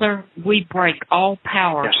 Father, we break all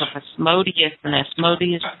powers of Asmodeus and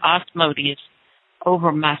Osmodeus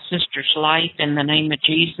over my sister's life in the name of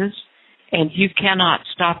Jesus. And you cannot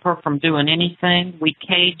stop her from doing anything. We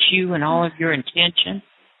cage you and all of your intentions,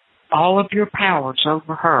 all of your powers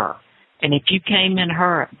over her. And if you came in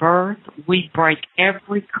her at birth, we break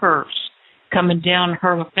every curse coming down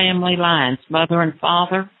her family lines, mother and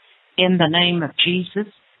father, in the name of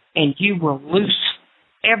Jesus. And you will loose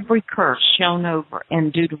every curse shown over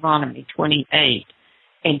in Deuteronomy 28.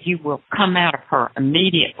 And you will come out of her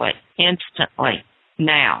immediately, instantly,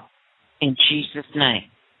 now, in Jesus' name.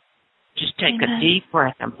 Just take a deep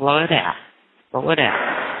breath and blow it out. Blow it out.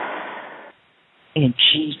 In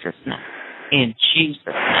Jesus' name. In Jesus'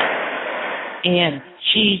 name. In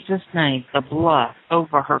Jesus' name, the blood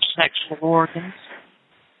over her sexual organs.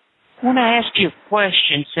 I want to ask you a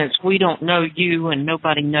question, since we don't know you and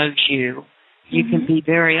nobody knows you. You can be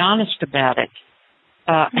very honest about it.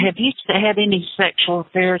 Have you had any sexual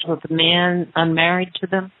affairs with men unmarried to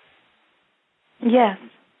them? Yes.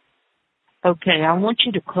 Okay, I want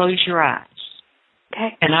you to close your eyes.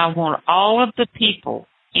 Okay. And I want all of the people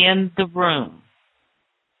in the room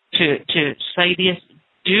to say this.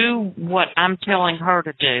 Do what I'm telling her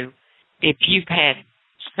to do if you've had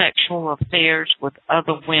sexual affairs with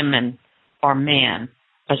other women or men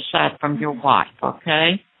aside from your wife,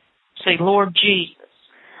 okay? Say, Lord Jesus.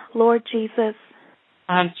 Lord Jesus.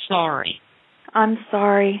 I'm sorry. I'm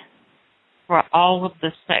sorry. For all of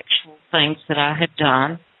the sexual things that I have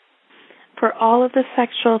done. For all of the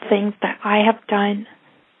sexual things that I have done.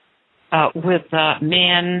 With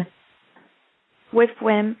men. With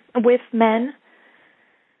men.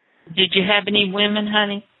 Did you have any women,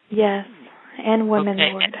 honey? Yes, and women,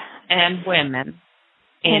 okay. Lord. And women.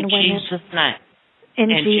 In Jesus' name. In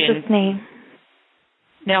Jesus' name.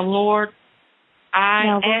 Now, Lord,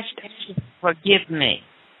 I ask you to forgive me.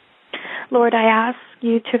 Lord, I ask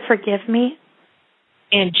you to forgive me.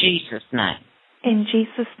 In Jesus' name. In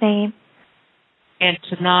Jesus' name. And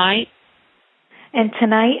tonight,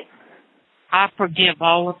 I forgive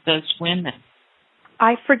all of those women.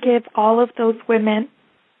 I forgive all of those women.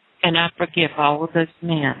 And I forgive all of those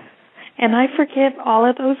men. And I forgive all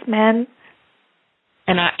of those men.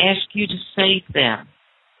 And I ask you to save them.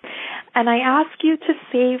 And I ask you to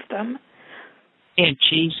save them. In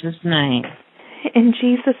Jesus' name. In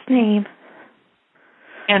Jesus' name.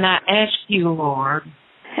 And I ask you, Lord.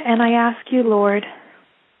 And I ask you, Lord.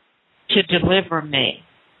 To deliver me.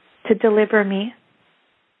 To deliver me.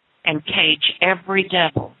 And cage every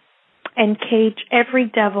devil. And cage every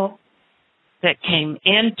devil. That came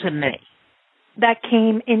into me. That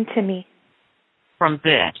came into me. From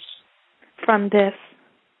this.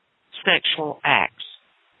 Sexual acts.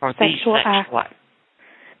 Or these sexual acts.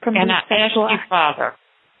 And I ask you, Father.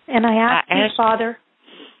 And I ask you, Father.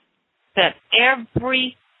 That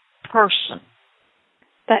every person.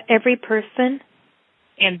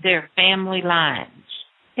 In their family lines.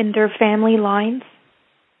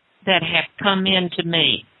 That have come into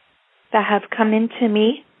me.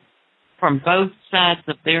 From both sides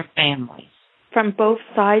of their families.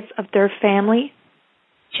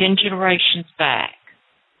 10 generations back.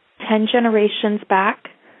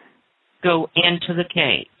 Go into the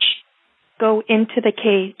cage.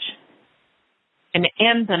 And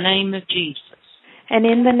in the name of Jesus.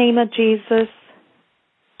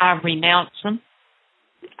 I renounce them.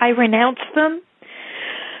 I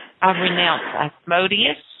renounce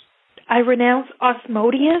Asmodeus.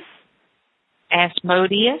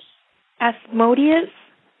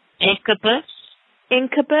 Incubus.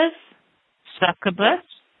 Succubus.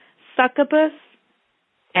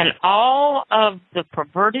 And all of the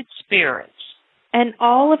perverted spirits. And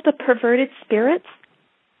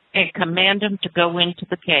command them to go into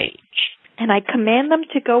the cage.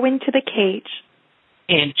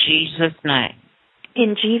 In Jesus' name.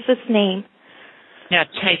 Now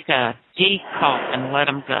take a deep cough and let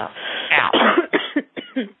them go. Out.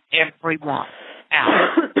 Everyone.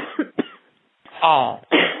 Out. All.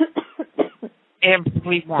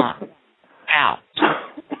 Everyone. Out.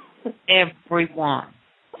 Everyone.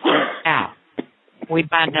 Out. We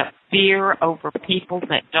bind up fear over people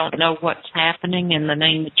that don't know what's happening in the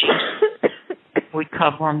name of Jesus. We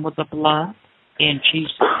cover them with the blood in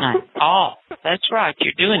Jesus' name. All. That's right.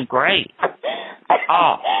 You're doing great.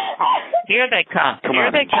 All. Here they come.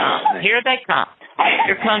 Here they come.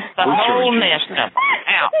 Here comes the whole nest of them.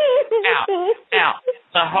 Out.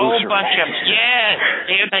 The whole bunch of them. Yes.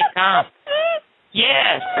 Here they come.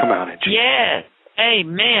 Yes. Come out, Jesus. Yes.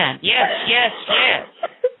 Amen. Yes.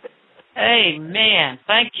 Amen.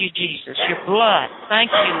 Thank you, Jesus. Your blood.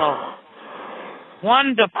 Thank you, Lord.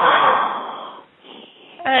 Wonderful.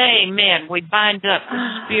 Amen. We bind up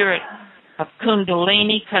the spirit of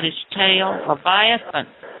Kundalini, cut his tail, Leviathan.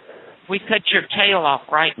 We cut your tail off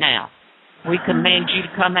right now. We command you to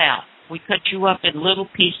come out. We cut you up in little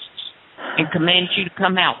pieces and command you to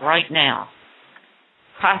come out right now.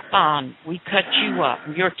 Python, we cut you up,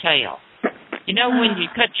 your tail. You know, when you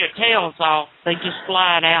cut your tails off, they just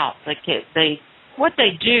slide out. What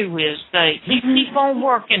they do is keep on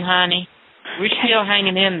working, honey. We're still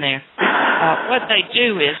hanging in there. What they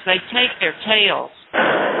do is they take their tails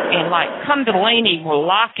and like Kundalini will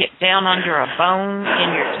lock it down under a bone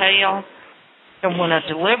in your tail. And when a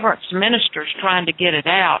deliverance minister's trying to get it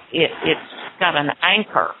out, it's got an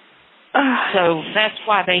anchor. So that's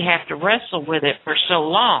why they have to wrestle with it for so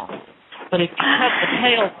long. But if you cut the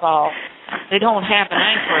tails off, they don't have an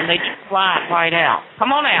anchor and they just slide right out.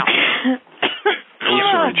 Come on out.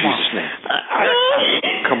 Loose her in Jesus' name.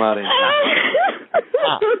 Come out in.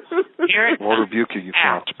 Lord rebuke you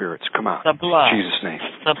foul spirits. Come out. The blood. In Jesus' name.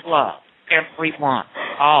 The blood. Everyone.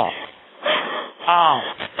 All.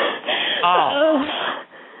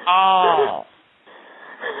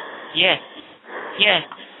 Yes.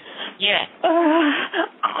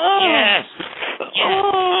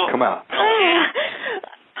 Come out.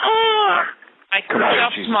 Make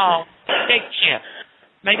yourself small. Big chip.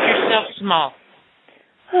 Make yourself small.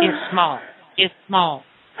 It's small.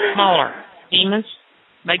 Smaller. Demons,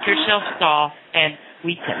 make yourself soft and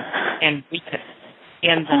weaken. In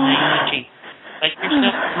the name of Jesus. Make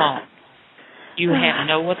yourself small. You have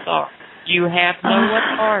no authority.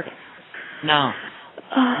 No.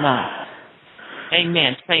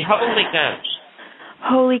 Amen. Say, Holy Ghost.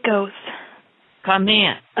 Holy Ghost. Come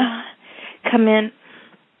in. Come in.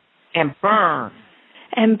 And burn.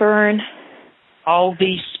 all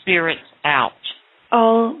these spirits out.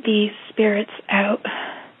 All these spirits out.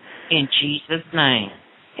 In Jesus' name.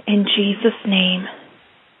 In Jesus' name.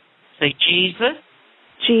 Say, Jesus.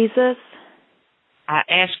 Jesus. I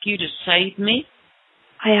ask you to save me.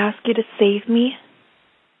 I ask you to save me.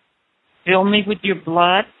 Fill me with your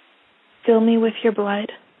blood. Fill me with your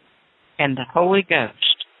blood. And the Holy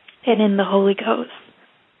Ghost. And in the Holy Ghost.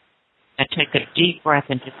 Now take a deep breath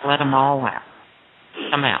and just let them all out.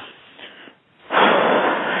 Come out.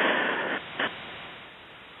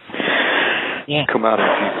 Yes. Come out in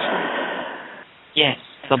Jesus' name. Yes,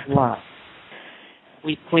 the blood.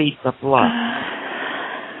 We plead the blood.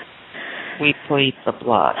 We plead the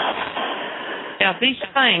blood. Now, these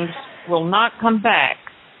things will not come back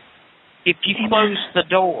if you close the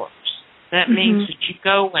doors. That means that you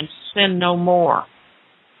go and sin no more.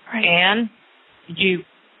 Right. And you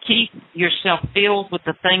keep yourself filled with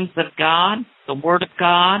the things of God, the Word of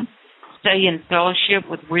God. Stay in fellowship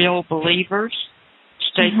with real believers.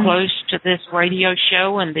 Stay close to this radio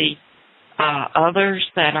show and the others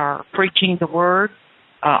that are preaching the Word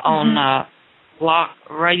on Block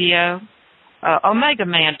Radio.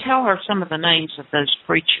 Omegaman, tell her some of the names of those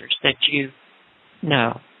preachers that you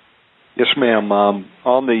know. Yes, ma'am.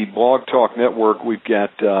 On the Blog Talk Network, we've got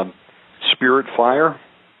Spirit Fire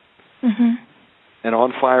and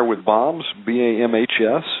On Fire with Bombs,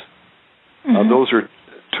 BAMHS. Those are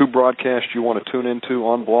two broadcasts you want to tune into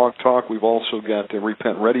on Blog Talk. We've also got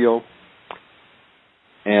Repent Radio.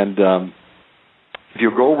 And if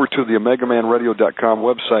you go over to the OmegamanRadio.com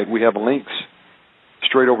website, we have links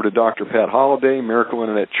straight over to Dr. Pat Holliday, Miracle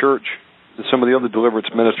Internet Church, and some of the other deliverance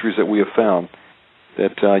ministries that we have found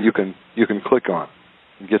that you can click on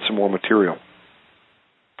and get some more material.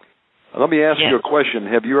 Let me ask you a question.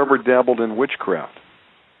 Have you ever dabbled in witchcraft?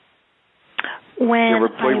 You ever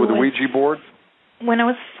played with a Ouija board? When I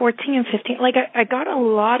was 14 and 15, I got a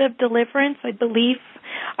lot of deliverance, I believe.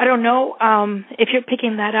 I don't know if you're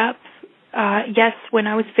picking that up. Yes, when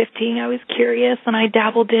I was 15, I was curious, and I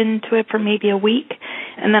dabbled into it for maybe a week,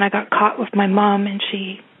 and then I got caught with my mom, and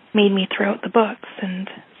she made me throw out the books and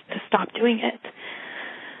to stop doing it.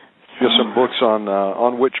 You have some books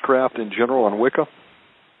on witchcraft in general, on Wicca?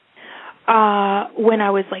 When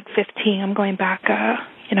I was 15, I'm going back, a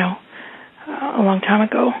long time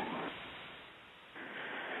ago.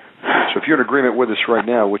 So if you're in agreement with us right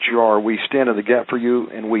now, which you are, we stand in the gap for you,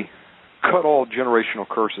 and we cut all generational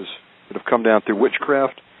curses that have come down through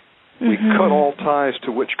witchcraft. We cut all ties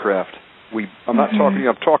to witchcraft. I'm not talking to you,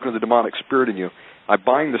 I'm talking to the demonic spirit in you. I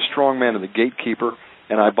bind the strong man and the gatekeeper,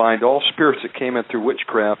 and I bind all spirits that came in through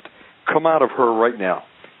witchcraft. Come out of her right now.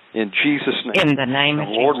 In Jesus' name. In the name of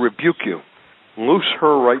Jesus. The Lord rebuke you. Loose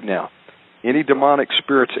her right now. Any demonic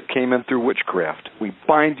spirits that came in through witchcraft, we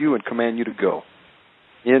bind you and command you to go.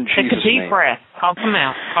 In Jesus' name. Take a deep breath. Call them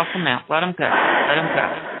out. Call them out. Let them go. Let them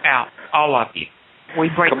go. Out. All of you. We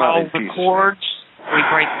break all the cords. We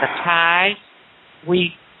break the ties.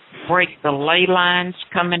 We break the ley lines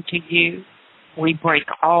coming to you. We break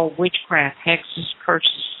all witchcraft, hexes, curses,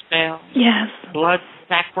 spells. Yes. Blood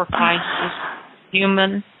sacrifices,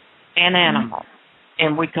 human and animal.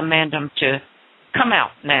 And we command them to come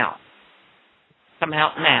out now. Come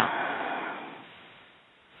out now.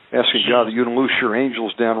 Asking God that you would loose your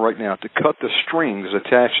angels down right now to cut the strings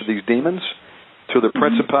attached to these demons, to the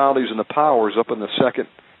principalities and the powers up in the second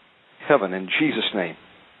heaven, in Jesus' name.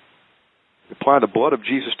 Apply the blood of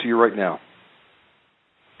Jesus to you right now.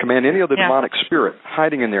 Command any other demonic spirit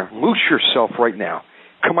hiding in there, loose yourself right now.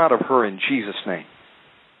 Come out of her in Jesus' name.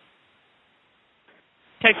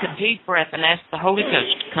 Take a deep breath and ask the Holy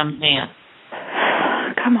Ghost to come in.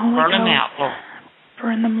 Come, Holy Ghost. Burn them out, Lord.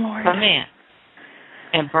 Burn them, Lord. Come in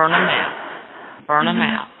and burn them out. Burn them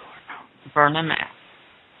out. Burn them out.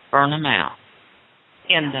 Burn them out.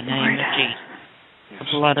 In the name of Jesus. The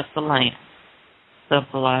blood of the Lamb. The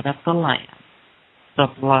blood of the Lamb. The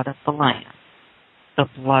blood of the Lamb. The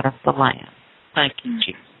blood of the Lamb. Thank you,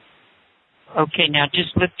 Jesus. Okay, now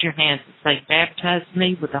just lift your hands and say, baptize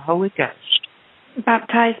me with the Holy Ghost.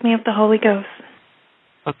 Baptize me with the Holy Ghost.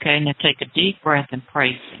 Okay, now take a deep breath and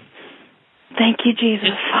praise Him. Thank you, Jesus.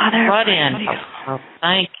 Father. Blood in. Oh,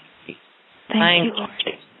 thank you, Jesus. Thank you, Lord.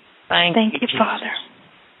 Jesus. Thank you, Jesus. Father.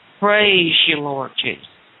 Praise you, Lord Jesus.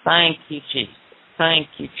 Thank you, Jesus. Thank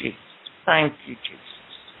you, Jesus. Thank you,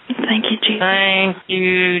 Jesus. Thank you, Jesus. Thank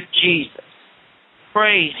you, Jesus.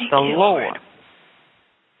 Praise the Lord.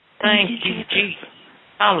 Thank you, Jesus.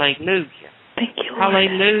 Hallelujah. Thank you, Lord.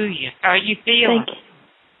 Hallelujah. How are you feeling? Thank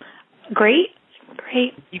you. Great.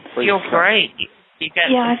 Great. You feel great. You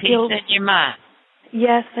got some peace in your mind.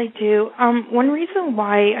 Yes, I do. One reason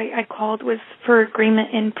why I called was for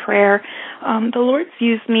agreement in prayer. The Lord's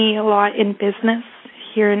used me a lot in business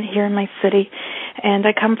here in my city, and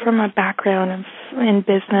I come from a background in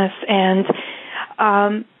business. And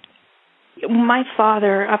my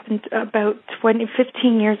father, up until about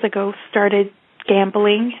 15 years ago, started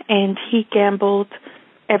gambling, and he gambled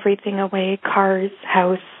everything away: cars,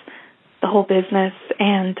 house, the whole business.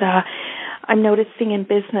 And I'm noticing in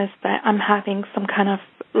business that I'm having some kind of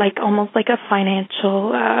almost like a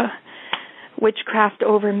financial witchcraft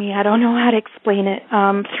over me. I don't know how to explain it.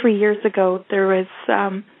 3 years ago, there was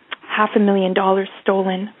 $500,000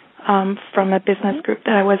 stolen from a business group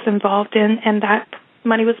that I was involved in, and that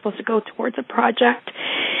money was supposed to go towards a project.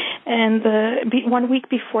 And 1 week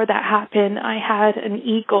before that happened, I had an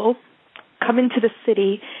eagle come into the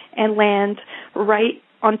city and land right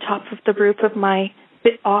on top of the roof of my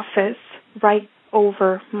office, right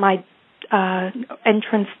over my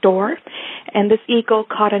entrance door. And this eagle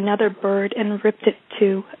caught another bird and ripped it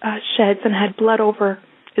to shreds and had blood over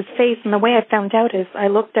his face. And the way I found out is I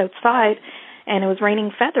looked outside and it was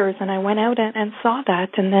raining feathers, and I went out and saw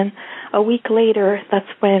that. And then a week later, that's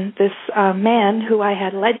when this man who I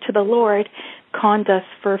had led to the Lord conned us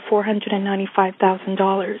for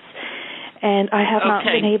 $495,000. And I have not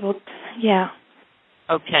been able to,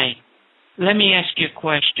 Okay. Let me ask you a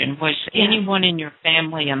question. Was anyone in your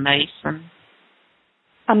family a Mason?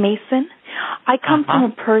 A Mason? I come from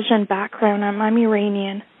a Persian background. I'm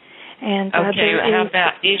Iranian. And how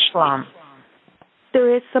about Islam?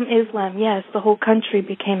 There is some Islam, yes. The whole country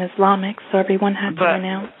became Islamic, so everyone had to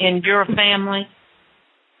renounce. In your family?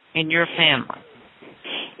 In your family?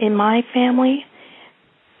 In my family,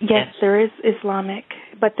 yes, there is Islamic,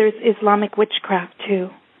 but there's Islamic witchcraft too.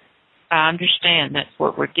 I understand. That's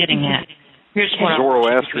what we're getting at. Here's what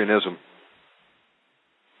Zoroastrianism.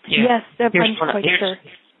 Yes, I'm quite sure.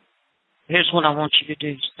 Here's what I want you to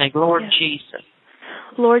do. Say, Lord Jesus.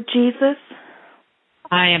 Lord Jesus.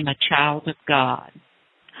 I am a child of God.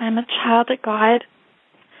 I am a child of God.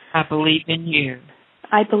 I believe in you.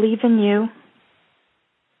 I believe in you.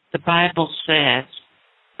 The Bible says.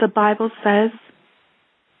 The Bible says.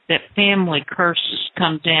 That family curses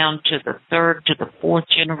come down to the third to the fourth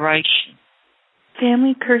generation.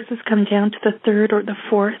 Family curses come down to the third or the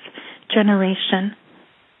fourth generation.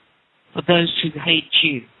 For those who hate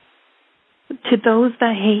you. To those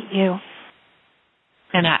that hate you.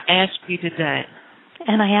 And I ask you today.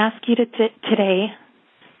 And I ask you today.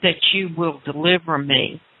 That you will deliver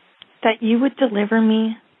me. That you would deliver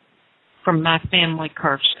me. From my family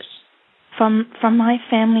curses. From my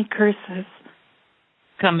family curses.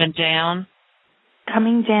 Coming down.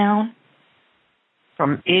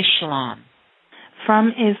 From Islam. From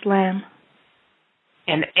Islam.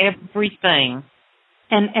 And everything.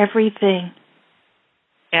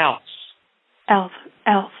 Else.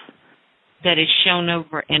 That is shown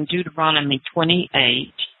over in Deuteronomy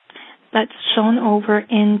 28. That's shown over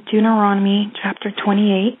in Deuteronomy chapter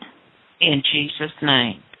 28. In Jesus'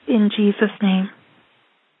 name. In Jesus' name.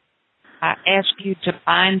 I ask you to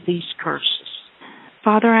bind these curses.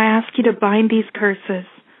 Father, I ask you to bind these curses.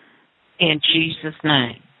 In Jesus'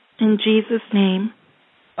 name. In Jesus' name.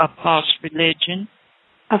 A false religion.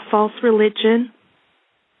 A false religion.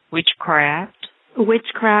 Witchcraft.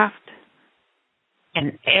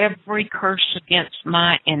 And every curse against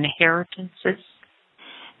my inheritances.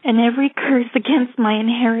 And every curse against my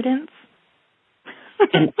inheritance.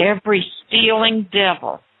 And every stealing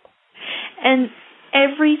devil. And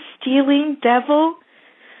every stealing devil.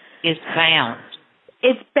 Is bound.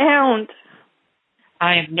 Is bound.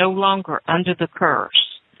 I am no longer under the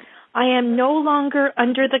curse. I am no longer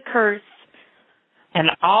under the curse. And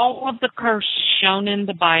all of the curses shown in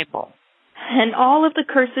the Bible. And all of the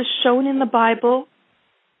curses shown in the Bible.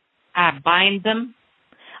 I bind them.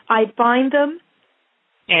 I bind them.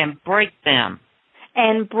 And break them.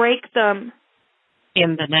 And break them.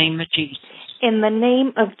 In the name of Jesus. In the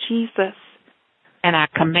name of Jesus. And I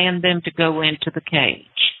command them to go into the cage.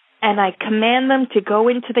 And I command them to go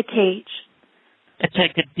into the cage. And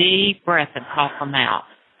take a deep breath and cough them out.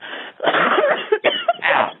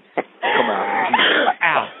 Out. Come out.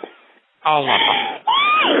 Out. All of them.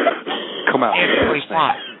 Come out.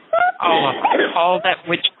 Everyone. All of them. All that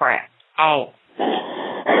witchcraft. All.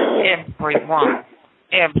 Everyone.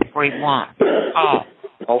 Everyone. All.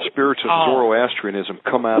 All spirits of Zoroastrianism,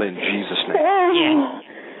 come out in Jesus' name. Yes.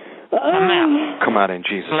 Come out. Come out in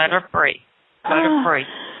Jesus' name. Let her free. Let her free.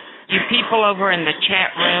 You people over in the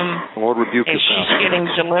chat room, Lord, rebuke if she's getting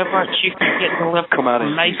deliverance, you can get delivered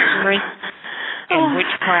from masonry and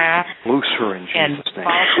witchcraft loose her in Jesus' and name.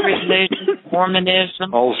 false religion,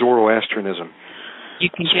 Mormonism. All Zoroastrianism. You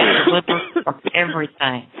can get delivered from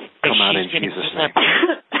everything. Come out in Jesus' name.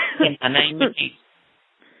 In the name of Jesus.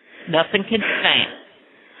 Nothing can stand.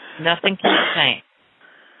 Nothing can stand.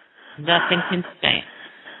 Nothing can stand.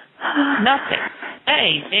 Nothing.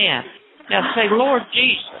 Amen. Now say, Lord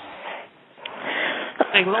Jesus.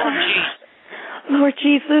 Say, Lord Jesus. Lord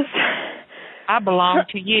Jesus. I belong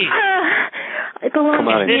to you. I belong Come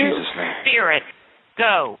out to in you. Jesus' name. Spirit,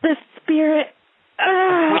 go. The Spirit.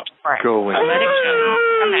 Witchcraft. Go in. Let it go.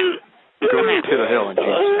 Come out. Go Come out. to the hell in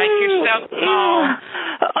Jesus' name. Make yourself small.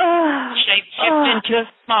 Shape-shift into a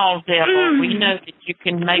small devil. We know that you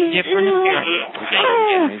can make different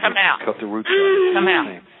appearances. Come out. Cut the roots out. Come out.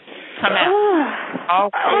 Come out. All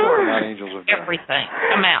cords. Angels of God. Everything.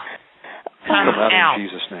 Come out. Come out out. in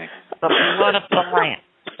Jesus' name. The blood of the Lamb.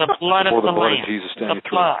 The blood of Pour the the blood Lamb. of Jesus down The your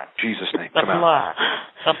throat. blood. Jesus' name. The Come out. blood.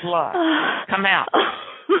 The blood. Come out.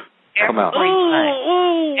 Come out.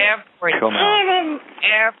 Everything. Everything. Come out.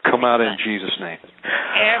 Everything. Come out in Jesus' name.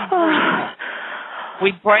 Everything.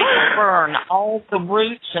 We break and burn all the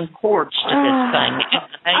roots and cords to this thing in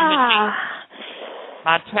the name of Jesus.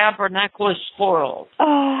 My tabernacle is spoiled,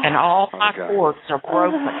 and all my cords are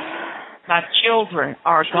broken. My children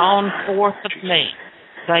are gone forth of me.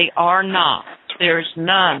 They are not. There's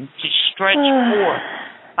none to stretch forth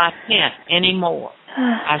my tent anymore.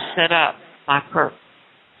 I set up my curtain.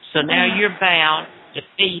 So now you're bound,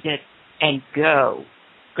 defeated, and go.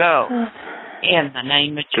 Go. In the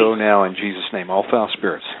name of Jesus. Go now in Jesus' name. All foul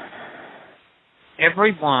spirits.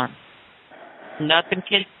 Everyone. Nothing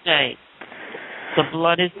can stay. The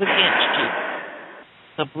blood is against you.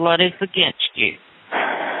 The blood is against you.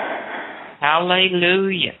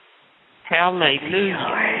 Hallelujah. Hallelujah.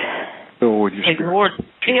 Lord, you Say, Lord,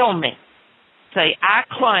 fill me. Say, I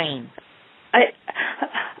claim.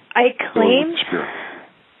 I claim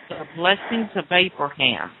the blessings of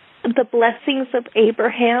Abraham. The blessings of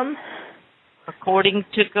Abraham. According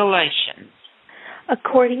to Galatians.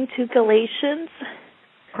 According to Galatians.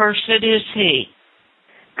 Cursed is he.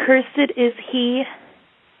 Cursed is he.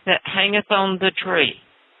 That hangeth on the tree.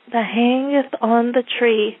 That hangeth on the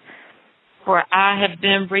tree. For I have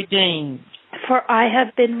been redeemed. For I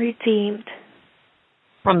have been redeemed.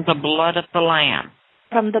 From the blood of the Lamb.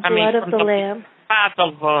 From the blood of the Lamb. By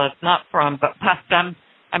the blood, not from, but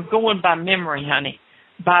I'm going by memory, honey.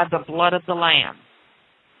 By the blood of the Lamb.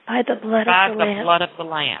 By the blood by of the Lamb. By the blood of the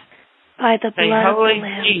Lamb. By the Say, blood Holy of the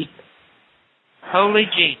Lamb. Jesus. Holy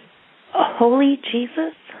Jesus. Holy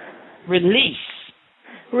Jesus. Release.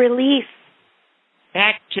 Release.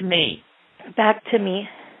 Back to me. Back to me.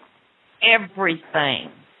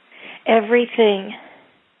 Everything. Everything.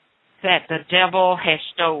 That the devil has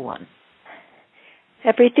stolen.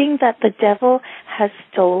 Everything that the devil has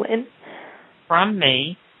stolen. From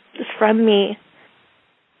me. From me.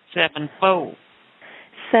 Sevenfold.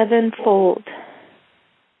 Sevenfold.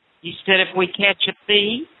 You said if we catch a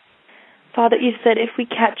thief. Father, you said if we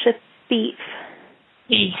catch a thief.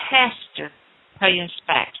 He has to pay us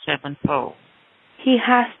back sevenfold. He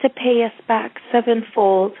has to pay us back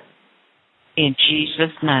sevenfold. In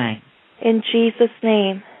Jesus' name. In Jesus'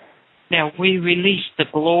 name. Now we release the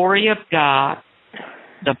glory of God,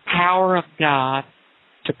 the power of God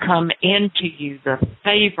to come into you, the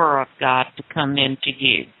favor of God to come into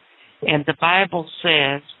you. And the Bible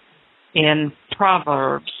says in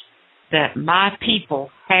Proverbs that my people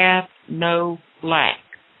have no lack.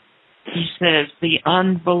 He says the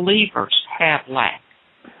unbelievers have lack.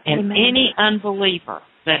 And Amen. any unbeliever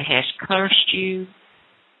that has cursed you,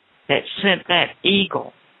 that sent that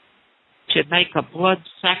eagle to make a blood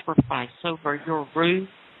sacrifice over your roof,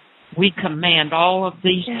 we command all of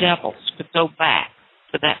these devils to go back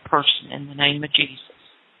to that person in the name of Jesus.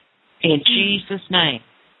 In Jesus' name,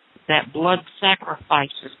 that blood sacrifice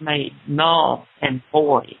is made null and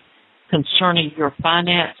void concerning your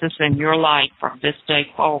finances and your life from this day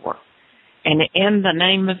forward. And in the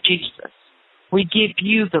name of Jesus, we give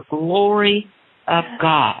you the glory of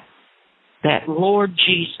God, that Lord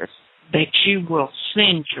Jesus, that you will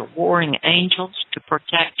send your warring angels to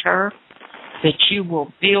protect her, that you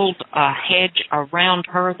will build a hedge around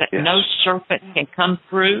her that no serpent can come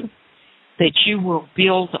through, that you will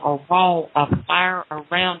build a wall of fire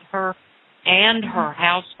around her and her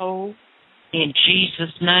household in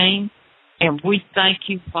Jesus' name. And we thank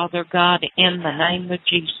you, Father God, in the name of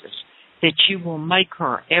Jesus, that you will make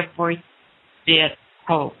her every bit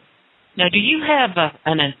whole. Now, do you have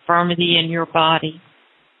an infirmity in your body?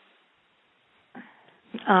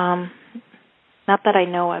 Not that I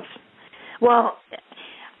know of. Well,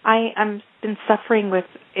 I'm been suffering with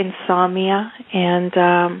insomnia and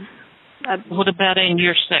what about in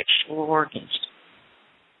your sexual organs?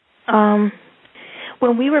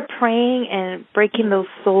 when we were praying and breaking those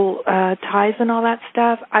soul ties and all that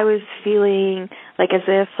stuff, I was feeling like as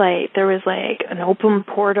if like there was like an open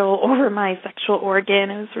portal over my sexual organ.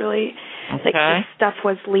 It was really like this stuff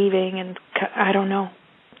was leaving, and I don't know.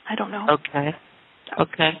 Okay.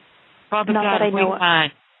 Father God,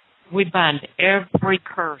 we bind every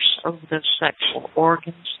curse over those sexual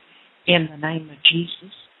organs in the name of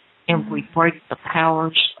Jesus, and we break the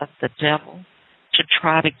powers of the devil to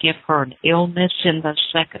try to give her an illness in those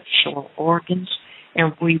sexual organs,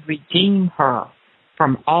 and we redeem her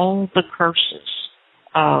from all the curses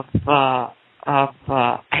of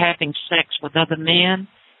having sex with other men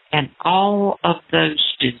and all of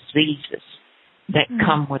those diseases that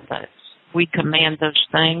come with those. We command those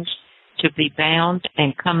things to be bound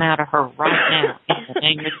and come out of her right now in the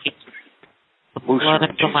name of Jesus. The blood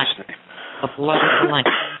of the Lamb. The blood of the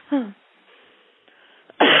Lamb.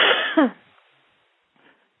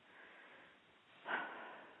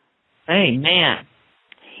 Amen.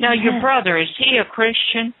 Now, your brother, is he a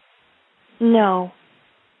Christian? No.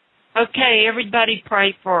 Okay, everybody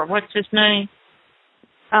pray for, what's his name?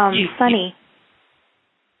 Sonny.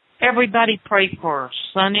 Everybody pray for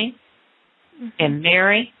Sonny and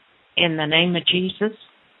Mary in the name of Jesus.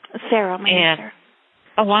 Sarah, my sister.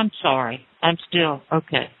 Oh, I'm sorry. I'm still,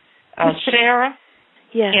 okay. Sarah,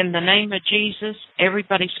 yes. In the name of Jesus,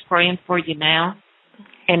 everybody's praying for you now.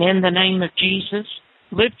 And in the name of Jesus,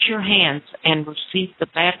 lift your hands and receive the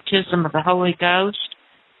baptism of the Holy Ghost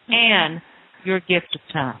and your gift of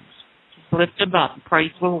tongues. Just lift them up and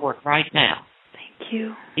praise the Lord right now. Thank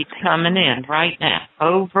you. He's coming in right now.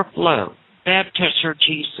 Overflow. Baptize her,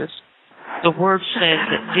 Jesus. The Word says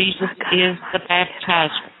that Jesus is the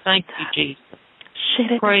baptizer. Thank you, Jesus.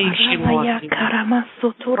 Praise you, Lord.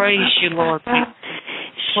 Praise you, Lord.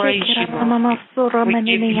 Praise you, Lord. We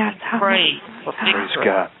give you praise for victory.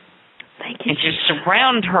 God. Thank you. And just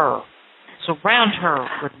surround her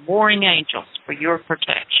with warring angels for your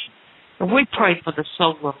protection. And we pray for the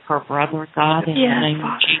soul of her brother, God, in the name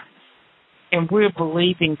of Jesus. And we're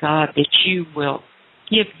believing, God, that you will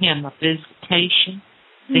give him a visitation,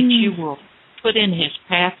 that you will put in his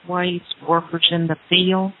pathways workers in the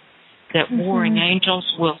field, that warring angels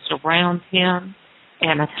will surround him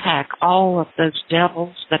and attack all of those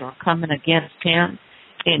devils that are coming against him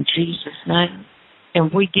in Jesus' name.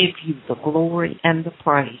 And we give you the glory and the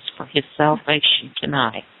praise for his salvation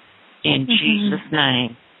tonight. In Jesus'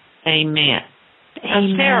 name, amen.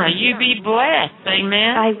 Amen. Sarah, you be blessed.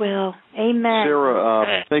 Amen. I will. Amen.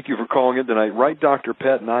 Sarah, thank you for calling in tonight. Write Dr.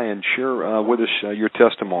 Pat and I and share with us your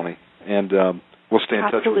testimony. And we'll stay in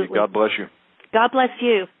touch with you. God bless you. God bless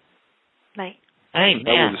you. Night. Amen.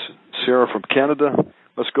 That was Sarah from Canada.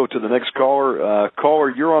 Let's go to the next caller. Caller,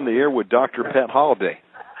 you're on the air with Dr. Pat Holliday.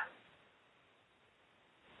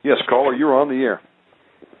 Yes, caller, you're on the air.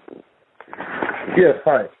 Yes,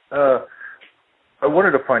 hi. I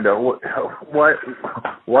wanted to find out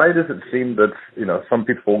why does it seem that some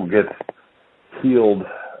people get healed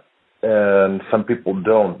and some people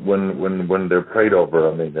don't when they're prayed over?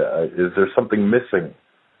 I mean, is there something missing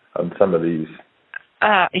on some of these?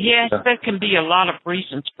 Yes, there can be a lot of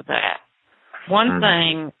reasons for that. One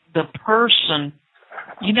thing, the person,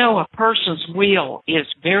 a person's will is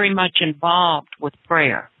very much involved with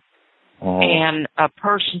prayer. And a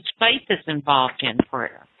person's faith is involved in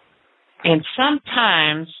prayer. And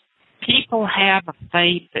sometimes people have a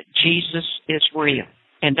faith that Jesus is real,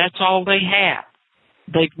 and that's all they have.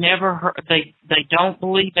 They've never heard, they don't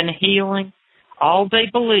believe in healing. All they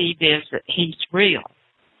believe is that he's real.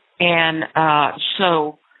 And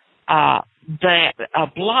so that a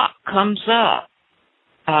block comes up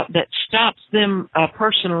that stops them, a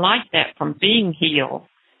person like that, from being healed,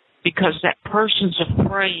 because that person's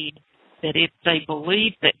afraid that if they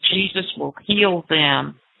believe that Jesus will heal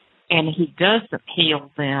them and he doesn't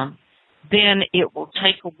heal them, then it will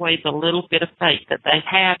take away the little bit of faith that they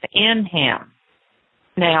have in him.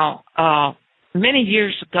 Now, many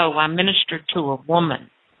years ago, I ministered to a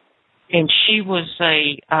woman, and she was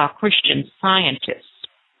a Christian Scientist.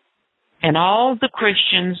 And all the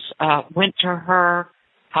Christians went to her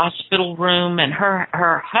hospital room, and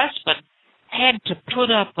her husband had to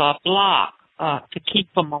put up a block to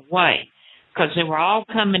keep them away, because they were all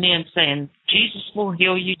coming in saying, Jesus will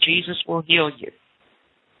heal you, Jesus will heal you.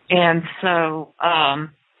 And so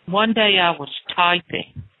one day I was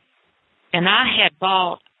typing, and I had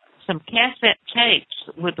bought some cassette tapes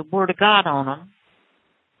with the Word of God on them,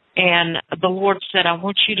 and the Lord said, I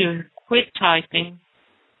want you to quit typing,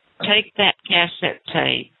 take that cassette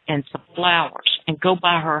tape and some flowers, and go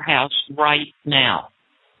by her house right now.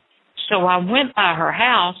 So I went by her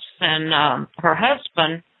house, and her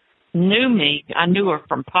husband knew me. I knew her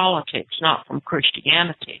from politics, not from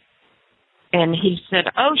Christianity. And he said,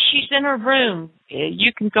 "Oh, she's in her room.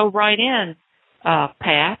 You can go right in,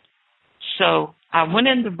 Pat." So I went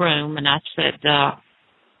in the room and I said,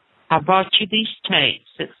 "I brought you these tapes.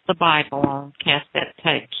 It's the Bible on cassette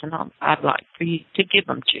tapes, and I'd like for you to give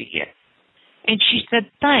them to you." And she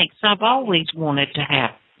said, "Thanks. I've always wanted to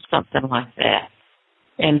have something like that."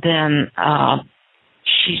 And then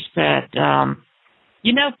she said,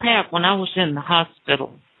 "You know, Pat, when I was in the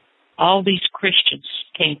hospital, all these Christians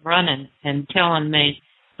came running and telling me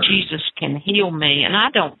Jesus can heal me, and I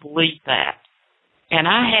don't believe that. And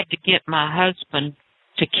I had to get my husband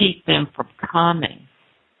to keep them from coming."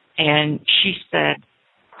 And she said,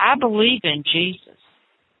 "I believe in Jesus."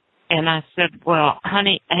 And I said, "Well,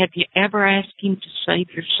 honey, have you ever asked him to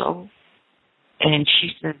save your soul?" And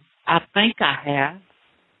she said, "I think I have."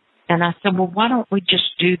 And I said, "Well, why don't we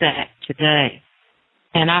just do that today?"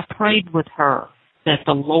 And I prayed with her that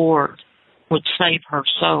the Lord would save her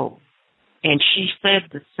soul. And she said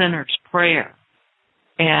the sinner's prayer.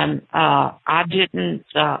 And I didn't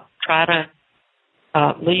try to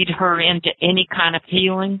lead her into any kind of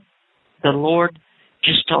healing. The Lord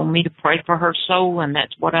just told me to pray for her soul, and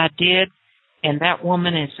that's what I did. And that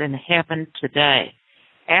woman is in heaven today.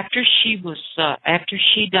 After she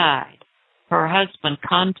died, her husband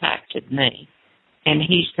contacted me, and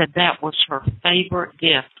he said that was her favorite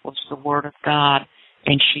gift, was the Word of God,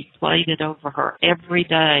 and she played it over her every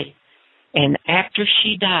day. And after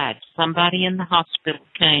she died, somebody in the hospital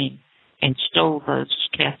came and stole those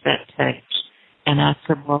cassette tapes. And I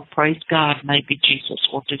said, "Well, praise God, maybe Jesus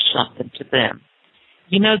will do something to them."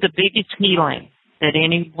 You know, the biggest healing that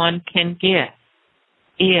anyone can get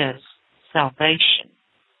is salvation.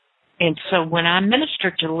 And so when I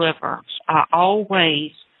minister deliverance, I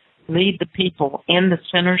always lead the people in the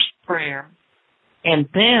sinner's prayer, and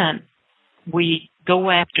then we go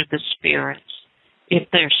after the spirits. If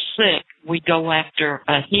they're sick, we go after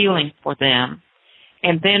a healing for them,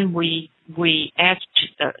 and then we ask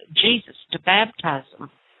Jesus to baptize them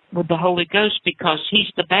with the Holy Ghost because he's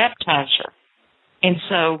the baptizer. And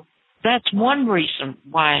so that's one reason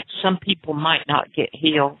why some people might not get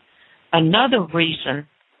healed. Another reason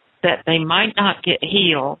that they might not get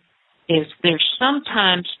healed is there's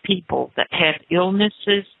sometimes people that have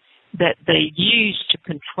illnesses that they use to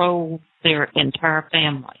control their entire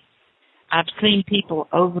family. I've seen people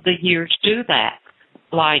over the years do that,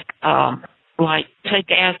 like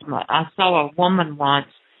take asthma. I saw a woman once,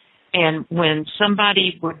 and when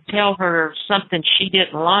somebody would tell her something she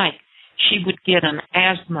didn't like, she would get an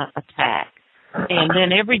asthma attack. And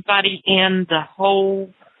then everybody in the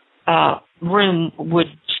whole room would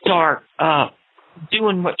start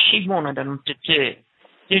doing what she wanted them to do.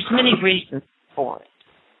 There's many reasons for it.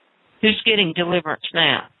 Who's getting deliverance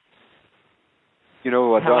now? You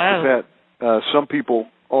know, Dr. Pat, some people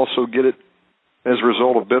also get it as a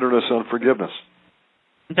result of bitterness and unforgiveness.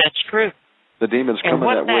 That's true. The demons come in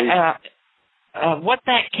that way. What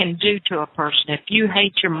that can do to a person, if you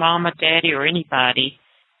hate your mama, daddy, or anybody,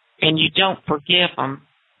 and you don't forgive them,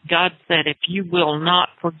 God said, if you will not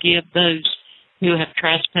forgive those who have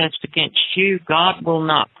trespassed against you, God will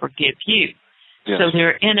not forgive you. Yes. So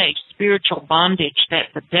they're in a spiritual bondage that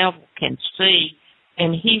the devil can see,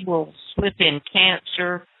 and he will slip in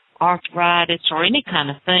cancer, arthritis, or any kind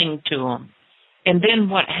of thing to them. And then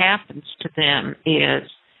what happens to them is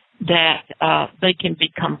that they can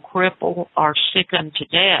become crippled or sick unto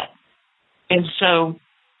death. And so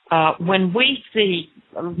when we see,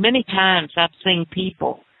 many times I've seen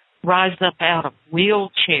people rise up out of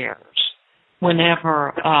wheelchairs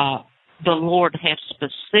whenever the Lord has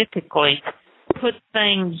specifically put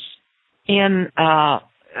things in,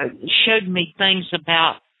 showed me things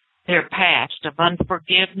about their past of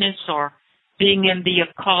unforgiveness or being in the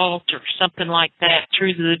occult or something like that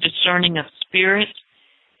through the discerning of spirits.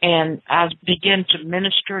 And I begin to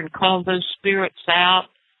minister and call those spirits out,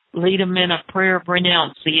 lead them in a prayer of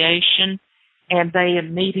renunciation, and they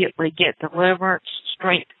immediately get deliverance.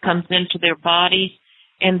 Strength comes into their bodies,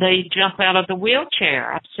 and they jump out of the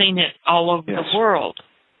wheelchair. I've seen it all over the world.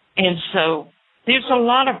 And so there's a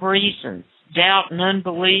lot of reasons. Doubt and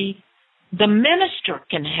unbelief. The minister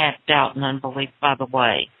can have doubt and unbelief, by the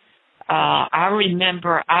way. I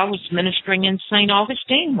remember I was ministering in St.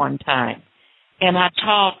 Augustine one time, and I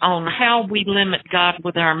taught on how we limit God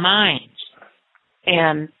with our minds.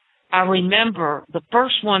 And I remember the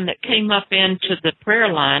first one that came up into the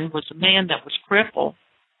prayer line was a man that was crippled,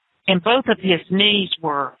 and both of his knees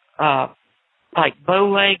were like bow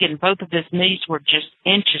leg, and both of his knees were just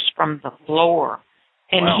inches from the floor.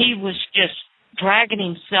 And he was just dragging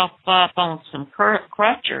himself up on some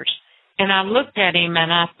crutchers. And I looked at him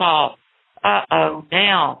and I thought, uh-oh,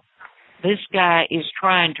 now this guy is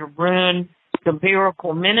trying to ruin the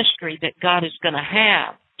miracle ministry that God is going to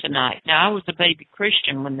have tonight. Now, I was a baby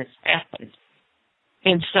Christian when this happened.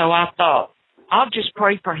 And so I thought, I'll just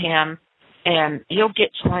pray for him and he'll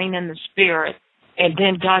get slain in the spirit, and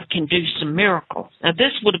then God can do some miracles. Now,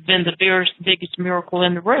 this would have been the biggest miracle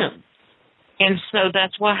in the room. And so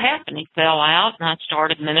that's what happened. He fell out, and I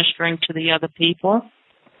started ministering to the other people.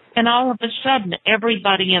 And all of a sudden,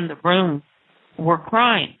 everybody in the room were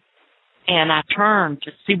crying. And I turned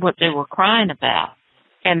to see what they were crying about.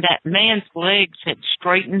 And that man's legs had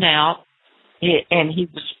straightened out, and he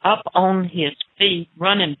was up on his feet,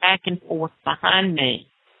 running back and forth behind me.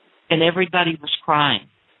 And everybody was crying.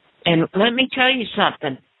 And let me tell you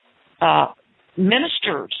something.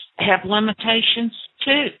 Ministers have limitations,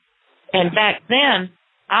 too. And back then,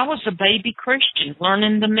 I was a baby Christian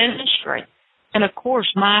learning the ministry. And, of course,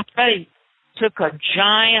 my faith took a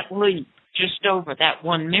giant leap just over that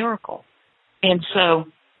one miracle. And so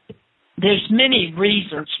there's many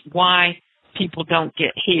reasons why people don't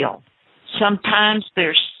get healed. Sometimes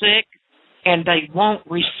they're sick and they won't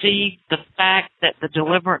receive the fact that the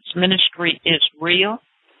deliverance ministry is real.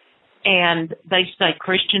 And they say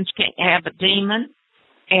Christians can't have a demon.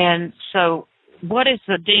 And so what is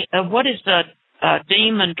a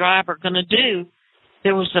demon driver going to do?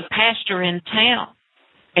 There was a pastor in town,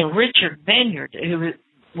 and Richard Vineyard, who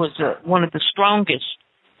was one of the strongest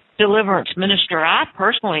deliverance minister I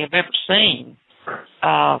personally have ever seen.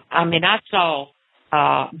 I saw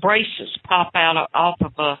braces pop out off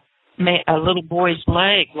of a little boy's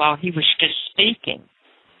leg while he was just speaking,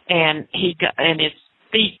 and his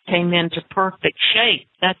feet came into perfect shape.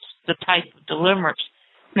 That's the type of deliverance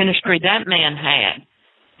ministry that man had.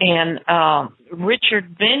 And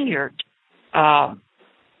Richard Vineyard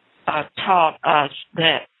taught us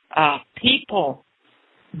that people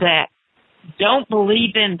that don't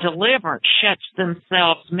believe in deliverance shuts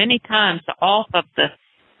themselves many times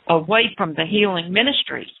away from the healing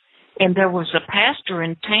ministries. And there was a pastor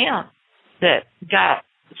in town that got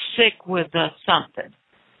sick with something,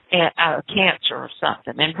 cancer or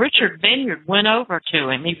something. And Richard Vineyard went over to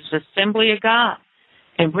him. He was Assembly of God.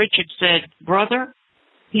 And Richard said, "Brother,"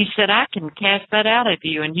 he said, "I can cast that out of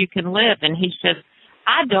you and you can live." And he said,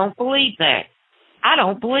 "I don't believe that. I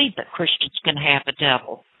don't believe that Christians can have a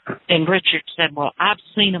devil." And Richard said, "Well, I've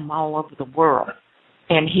seen them all over the world."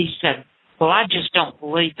 And he said, "Well, I just don't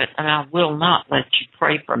believe it, and I will not let you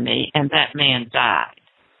pray for me." And that man died.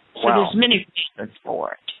 So there's many reasons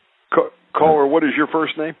for it. Caller, what is your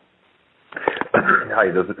first name?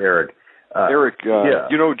 Hi, this is Eric. Eric,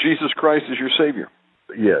 you know Jesus Christ is your Savior?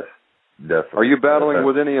 Yes, definitely. Are you battling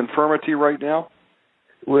with any infirmity right now?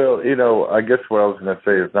 Well, I guess what I was going to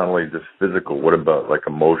say is not only just physical. What about like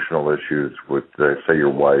emotional issues with, say, your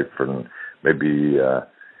wife, and maybe,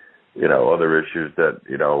 other issues that,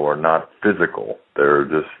 are not physical? They're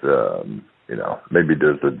just, maybe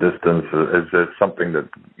there's a distance. Is there something that,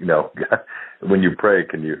 when you pray,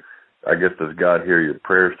 does God hear your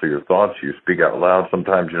prayers to your thoughts? You speak out loud.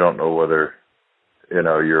 Sometimes you don't know whether,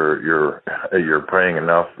 you're praying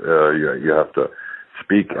enough. You have to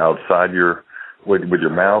speak outside with your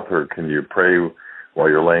mouth, or can you pray while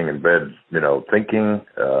you're laying in bed, thinking,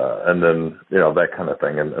 and then, that kind of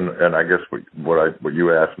thing. And I guess what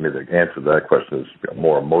you asked me to answer that question is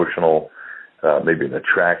more emotional, maybe an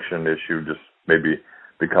attraction issue, just maybe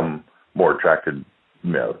become more attracted,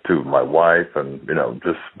 to my wife, and,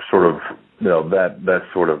 just sort of, that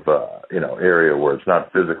sort of, area where it's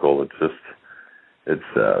not physical, it's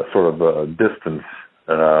sort of a distance,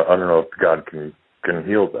 and I don't know if God can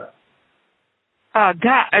heal that.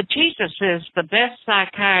 Jesus is the best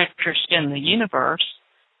psychiatrist in the universe,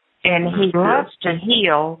 and he loves to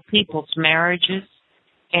heal people's marriages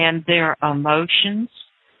and their emotions,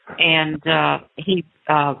 and he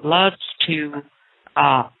loves to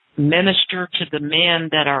minister to the men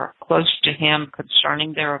that are close to him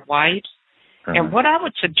concerning their wives. Mm-hmm. And what I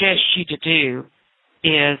would suggest you to do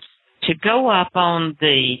is to go up on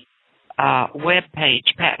the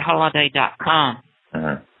webpage, patholliday.com.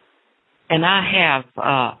 Mm-hmm. And I have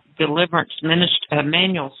deliverance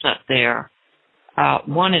manuals up there.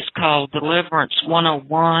 One is called Deliverance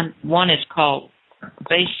 101. One is called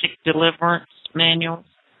Basic Deliverance Manuals.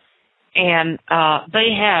 And they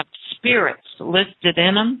have spirits listed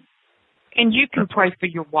in them. And you can pray for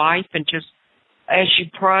your wife, and just as you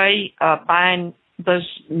pray, bind those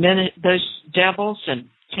devils and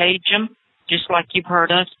cage them, just like you've heard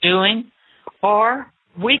us doing. Or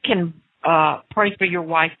we can pray for your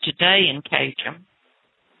wife today and cage him.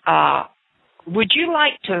 Would you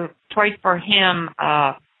like to pray for him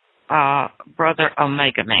Brother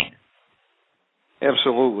Omegaman.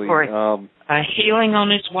 Absolutely. For a healing on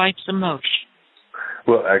his wife's emotions.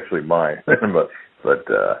 Well, actually mine, but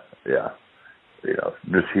yeah,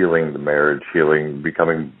 just healing the marriage,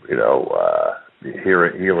 becoming,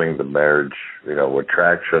 healing the marriage,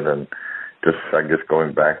 attraction, and just, I guess,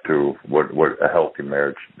 going back to what a healthy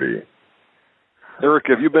marriage should be. Eric,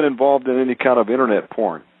 have you been involved in any kind of internet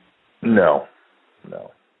porn? No.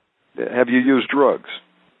 Have you used drugs?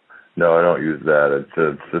 No, I don't use that.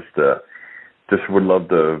 It's just would love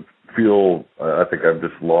to feel. I think I've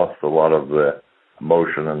just lost a lot of the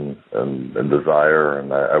emotion and desire,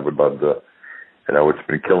 and I would love to. It's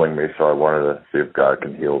been killing me, so I wanted to see if God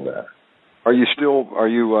can heal that. Are you still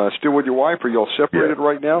with your wife? Are you all separated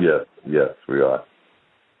right now? Yes, we are.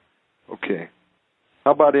 Okay.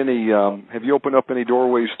 How about any? Have you opened up any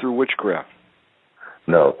doorways through witchcraft?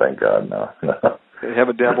 No, thank God, no.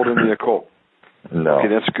 Haven't dabbled in the occult? No. Okay,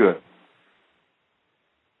 that's good.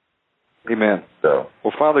 Amen. So.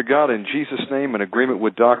 Well, Father God, in Jesus' name, in agreement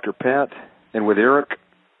with Dr. Pat and with Eric,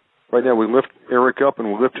 right now we lift Eric up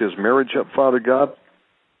and we lift his marriage up, Father God.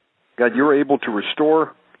 God, you're able to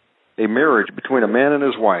restore a marriage between a man and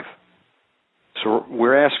his wife. So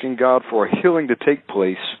we're asking God for a healing to take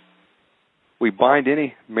place. We bind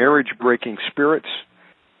any marriage-breaking spirits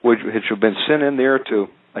which have been sent in there to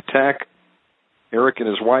attack Eric and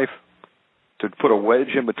his wife, to put a wedge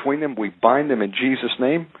in between them. We bind them in Jesus'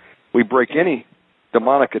 name. We break any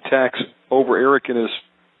demonic attacks over Eric and his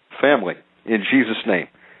family in Jesus' name.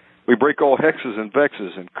 We break all hexes and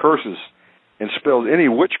vexes and curses and spells, any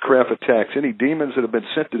witchcraft attacks, any demons that have been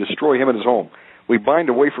sent to destroy him and his home. We bind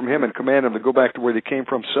away from him and command them to go back to where they came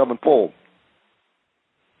from sevenfold.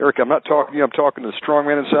 Eric, I'm not talking to you. I'm talking to the strong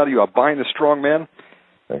man inside of you. I bind the strong man,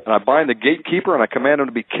 and I bind the gatekeeper, and I command him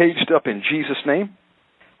to be caged up in Jesus' name.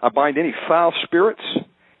 I bind any foul spirits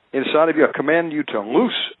inside of you. I command you to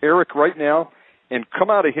loose Eric right now and come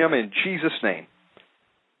out of him in Jesus' name.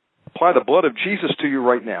 Apply the blood of Jesus to you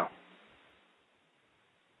right now.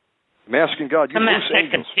 I'm asking God, you come loose out, take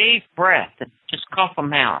angels. a deep breath and just cough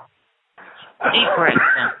them out. Deep breath,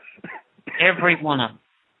 every one of them.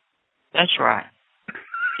 That's right.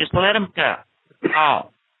 Just let them go.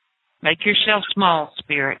 All. Make yourself small,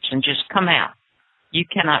 spirits, and just come out. You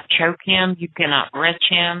cannot choke him. You cannot wrench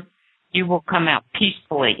him. You will come out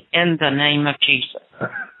peacefully in the name of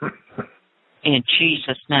Jesus. In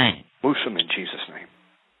Jesus' name. Loose him in Jesus' name.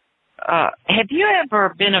 Have you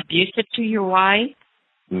ever been abusive to your wife?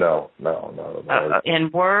 No. In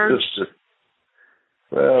words?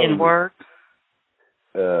 In words?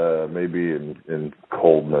 Maybe in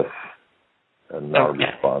coldness and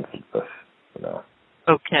non-responsiveness.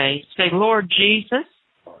 Okay. Say, Lord Jesus.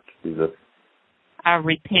 Lord Jesus. I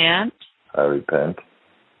repent. I repent.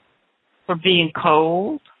 For being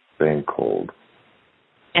cold. Being cold.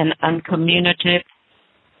 And uncommunicative.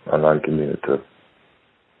 And uncommunicative.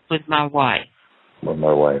 With my wife. With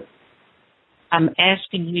my wife. I'm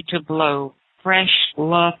asking you to blow fresh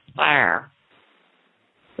love fire.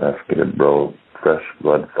 Asking you to blow fresh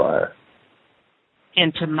blood fire.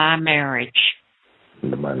 Into my marriage.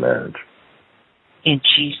 Into my marriage. In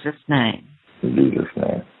Jesus' name. In Jesus'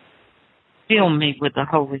 name. Fill me with the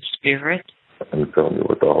Holy Spirit. And fill me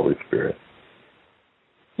with the Holy Spirit.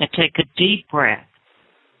 Now take a deep breath.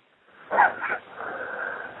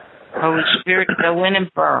 Holy Spirit, go in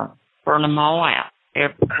and burn. Burn them all out.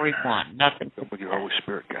 Everyone. Nothing. With your Holy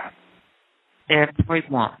Spirit, God.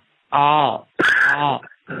 Everyone. All.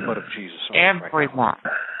 The blood of Jesus. Everyone.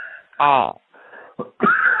 All.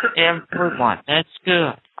 Everyone. That's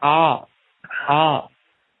good. All.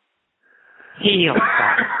 Heal,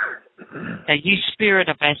 God. Now, you spirit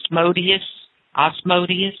of Asmodeus, I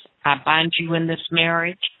bind you in this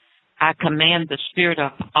marriage. I command the spirit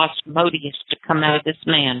of Asmodeus to come out of this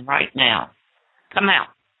man right now. Come out.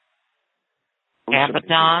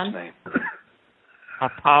 Abaddon,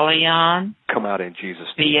 Apollyon, come out in Jesus'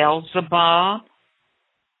 name. Beelzebub,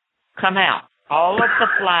 come out. All of the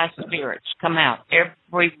fly spirits, come out.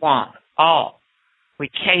 Everyone, all. We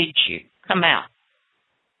cage you. Come out.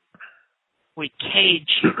 We cage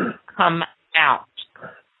you. Come out.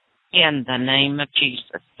 In the name of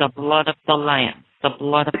Jesus, the blood of the Lamb, the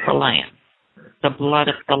blood of the Lamb, the blood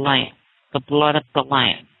of the Lamb, the blood of the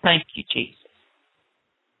Lamb. Thank you, Jesus.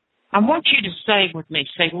 I want you to say with me,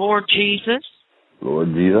 say, Lord Jesus.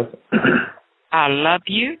 Lord Jesus. I love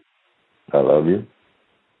you. I love you.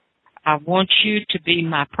 I want you to be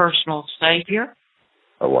my personal Savior.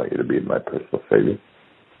 I want you to be my personal Savior.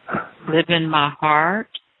 Live in my heart.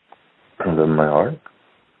 Live in my heart.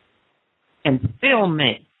 And fill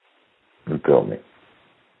me. And fill me.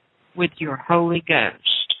 With your Holy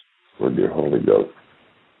Ghost. with your Holy Ghost.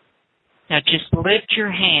 Now just lift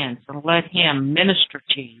your hands and let Him minister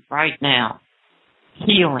to you right now.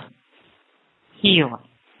 Healing. Healing.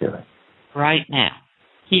 Healing. Right now.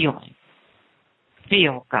 Healing.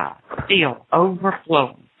 Feel, God. Feel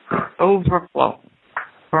overflowing. Overflowing.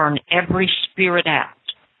 Burn every spirit out.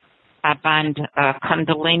 I bind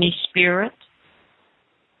Kundalini spirit.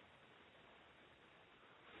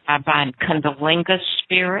 I bind Kundalinga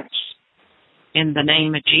spirits in the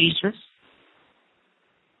name of Jesus.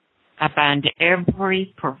 I bind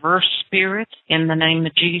every perverse spirit in the name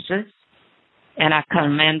of Jesus. And I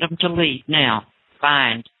command them to leave now.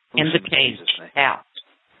 Bind in the cage. Out.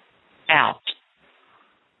 Out.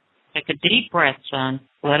 Take a deep breath, son.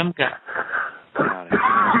 Let them go.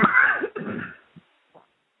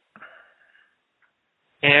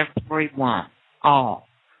 Everyone. All.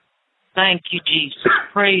 Thank you, Jesus.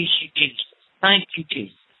 Praise you, Jesus. Thank you,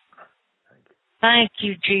 Jesus. Thank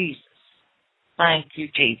you, Jesus. Thank you,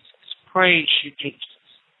 Jesus. Praise you, Jesus.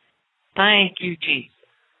 Thank you, Jesus.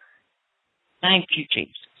 Thank you,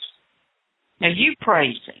 Jesus. Now you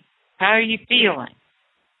praise Him. How are you feeling?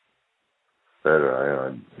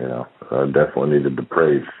 Better. I definitely needed to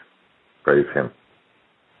praise Him.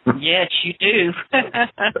 Yes, you do.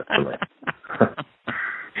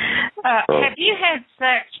 Have you had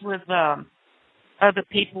sex with other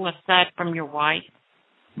people aside from your wife?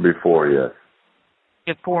 Before, yes.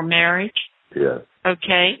 Before marriage? Yes.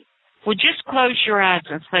 Okay. Well, just close your eyes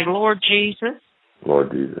and say, Lord Jesus.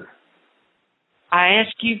 Lord Jesus. I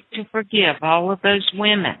ask you to forgive all of those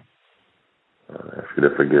women. I ask you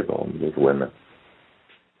to forgive all of those women.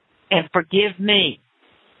 And forgive me.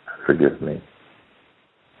 Forgive me.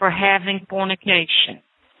 For having fornication.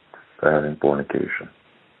 For having fornication.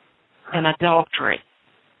 And adultery.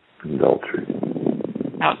 Adultery.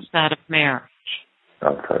 Outside of marriage.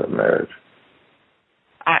 Outside of marriage.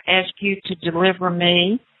 I ask you to deliver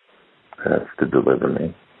me. I ask to deliver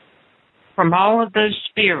me. From all of those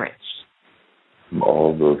spirits. From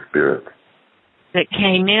all of those spirits. That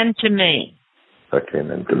came into me. That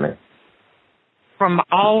came into me. From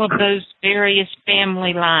all of those various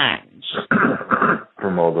family lines.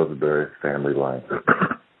 From all those various family lines.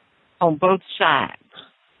 On both sides.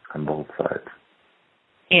 On both sides.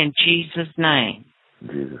 In Jesus' name. In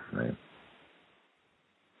Jesus' name.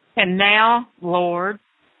 And now, Lord.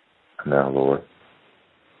 Now, Lord.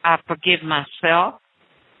 I forgive myself.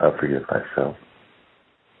 I forgive myself.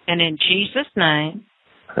 And in Jesus' name.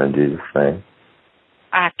 In Jesus' name.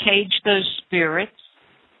 I cage those spirits.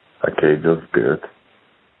 I cage those spirits.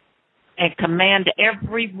 And command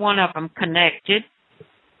every one of them connected.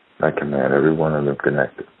 I command every one of them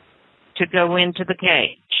connected. To go into the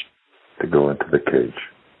cage. To go into the cage.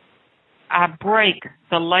 I break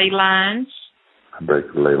the ley lines. I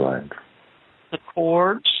break the ley lines. The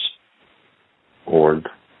cords. Cords.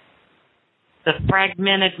 The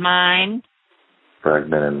fragmented mind.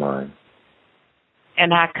 Fragmented mind.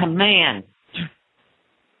 And I command.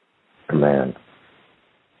 Command.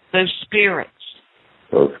 Those spirits.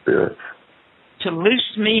 Those spirits. To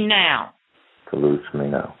loose me now. To loose me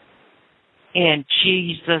now. In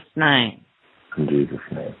Jesus' name. In Jesus'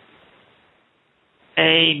 name.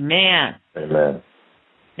 Amen. Amen.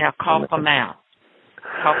 Now cough them out.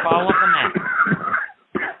 Cough all of them out.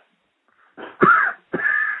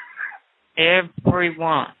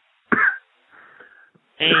 Everyone.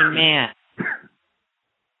 Amen.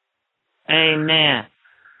 Amen.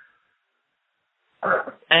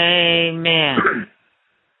 Amen.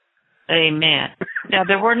 Amen. Now,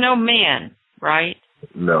 there were no men, right?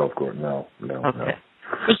 No, of course, no. Okay. No.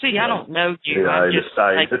 Well, see, I don't know you. Yeah,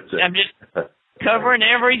 I'm just covering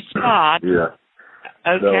every spot. Yeah.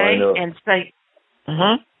 Okay, no, and say,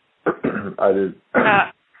 I did.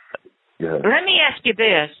 Let me ask you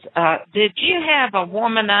this. Did you have a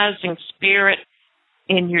womanizing spirit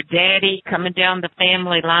in your daddy coming down the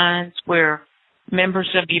family lines where members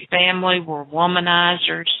of your family were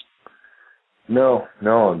womanizers? No.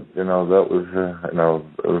 That was,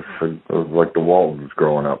 it was like the Waltons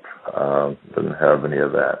growing up. Didn't have any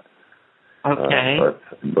of that. Okay.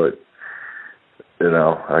 But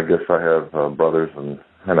I guess I have brothers, and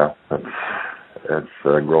it's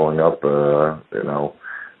growing up.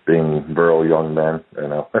 Being virile young men.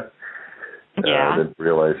 Yeah. I didn't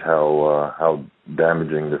realize how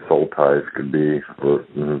damaging the soul ties could be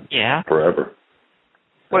forever.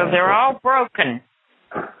 Well, they're all broken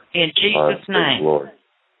in Jesus' name. Lord.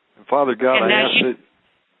 Father God, I ask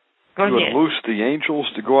that you would loose the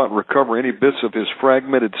angels to go out and recover any bits of his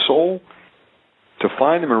fragmented soul, to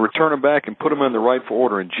find them and return them back and put them in the rightful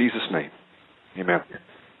order in Jesus' name. Amen.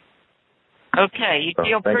 Okay, you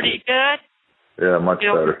feel pretty good? Yeah, much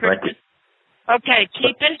better. Thank you. Okay,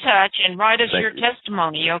 keep in touch and write us your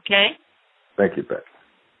testimony, okay? Thank you, Pat.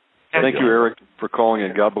 Thank you, Eric, for calling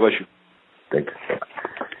in. God bless you. Thank you.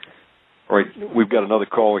 All right, we've got another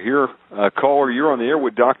caller here. Caller, you're on the air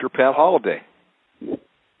with Dr. Pat Holliday.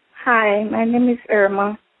 Hi, my name is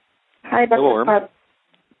Irma. Hi, Dr. Hello, Irma. Pat.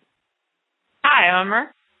 Hi,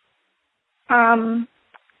 Irma.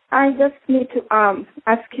 I just need to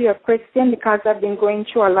ask you a question because I've been going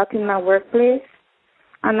through a lot in my workplace,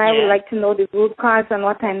 and I would like to know the root cause and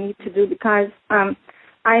what I need to do because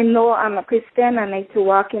I know I'm a Christian and I need to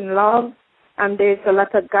walk in love, and there's a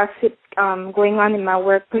lot of gossip going on in my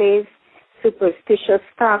workplace, superstitious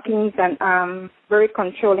talkings and very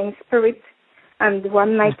controlling spirits. And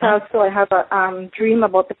one night also I have a dream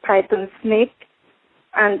about the python snake,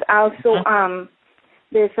 and also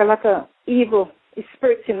there's a lot of evil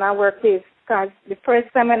spirits in my workplace because the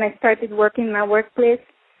first time when I started working in my workplace,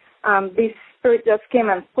 this spirit just came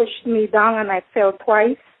and pushed me down and I fell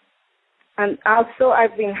twice. And also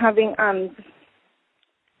I've been having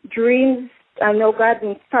dreams. I know God's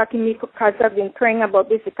been talking to me because I've been praying about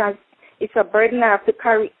this because it's a burden I have to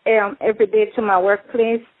carry every day to my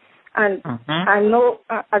workplace. And I know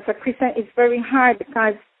as a Christian it's very hard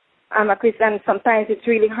because I'm a Christian. Sometimes it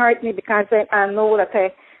really hurts me because I know that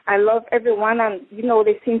I love everyone and,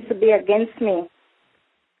 they seem to be against me.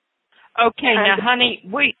 Okay, now, honey,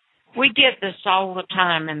 we get this all the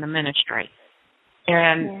time in the ministry.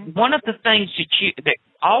 And one of the things that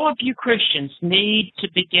all of you Christians need to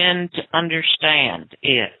begin to understand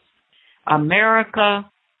is America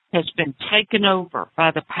has been taken over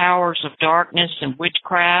by the powers of darkness and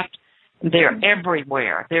witchcraft. They're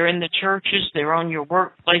everywhere. They're in the churches. They're on your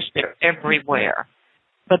workplace. They're everywhere.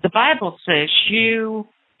 But the Bible says you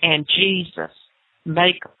and Jesus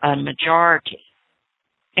make a majority.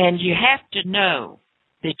 And you have to know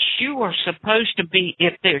that you are supposed to be,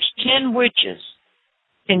 if there's 10 witches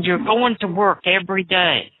and you're going to work every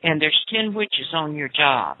day and there's 10 witches on your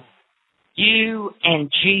job, you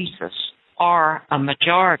and Jesus are a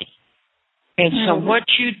majority. And so what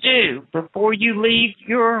you do before you leave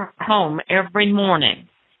your home every morning,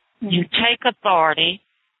 you take authority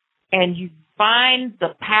and you bind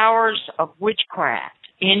the powers of witchcraft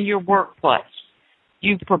in your workplace.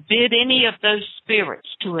 You forbid any of those spirits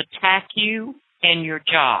to attack you and your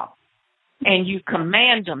job. And you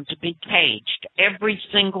command them to be caged every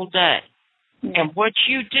single day. And what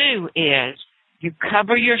you do is you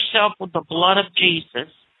cover yourself with the blood of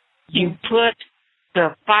Jesus. You put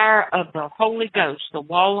the fire of the Holy Ghost, the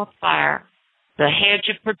wall of fire, the hedge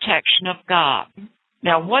of protection of God.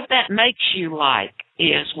 Now, what that makes you like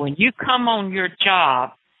is when you come on your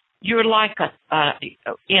job, you're like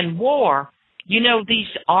in war, these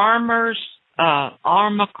armor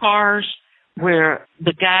cars where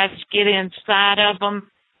the guys get inside of them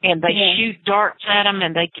and they shoot darts at them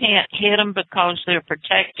and they can't hit them because they're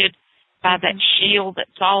protected by that shield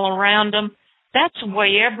that's all around them. That's the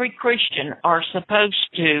way every Christian are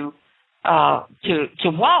supposed to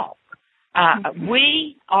walk.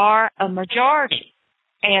 We are a majority,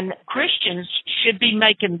 and Christians should be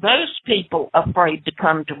making those people afraid to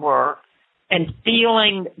come to work and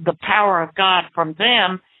feeling the power of God from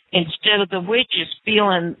them instead of the witches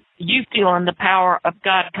feeling the power of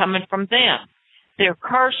God coming from them. Their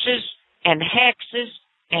curses and hexes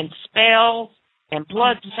and spells and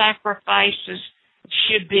blood sacrifices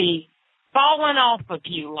should be falling off of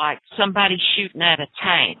you like somebody shooting at a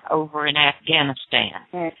tank over in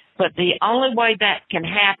Afghanistan. But the only way that can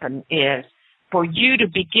happen is for you to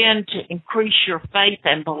begin to increase your faith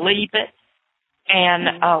and believe it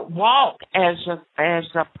and walk as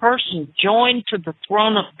a person joined to the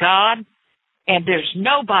throne of God, and there's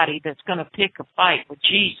nobody that's going to pick a fight with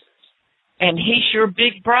Jesus. And he's your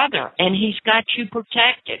big brother, and he's got you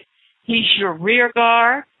protected. He's your rear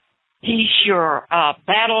guard. He's your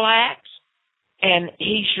battle axe. And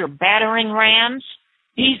he's your battering rams.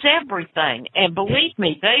 He's everything. And believe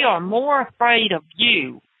me, they are more afraid of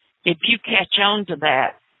you if you catch on to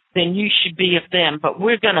that than you should be of them. But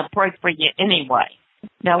we're going to pray for you anyway.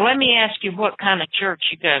 Now, let me ask you what kind of church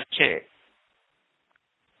you go to.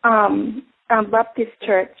 Baptist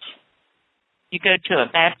church. You go to a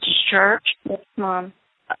Baptist church? Yes, Mom.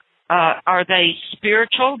 Are they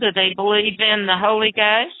spiritual? Do they believe in the Holy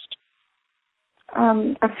Ghost?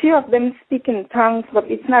 A few of them speak in tongues, but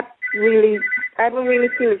it's not really, I don't really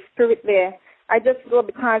feel a spirit there. I just go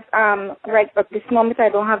because right at this moment I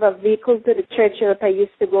don't have a vehicle to the church that I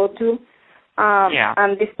used to go to.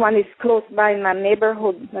 And this one is close by in my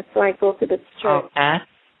neighborhood. That's why I go to the church. Okay.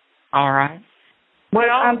 All right. Well,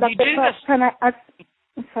 Dr. Pat, can I ask?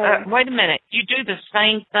 Wait a minute. You do the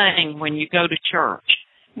same thing when you go to church.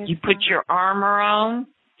 Yes, you put your armor on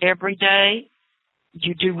every day.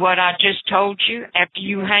 You do what I just told you. After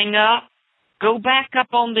you hang up, go back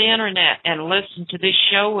up on the internet and listen to this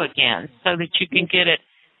show again so that you can get it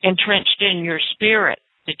entrenched in your spirit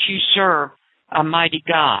that you serve a mighty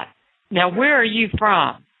God. Now, where are you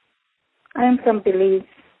from? I am from Belize.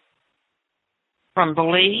 From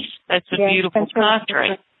Belize? That's a beautiful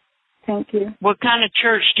country. Thank you. What kind of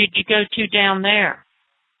church did you go to down there?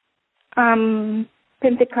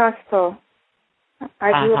 Pentecostal.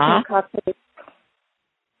 I grew up in Catholic.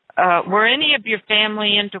 Were any of your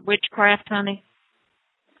family into witchcraft, honey?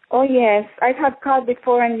 Oh, yes. I had called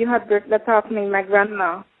before and you had that off me, my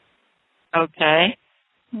grandma. Okay.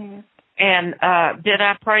 Yes. And did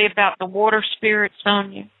I pray about the water spirits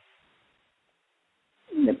on you?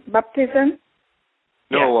 The baptism?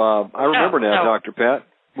 No, I remember now, Dr. Pat.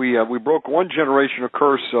 We broke one generational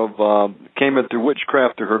curse of came in through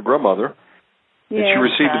witchcraft to her grandmother. And she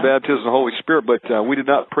received the baptism of the Holy Spirit, but we did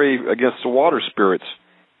not pray against the water spirits.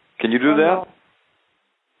 Can you do that? No.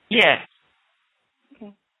 Yes.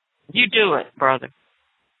 Okay. You do it, brother.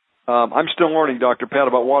 I'm still learning, Dr. Pat,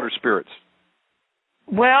 about water spirits.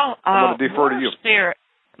 Well, I'm going to defer to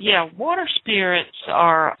you. Water spirits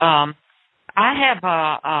are. I have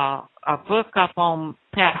a book up on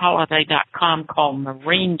PatHolliday.com called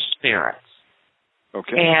Marine Spirits.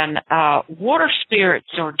 Okay. And water spirits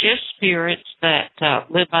are just spirits that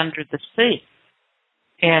live under the sea.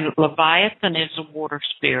 And Leviathan is a water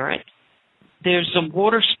spirit. There's a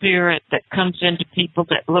water spirit that comes into people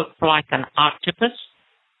that look like an octopus.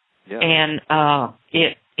 Yeah. And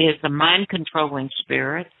it is a mind-controlling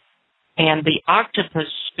spirit. And the octopus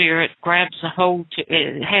spirit grabs a hold to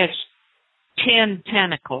it. Has 10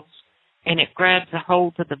 tentacles, and it grabs a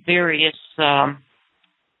hold of the various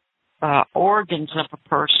organs of a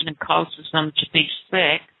person and causes them to be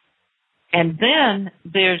sick. And then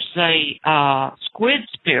there's a squid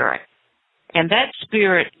spirit, and that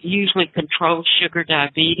spirit usually controls sugar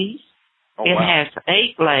diabetes. It has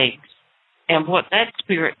 8 legs, and what that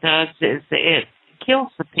spirit does is it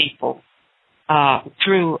kills the people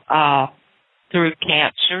through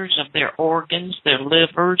cancers of their organs, their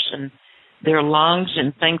livers, and their lungs,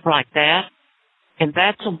 and things like that. And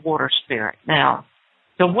that's a water spirit. Now,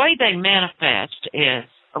 the way they manifest is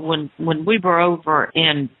when we were over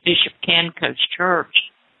in Bishop Canco's church,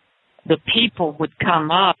 the people would come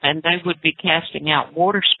up and they would be casting out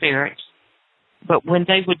water spirits. But when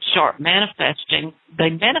they would start manifesting, they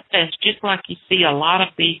manifest just like you see a lot of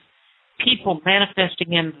these people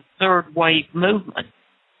manifesting in the third wave movement.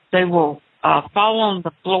 They will fall on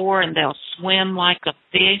the floor and they'll swim like a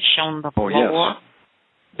fish on the floor. Yes.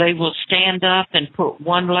 They will stand up and put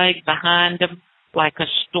one leg behind them like a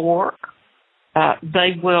stork.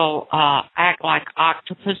 They will act like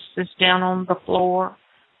octopuses down on the floor.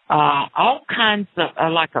 All kinds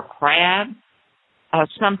of, like a crab.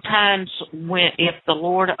 Sometimes if the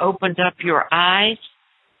Lord opened up your eyes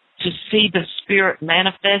to see the spirit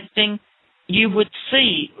manifesting, you would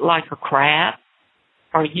see like a crab,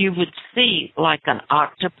 or you would see like an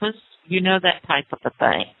octopus, that type of a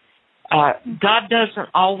thing. God doesn't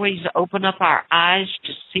always open up our eyes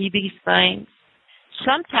to see these things.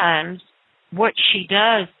 Sometimes what he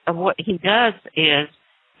does is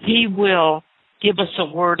he will give us a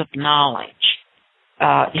word of knowledge.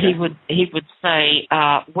 He would say,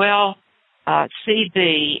 see,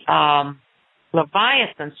 the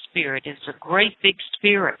Leviathan spirit is a great big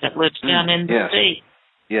spirit that lives down in the sea.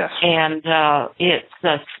 Yes. And it's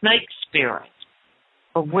a snake spirit.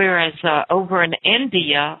 Whereas over in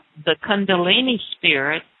India, the Kundalini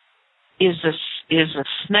spirit is a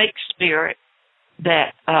snake spirit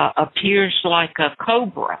that appears like a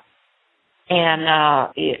cobra. And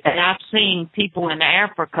I've seen people in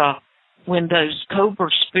Africa, when those cobra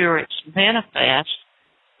spirits manifest,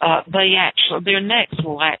 their necks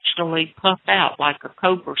will actually puff out like a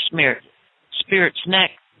cobra spirit's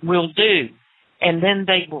neck will do. And then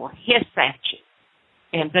they will hiss at you.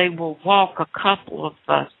 And they will walk a couple of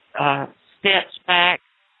steps back,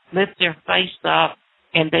 lift their face up,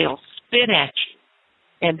 and they'll spit at you.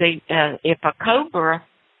 And if a cobra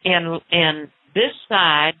in this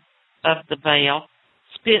side of the veil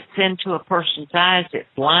spits into a person's eyes, it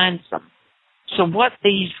blinds them. So what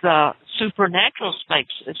these supernatural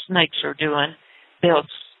snakes are doing, they'll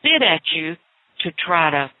spit at you to try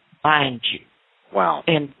to bind you. Wow.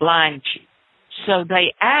 And blind you. So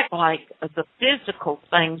they act like the physical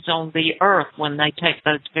things on the earth when they take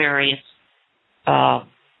those various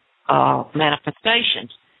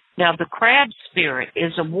manifestations. Now, the crab spirit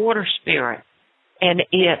is a water spirit, and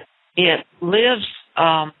it lives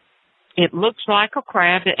it looks like a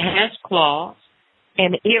crab. It has claws,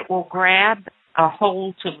 and it will grab a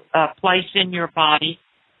hole to place in your body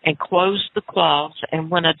and close the claws. And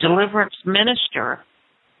when a deliverance minister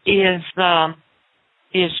is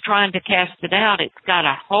trying to cast it out, it's got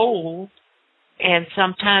a hold, and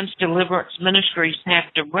sometimes deliverance ministries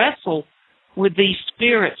have to wrestle with these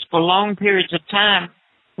spirits for long periods of time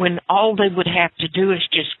when all they would have to do is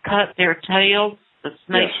just cut their tails, the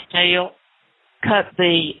snake's tail, cut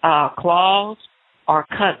the claws, or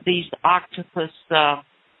cut these octopus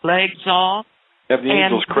legs off. Have the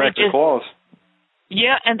angels crack the claws.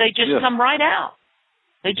 Yeah, and they just come right out.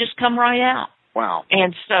 They just come right out. Wow.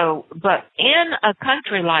 And so, but in a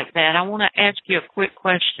country like that, I want to ask you a quick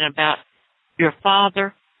question about your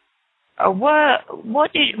father.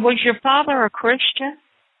 Was your father a Christian?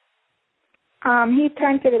 He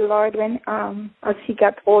turned to the Lord when as he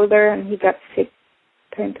got older and he got sick.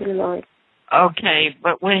 Turned to the Lord. Okay,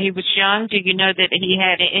 but when he was young, do you know that he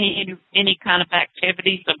had any kind of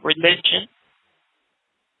activities of religion?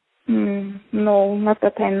 No, not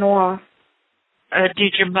that I know of.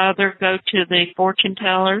 Did your mother go to the fortune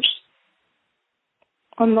tellers?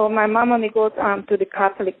 Oh no, my mom only goes to the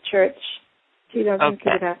Catholic Church. She doesn't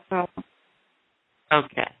do that. No.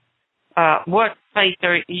 Okay. What faith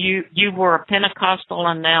are you? You were a Pentecostal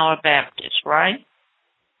and now a Baptist, right?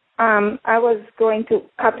 I was going to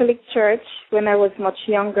Catholic Church when I was much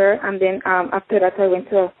younger, and then after that I went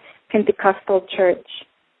to a Pentecostal church.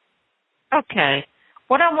 Okay.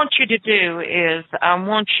 What I want you to do is I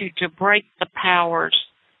want you to break the powers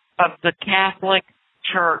of the Catholic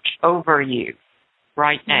Church over you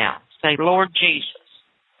right now. Say, Lord Jesus.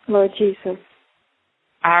 Lord Jesus.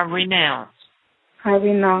 I renounce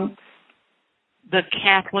the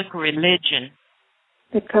Catholic religion.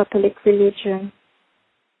 The Catholic religion.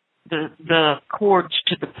 The cords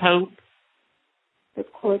to the Pope. The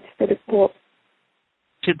cords to the Pope.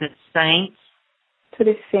 To the saints. To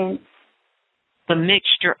the saints. The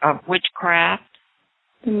mixture of witchcraft.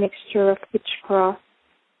 The mixture of witchcraft.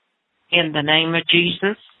 In the name of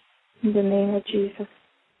Jesus. In the name of Jesus.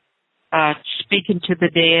 Speaking to the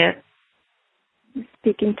dead.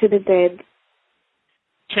 Speaking to the dead.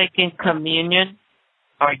 Taking communion,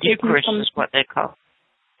 or Eucharist is what they call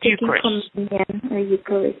it. Eucharist. Communion or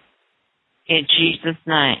Eucharist. In Jesus'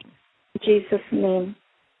 name. In Jesus' name.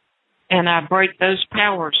 And I break those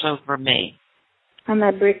powers over me. And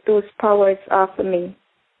I break those powers off of me.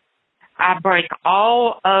 I break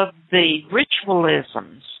all of the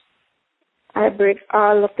ritualisms. I break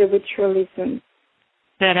all of the ritualisms.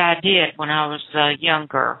 That I did when I was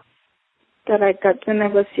younger. That I got when I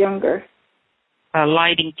was younger.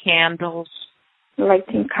 Lighting candles.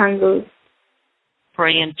 Lighting candles.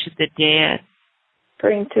 Praying to the dead.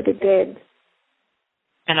 Praying to the dead.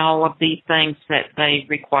 And all of these things that they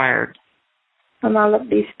required. And all of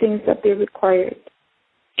these things that they required.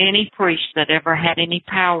 Any priest that ever had any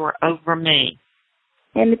power over me.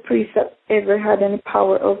 Any priest that ever had any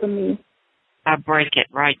power over me. I break it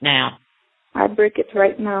right now. I break it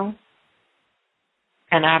right now.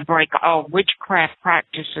 And I break all witchcraft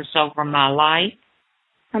practices over my life.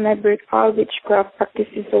 And I break all witchcraft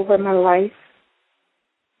practices over my life.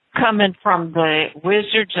 Coming from the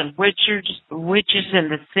wizards and witches in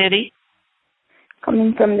the city.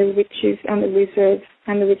 Coming from the witches and the wizards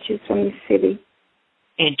and the witches from the city.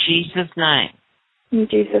 In Jesus' name. In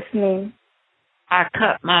Jesus' name. I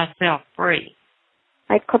cut myself free.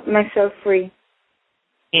 I cut myself free.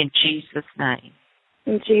 In Jesus' name.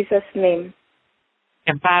 In Jesus' name.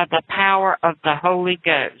 And by the power of the Holy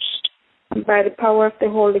Ghost. And by the power of the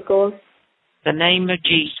Holy Ghost. The name of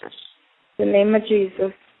Jesus. The name of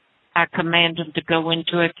Jesus. I command him to go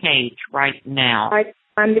into a cage right now. I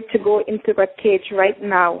command him to go into a cage right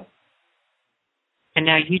now. And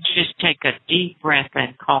now you just take a deep breath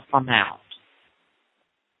and cough them out.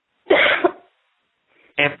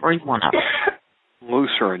 Every one of them.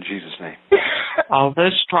 Loose her in Jesus' name. All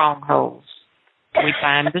those strongholds. We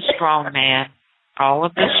bind the strong man. All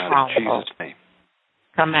of the strongholds.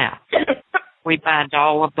 Come out. We bind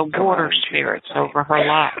all of the water spirits over her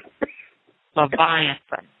life.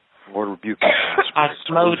 Leviathan. Lord, rebuke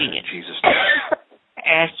Asmodeus. Jesus' name.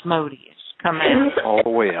 Asmodeus. Come out. All the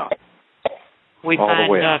way out. We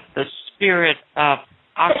bind up the spirit of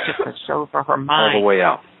octopus over her mind. All the way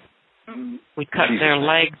out. We cut their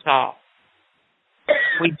legs off.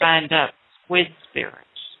 We bind up squid spirits.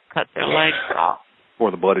 Cut their legs off. Pour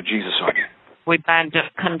the blood of Jesus on you. We bind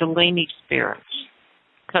up kundalini spirits.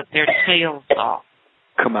 Cut their tails off.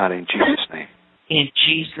 Come out in Jesus' name. In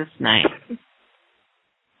Jesus' name.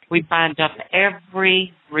 We bind up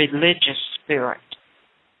every religious spirit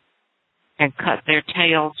and cut their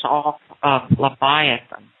tails off of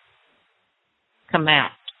Leviathan. Come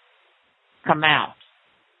out. Come out.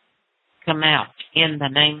 Come out in the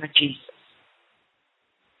name of Jesus.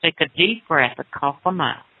 Take a deep breath and cough them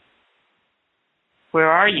out. Where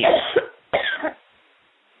are you?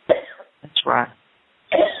 That's right.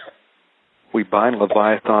 We bind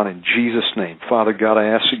Leviathan in Jesus' name. Father God, I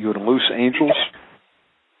ask that you would loose angels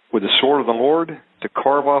with the sword of the Lord to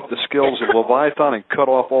carve off the scales of Leviathan and cut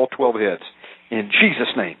off all 12 heads. In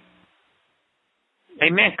Jesus' name.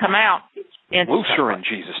 Amen. Come out. Instantly. Loose her in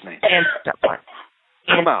Jesus' name. Instantly.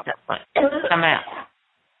 Come out. Come out.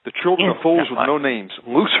 The children Instantly. of fools with no names.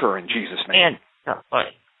 Loose her in Jesus' name.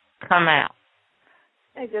 Instantly. Come out.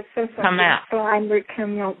 I just feel Come out. slimy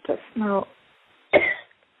coming out just now.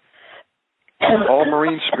 All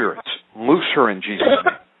marine spirits, loose her in Jesus'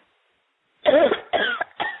 name.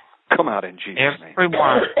 Come out in Jesus' name.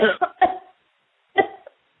 Everyone.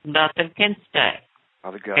 Nothing can stay.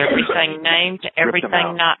 Father God, Everything named,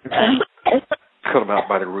 everything not named. Cut them out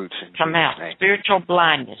by the roots in Come Jesus' out. name. Spiritual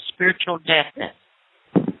blindness, spiritual deafness.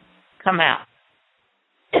 Come out.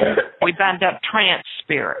 We bind up trance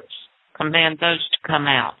spirits. Command those to come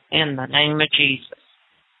out in the name of Jesus.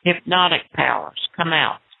 Hypnotic powers, come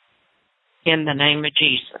out in the name of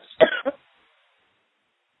Jesus.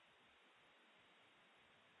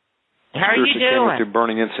 How are you doing? Through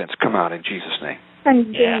burning incense, come out in Jesus' name.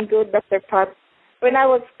 I'm doing good, Dr. Pat. When I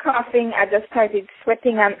was coughing, I just started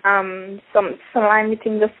sweating and some slimy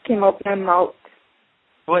thing just came out my mouth.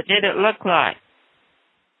 What did it look like?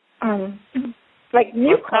 Like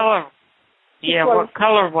milk. What color? Yeah, what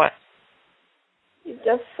color was?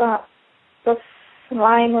 Just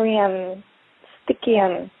slimy and sticky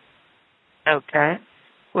and. Okay.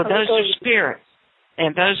 Well, those are spirits,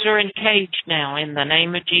 and those are encaged now in the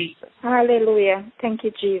name of Jesus. Hallelujah. Thank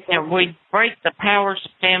you, Jesus. And we break the powers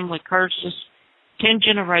of family curses 10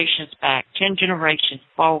 generations back, 10 generations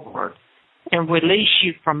forward, and release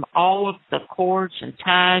you from all of the cords and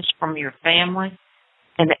ties from your family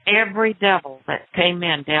and every devil that came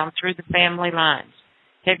in down through the family lines.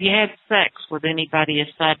 Have you had sex with anybody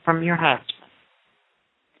aside from your husband?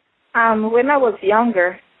 When I was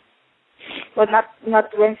younger, but not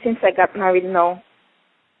since I got married, no.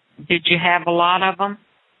 Did you have a lot of them?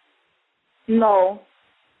 No.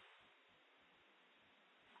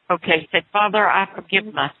 Okay, say, Father, I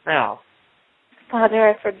forgive myself. Father,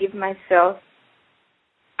 I forgive myself.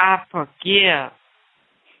 I forgive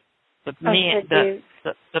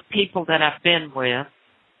the people that I've been with.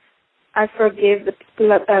 I forgive the people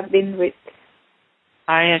that I've been with.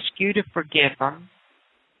 I ask you to forgive them.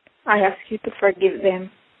 I ask you to forgive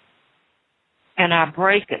them. And I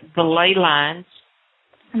break the ley lines.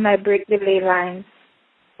 And I break the ley lines.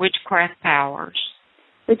 Witchcraft powers.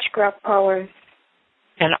 Witchcraft powers.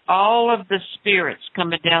 And all of the spirits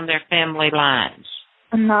coming down their family lines.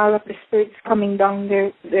 And all of the spirits coming down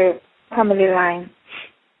their family line.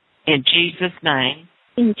 In Jesus' name.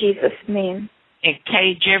 In Jesus' name. And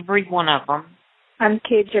cage every one of them. And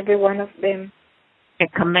cage every one of them.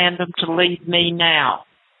 And command them to leave me now.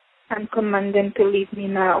 And command them to leave me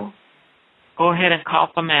now. Go ahead and cough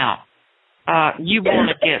them out. You want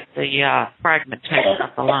to get the fragmentation of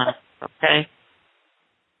the line, okay?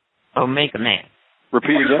 Omegaman.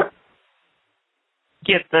 Repeat again.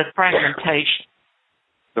 Get the fragmentation.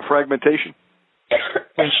 The fragmentation?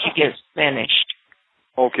 When she gets finished.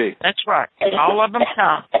 Okay. That's right. All of them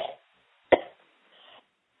come.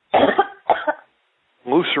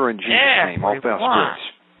 Loose her in Jesus' name, all foul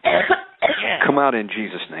spirits. Come out in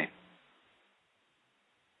Jesus' name.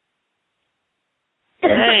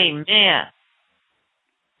 Amen.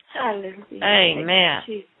 Hallelujah. Amen.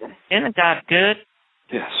 Jesus. Isn't God good?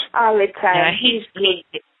 Yes. All the time. Now, He's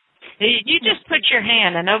good. You just put your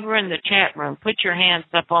hand, and over in the chat room, put your hands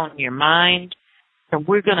up on your mind, and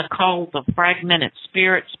we're going to call the fragmented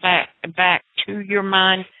spirits back to your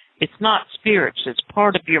mind. It's not spirits. It's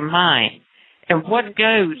part of your mind. And what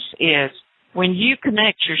goes is when you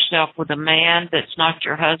connect yourself with a man that's not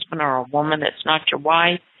your husband or a woman that's not your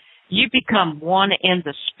wife, you become one in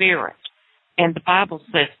the spirit. And the Bible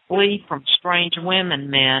says, flee from strange women,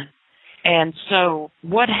 men. And so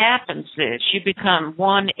what happens is you become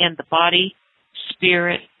one in the body,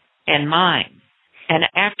 spirit, and mind. And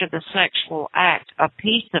after the sexual act, a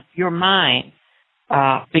piece of your mind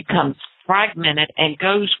becomes fragmented and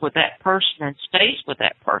goes with that person and stays with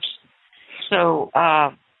that person. So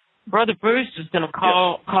Brother Bruce is going to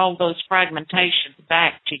call those fragmentations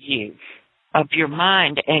back to you of your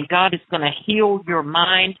mind, and God is going to heal your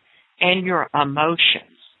mind and your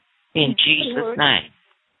emotions in Jesus' name.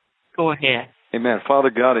 Go ahead. Amen. Father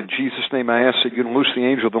God, in Jesus' name, I ask that you loose the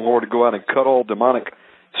angel of the Lord to go out and cut all demonic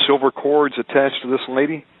silver cords attached to this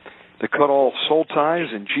lady, to cut all soul ties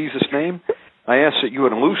in Jesus' name. I ask that you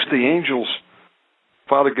would loose the angels,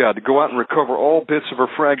 Father God, to go out and recover all bits of her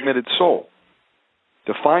fragmented soul,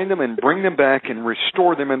 to find them and bring them back and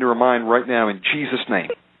restore them into her mind right now in Jesus' name.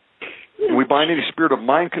 And we bind any spirit of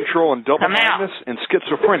mind control and double-mindedness and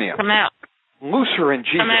schizophrenia. Come out. Loose her in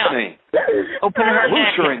Jesus' name. Open her Loose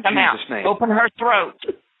neck. her in Come Jesus' out. name. Open her throat.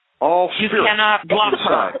 All You spirits. cannot block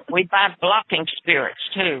her. Inside. We bind blocking spirits,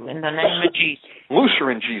 too, in the name of Jesus. Loose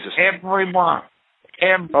her in Jesus' name. Everyone.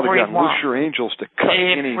 Father God, loose your angels to cut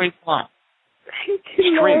any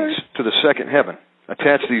strings to the second heaven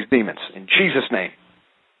attached to these demons. In Jesus' name.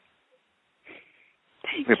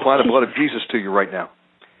 We apply the blood of Jesus to you right now.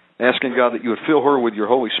 Asking God that you would fill her with your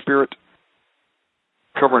Holy Spirit,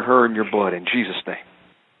 covering her in your blood in Jesus' name.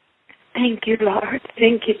 Thank you, Lord.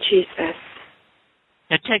 Thank you, Jesus.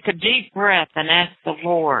 Now take a deep breath and ask the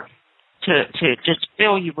Lord to just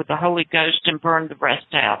fill you with the Holy Ghost and burn the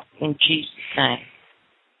rest out in Jesus' name.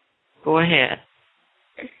 Go ahead.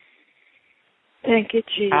 Thank you,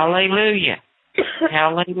 Jesus. Hallelujah.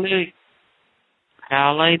 Hallelujah.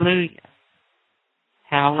 Hallelujah.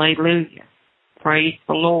 Hallelujah. Praise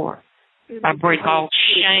the Lord. I break all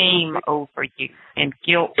shame over you and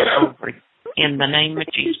guilt over you in the name of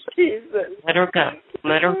Jesus. Let her go.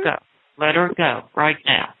 Let her go. Let her go right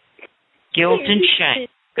now. Guilt and shame.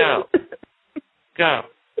 Go. Go.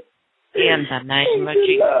 In the name of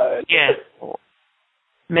Jesus. Yes, Lord.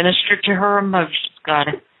 Minister to her emotions, God.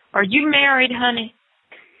 Are you married, honey?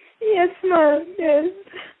 Yes, Mom. Yes.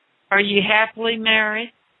 Are you happily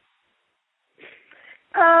married?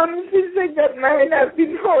 Since I got married, I've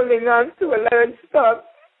been holding on to a lot of stuff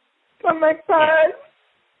from my past.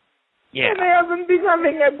 Yeah. And I haven't been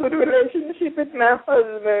having a good relationship with my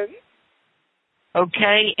husband.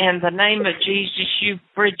 Okay, in the name of Jesus, you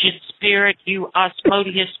frigid spirit, you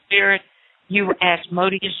Asmodeus spirit, you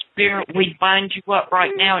Asmodeus spirit, we bind you up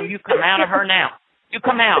right now and you come out of her now. You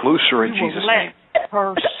come out. Loose her in Jesus' name. Let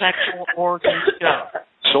her sexual organs go.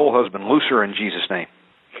 Soul husband, loose her in Jesus' name.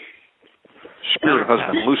 Spirit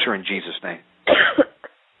husband, loose her in Jesus' name.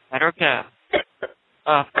 Let her go.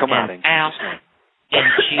 Up come out and in out Jesus' name. in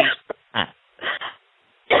Jesus' name.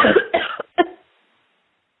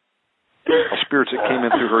 All spirits that came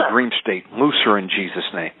in through her dream state, loose her in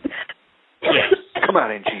Jesus' name. Yes. Come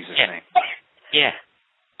out in Jesus' name. Yes.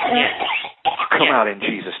 Yes. Come out in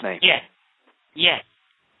Jesus' name. Yes. Yes.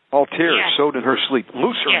 All tears sowed in her sleep,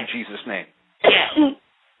 loose her in Jesus' name. Yes.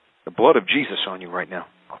 The blood of Jesus on you right now.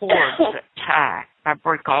 Cords that tie. I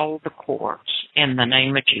break all the cords in the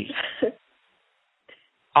name of Jesus.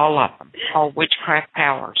 All of them. All witchcraft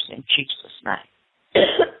powers in Jesus' name.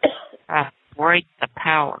 I break the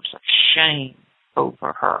powers of shame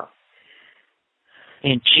over her.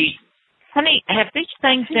 In Jesus. Honey, have these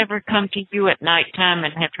things ever come to you at nighttime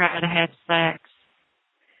and have tried to have sex?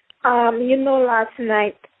 Last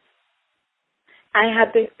night I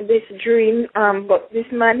had this dream, but this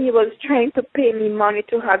man, he was trying to pay me money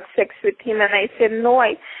to have sex with him, and I said, no,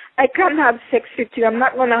 I can't have sex with you. I'm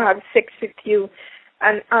not going to have sex with you.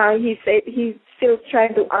 And he said he's still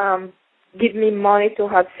trying to give me money to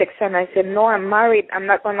have sex, and I said, no, I'm married. I'm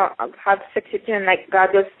not going to have sex with you. And like God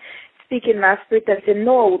was speaking in my spirit, I said,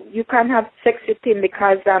 no, you can't have sex with him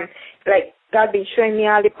because like God been showing me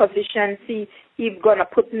all the positions he's going to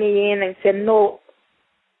put me in, and said, no,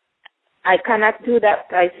 I cannot do that,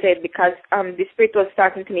 I said, because the Spirit was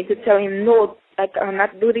talking to me to tell him, no, I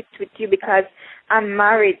cannot do this with you because I'm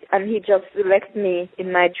married. And he just left me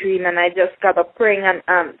in my dream, and I just got up praying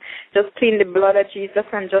and just pleading the blood of Jesus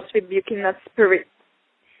and just rebuking that spirit.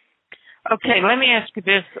 Okay, let me ask you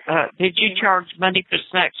this. Did you charge money for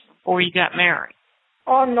sex before you got married?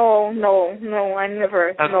 Oh, no, I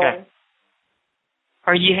never, okay. No.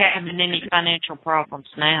 Are you having any financial problems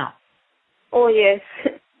now? Oh, yes.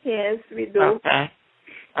 Yes, we do.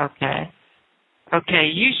 Okay,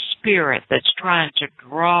 you spirit that's trying to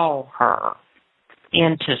draw her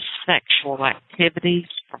into sexual activities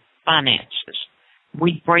for finances,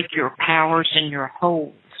 we break your powers and your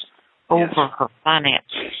holds over her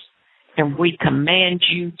finances, and we command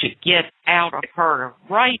you to get out of her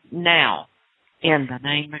right now in the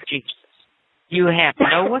name of Jesus. You have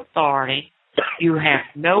no authority. You have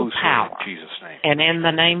no power. In Jesus' name. And in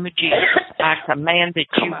the name of Jesus, I command that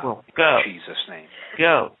you will go. In Jesus' name.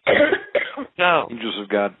 Go. Go. Angels of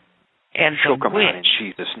God, and she'll the come witch out in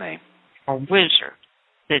Jesus' name. or wizard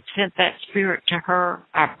that sent that spirit to her,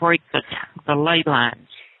 I break the ley lines.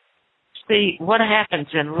 See, what happens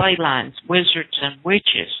in ley lines, wizards and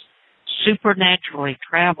witches, supernaturally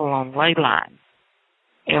travel on ley lines.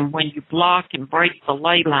 And when you block and break the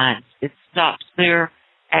ley lines, it stops their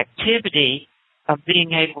activity of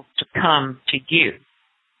being able to come to you.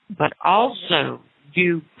 But also,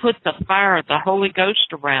 you put the fire of the Holy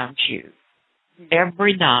Ghost around you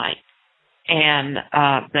every night. And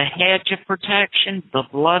the hedge of protection, the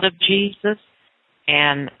blood of Jesus,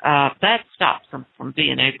 and that stops them from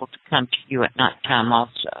being able to come to you at nighttime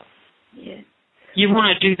also. Yes. You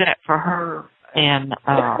want to do that for her and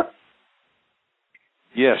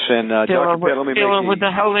yes, and Dr. Pat, let me fill her with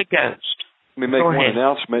the Holy Ghost. Let me make one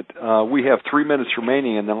announcement. We have 3 minutes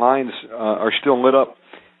remaining, and the lines are still lit up.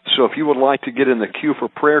 So if you would like to get in the queue for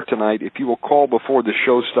prayer tonight, if you will call before the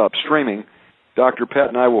show stops streaming, Dr. Pat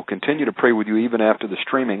and I will continue to pray with you even after the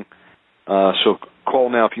streaming. So call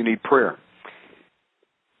now if you need prayer.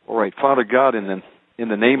 All right, Father God, in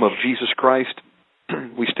the name of Jesus Christ,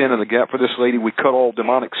 we stand in the gap for this lady. We cut all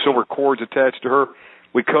demonic silver cords attached to her.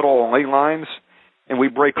 We cut all ley lines, and we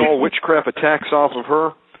break all witchcraft attacks off of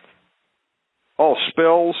her, all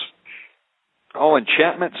spells, all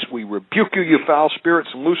enchantments. We rebuke you, you foul spirits,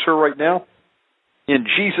 and loose her right now in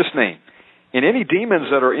Jesus' name. And any demons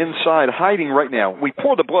that are inside hiding right now, we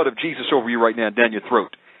pour the blood of Jesus over you right now down your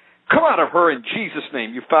throat. Come out of her in Jesus'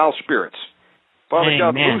 name, you foul spirits. Father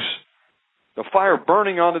God, loose the fire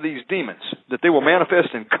burning onto these demons, that they will manifest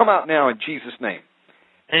and come out now in Jesus' name.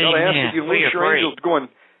 God, I ask that you loose your angels to go and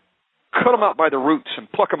cut them out by the roots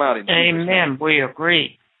and pluck them out in Jesus' name. Amen. We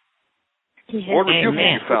agree. Lord, rebuke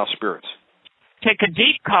you, foul spirits. Take a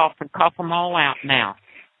deep cough and cough them all out now.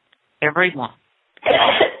 Everyone.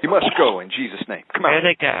 You must go in Jesus' name. Come on.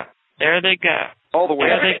 There they go. There they go. All the way.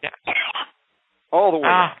 There they go. All the way.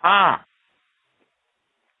 Uh-huh.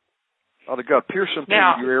 Father God, pierce them through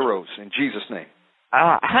with your arrows in Jesus' name.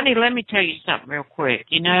 Honey, let me tell you something real quick.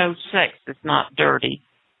 You know, sex is not dirty.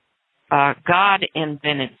 God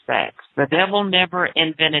invented sex. The devil never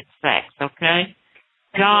invented sex, okay?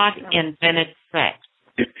 God invented sex.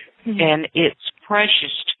 And it's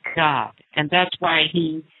precious to God. And that's why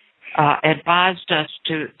he advised us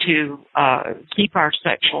to keep our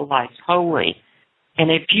sexual life holy. And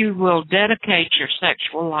if you will dedicate your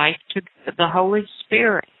sexual life to the Holy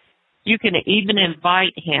Spirit, you can even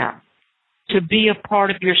invite him to be a part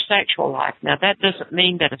of your sexual life. Now, that doesn't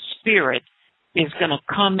mean that a spirit is going to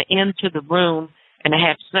come into the room and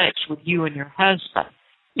have sex with you and your husband.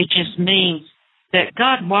 It just means that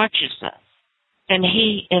God watches us, and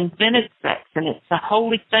he invented sex, and it's a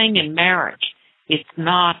holy thing in marriage. It's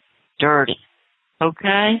not dirty,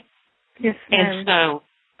 okay? Yes, ma'am. And so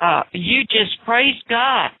you just praise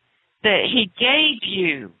God that he gave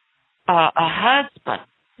you a husband,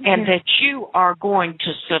 and that you are going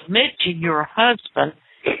to submit to your husband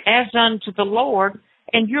as unto the Lord,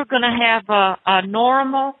 and you're going to have a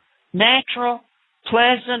normal, natural,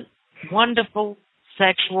 pleasant, wonderful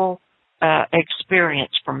sexual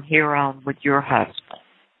experience from here on with your husband.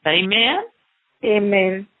 Amen?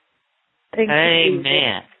 Amen. Thank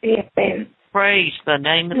Amen. you, Jesus. Amen. Praise the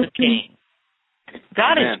name of the King.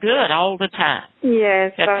 God is good all the time.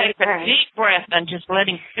 Yes. So take a deep breath and just let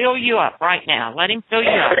him fill you up right now. Let him fill you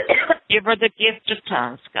up. Give her the gift of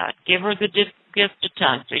tongues, God. Give her the gift of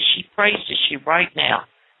tongues. As she praises you right now,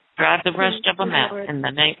 drive the rest of them out. In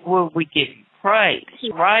the name, will we give you praise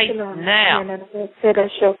right now? Amen. Thank you,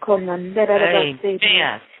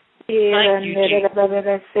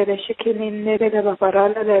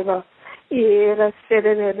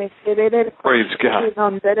 Praise God.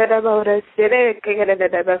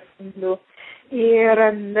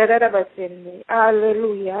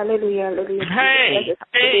 Hallelujah, hallelujah, hallelujah.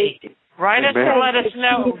 Hey, write us and let us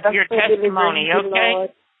know your testimony, okay? Lord.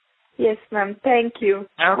 Yes, ma'am. Thank you.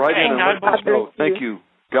 Okay, right in and let us know. Thank you.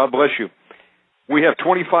 God bless you. We have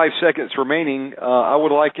 25 seconds remaining. I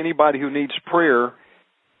would like anybody who needs prayer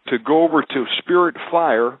to go over to Spirit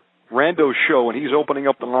Fire, Rando's show, and he's opening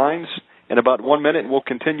up the lines in about 1 minute, and we'll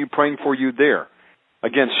continue praying for you there.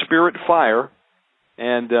 Again, Spirit Fire,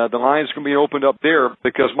 and the line's going to be opened up there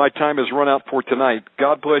because my time has run out for tonight.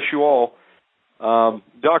 God bless you all.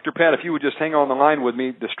 Dr. Pat, if you would just hang on the line with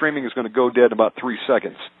me, the streaming is going to go dead in about 3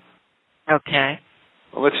 seconds. Okay.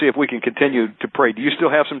 Well, let's see if we can continue to pray. Do you still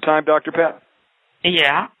have some time, Dr. Pat?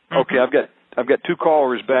 Yeah. Okay, I've got 2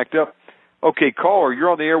 callers backed up. Okay, caller, you're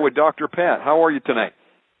on the air with Dr. Pat. How are you tonight?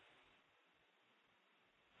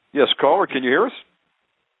 Yes, caller, can you hear us?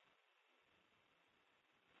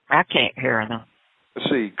 I can't hear them. Let's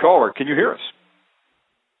see. Caller, can you hear us?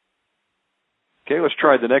 Okay, let's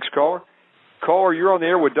try the next caller. Caller, you're on the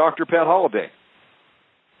air with Dr. Pat Holliday.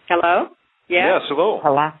 Hello? Yes, hello.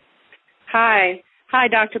 Hello. Hi. Hi,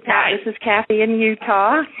 Dr. Pat. Hi. This is Kathy in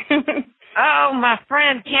Utah. Oh, my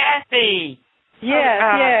friend Kathy.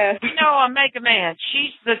 Yes. You know, Omegaman,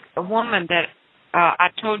 she's the woman that I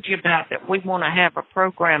told you about that we want to have a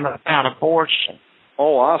program about abortion.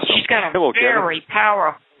 Oh, awesome. She's got a very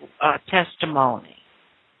powerful testimony.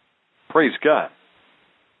 Praise God.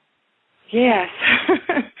 Yes.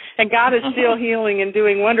 And God is still healing and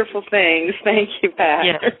doing wonderful things. Thank you, Pat.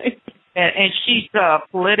 Yes. And she's a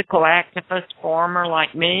political activist, farmer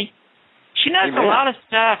like me. She knows a lot of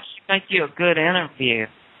stuff. She'll make you a good interview.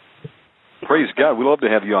 Praise God. We love to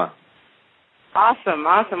have you on. Awesome.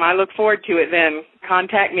 I look forward to it then.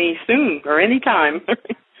 Contact me soon or anytime.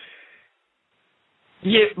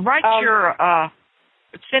 You write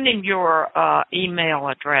send him your email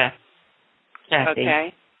address, Kathy.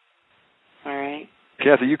 Okay. All right.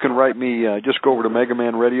 Kathy, you can write me, just go over to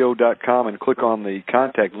megamanradio.com and click on the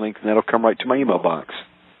contact link, and that'll come right to my email box.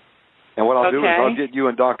 And what I'll do is I'll get you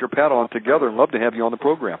and Dr. Pat on together and love to have you on the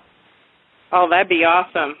program. Oh, that'd be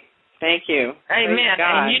awesome. Thank you. Amen.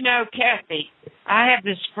 And you know, Kathy, I have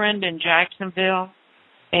this friend in Jacksonville,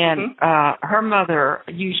 and her mother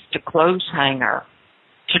used a clothes hanger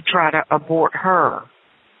to try to abort her.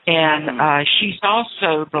 And she's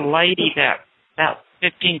also the lady that about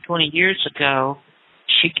 15, 20 years ago,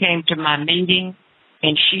 she came to my meeting,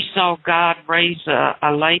 and she saw God raise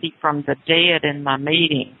a lady from the dead in my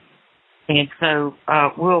meeting. And so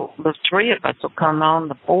the three of us will come on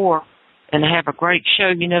the board and have a great show.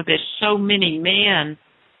 You know, there's so many men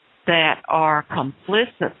that are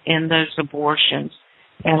complicit in those abortions.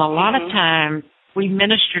 And a lot of times we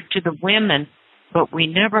minister to the women, but we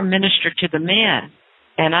never minister to the men.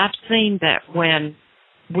 And I've seen that when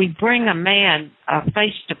we bring a man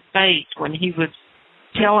face to face, when he was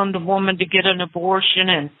telling the woman to get an abortion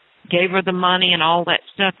and gave her the money and all that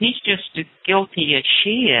stuff, he's just as guilty as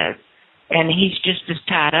she is. And he's just as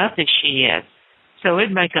tied up as she is. So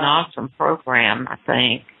it'd make an awesome program, I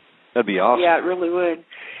think. That'd be awesome. Yeah, it really would.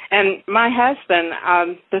 And my husband,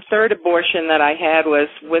 the third abortion that I had was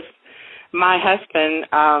with my husband.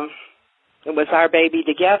 It was our baby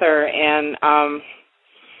together, and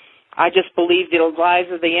I just believed the lies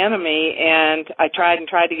of the enemy, and I tried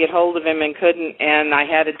to get hold of him and couldn't, and I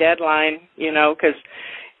had a deadline, because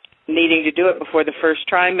needing to do it before the first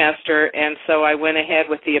trimester, and so I went ahead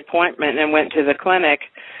with the appointment and went to the clinic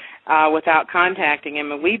without contacting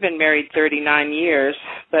him. And we've been married 39 years,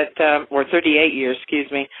 or 38 years, excuse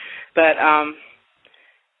me. But,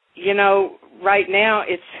 right now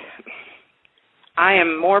I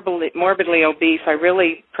am morbidly obese. I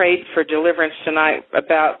really prayed for deliverance tonight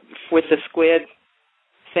with the squid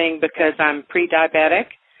thing because I'm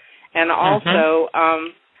pre-diabetic. And also,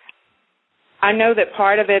 I know that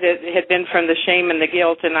part of it had been from the shame and the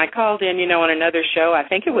guilt, and I called in, on another show. I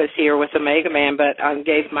think it was here with Omegaman, but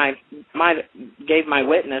gave my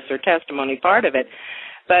witness or testimony part of it.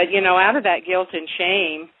 But out of that guilt and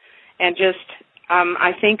shame, and just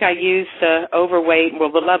I think I used the overweight.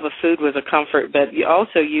 Well, the love of food was a comfort, but you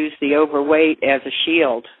also used the overweight as a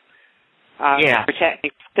shield to protect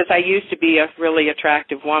me, because I used to be a really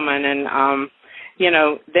attractive woman, and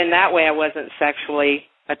then that way I wasn't sexually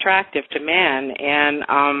attractive to men, and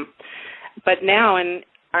but now in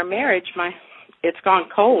our marriage, it's gone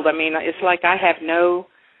cold. I mean, it's like my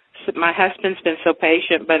husband's been so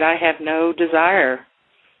patient, but I have no desire,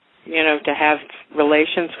 to have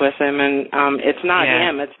relations with him, and it's not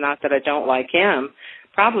him. It's not that I don't like him.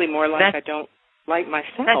 Probably more like I don't like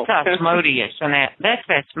myself. That's Asmodeus, and that's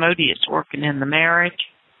Asmodeus working in the marriage.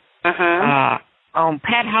 On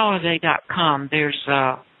PatHolliday.com, there's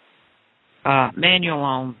a manual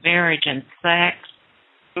on marriage and sex,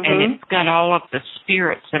 and it's got all of the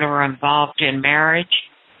spirits that are involved in marriage.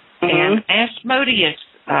 And Asmodeus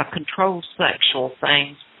controls sexual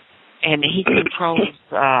things, and he controls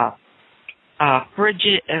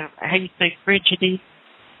frigidity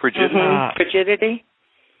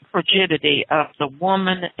of the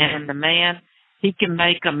woman and the man. He can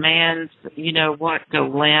make a man's, go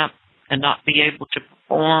limp and not be able to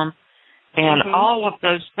perform. And all of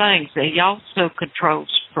those things. He also controls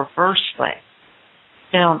perverse things.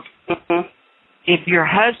 Now, if your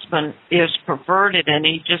husband is perverted and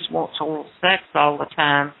he just wants oral sex all the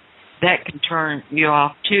time, that can turn you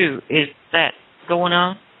off too. Is that going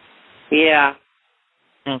on? Yeah.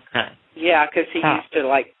 Okay. Yeah, because he used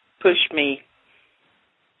to push me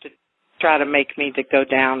to try to make me to go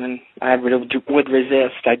down, and I would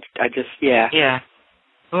resist. I just Yeah.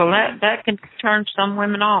 Well, that can turn some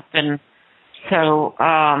women off, and so,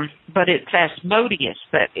 but it's Asmodeus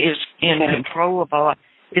that is in control of all.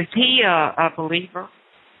 Is he a believer?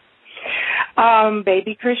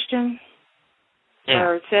 Baby Christian.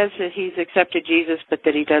 Or it says that he's accepted Jesus, but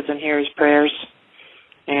that he doesn't hear his prayers,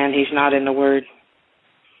 and he's not in the Word.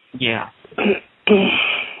 Yeah.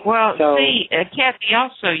 Well, see, Kathy,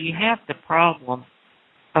 also you have the problem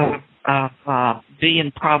of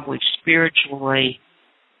being probably spiritually,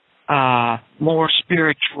 more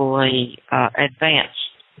spiritually advanced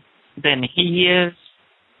than he is.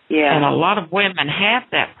 Yeah. And a lot of women have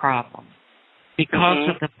that problem because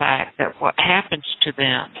of the fact that what happens to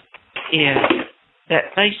them is that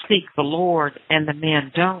they seek the Lord and the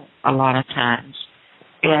men don't a lot of times.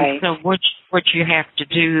 Right. And so what you have to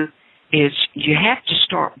do is you have to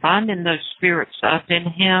start binding those spirits up in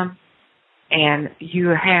him, and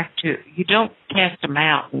you don't cast them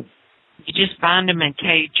out. You just bind them and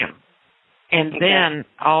cage them. And then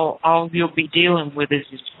all you'll be dealing with is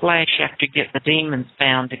his flesh after you get the demons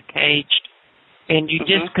bound and caged. And you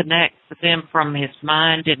disconnect them from his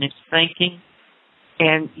mind and his thinking,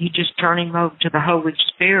 and you just turn him over to the Holy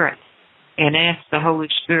Spirit and ask the Holy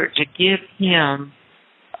Spirit to give him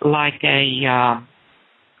like an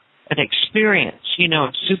experience,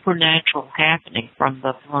 of supernatural happening from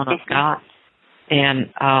the throne of God. And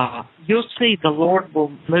you'll see the Lord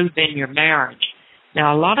will move in your marriage.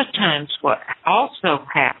 Now, a lot of times what also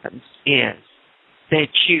happens is that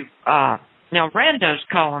you, now Rando's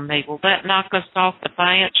calling me. Will that knock us off if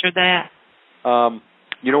I answer that?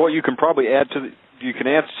 You know what? You can probably add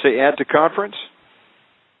to conference.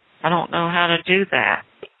 I don't know how to do that.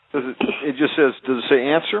 It just says, does it say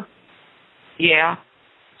answer? Yeah. It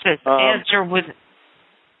says answer with...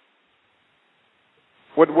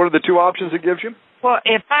 What are the two options it gives you? Well,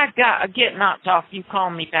 if I get knocked off, you call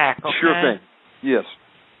me back, okay? Sure thing. Yes.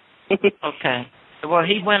 Okay. Well,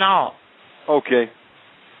 he went off. Okay.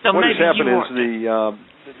 So what has happened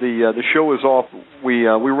is the show is off. We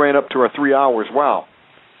ran up to our 3 hours. Wow.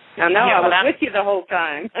 I know. I was with you the whole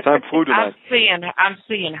time. Time flew tonight. I'm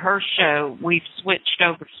seeing her show. We've switched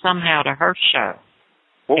over somehow to her show.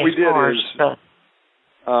 What we did is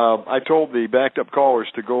I told the backed up callers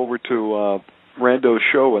to go over to Rando's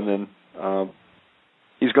show, and then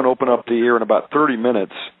he's going to open up the air in about 30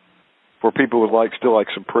 minutes for people who would still like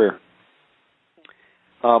some prayer.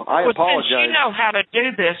 I apologize. Since you know how to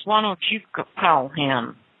do this, why don't you call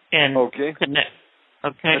him and connect?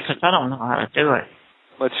 Okay, because I don't know how to do it.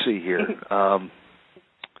 Let's see here.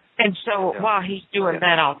 And so while he's doing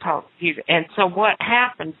that, I'll talk to you. And so what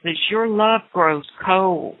happens is your love grows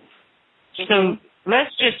cold. So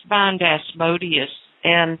let's just bind Asmodeus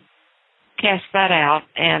and cast that out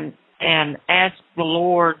and ask the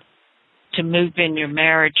Lord to move in your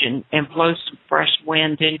marriage and blow some fresh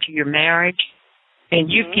wind into your marriage. And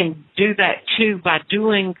you can do that, too, by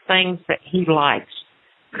doing things that he likes,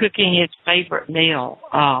 cooking his favorite meal.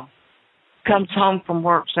 Comes home from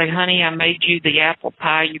work, say, honey, I made you the apple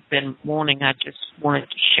pie you've been wanting. I just wanted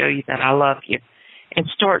to show you that I love you. And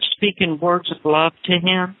start speaking words of love to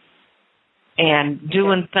him and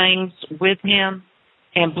doing things with him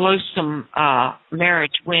and blow some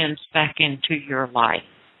marriage winds back into your life.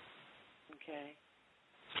 Okay.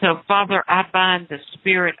 So, Father, I bind the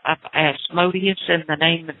spirit of Asmodeus in the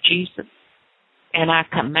name of Jesus, and I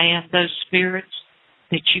command those spirits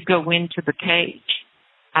that you go into the cage.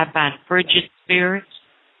 I bind frigid spirits,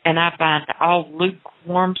 and I bind all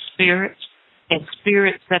lukewarm spirits and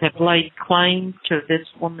spirits that have laid claim to this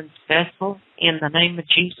woman's vessel in the name of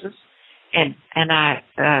Jesus. And I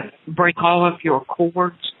break all of your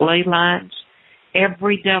cords, ley lines.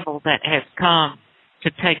 Every devil that has come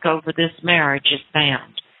to take over this marriage is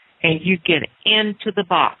bound. And you get into the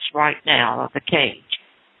box right now of the cage.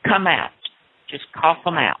 Come out. Just cough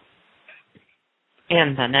them out.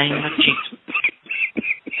 In the name of Jesus.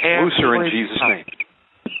 Loose her in Jesus' name.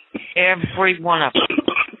 Every one of them.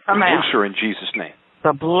 Come out. Loose her in Jesus' name.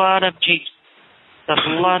 The blood of Jesus. The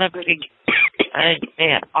blood of Jesus.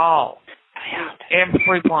 Amen. All.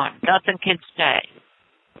 Everyone. Nothing can stay.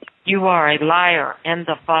 You are a liar and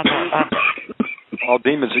the father of it. All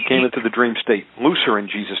demons that came into the dream state, loose her in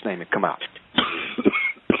Jesus' name and come out.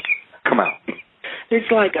 Come out. There's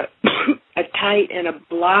like a tight and a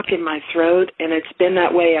block in my throat, and it's been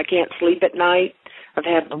that way. I can't sleep at night. I've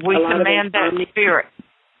had we a lot command of that spirit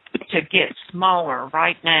to get smaller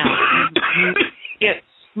right now. You get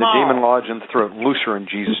small. The demon lodge in the throat. Loose her in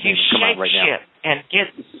Jesus' name. Come out right now. You shake and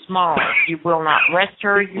get small. You will not rest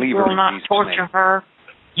her. You will not torture her.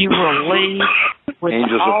 You will leave with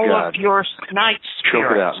Angels all of your night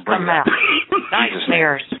spirits. Come out.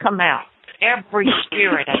 Nightmares come out. Every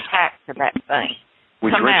spirit attached to that thing. We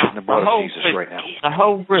come drench out. it in the blood of Jesus right now. The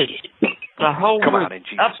whole root. The whole come root. Out in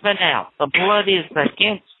Jesus. Up and out. The blood is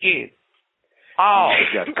against you. All.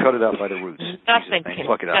 You got to cut it out by the roots. Nothing can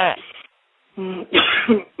pluck it out.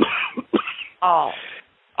 All.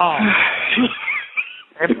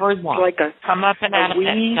 Everyone. Like come up and out of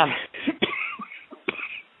that stomach.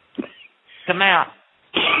 Come out.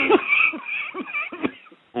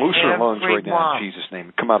 Loose your lungs right now in Jesus'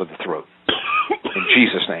 name. Come out of the throat. In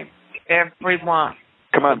Jesus' name. Everyone.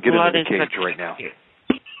 Come out and get into the cage right now.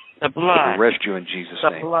 The blood. Arrest you in Jesus'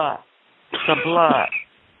 name. The blood.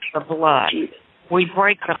 We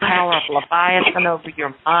break the power of Leviathan over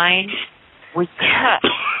your mind. We cut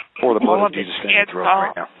Pour the blood all of Jesus in your throat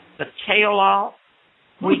right now. The tail off.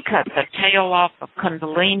 We cut the tail off of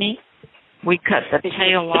Kundalini. We cut the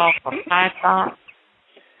tail off of Python.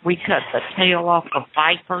 We cut the tail off of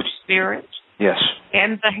Viper spirits. Yes.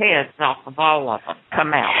 And the heads off of all of them.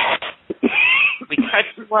 Come out. We cut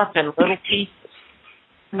you up in little pieces.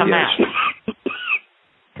 Come out.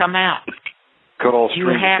 Come out. Cut all You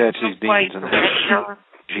strings, have attach no these demons in the place name.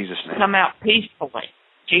 Jesus' name. Come out peacefully.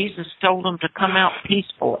 Jesus told them to come out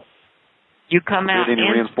peacefully. You come out any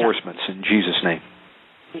reinforcements in Jesus' name.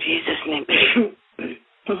 In Jesus' name.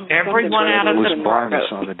 Everyone out of the throat. Loose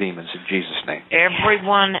blindness on the demons in Jesus' name.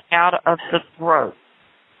 Everyone out of the throat.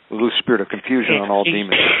 Loose spirit of confusion on all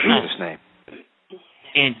demons in Jesus' name.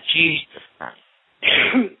 In Jesus'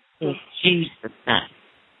 name. In Jesus' name.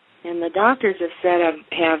 And the doctors have said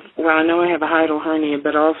I know I have a hiatal hernia,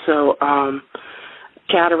 but also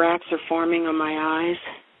cataracts are forming on my eyes,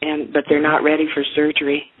 but they're not ready for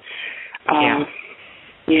surgery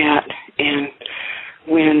yet. And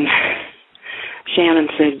when Shannon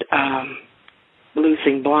said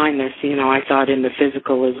loosing blindness, I thought in the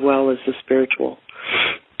physical as well as the spiritual.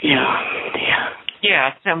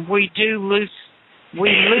 Yes, and we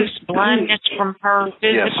loose blindness from her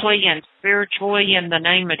physically and spiritually in the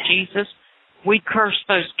name of Jesus. We curse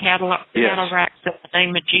those cataracts in the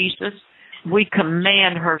name of Jesus. We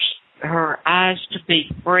command her eyes to be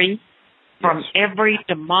free from every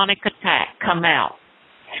demonic attack. Come out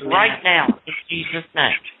right now in Jesus'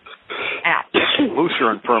 name. Out. Loose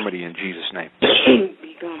her infirmity in Jesus' name.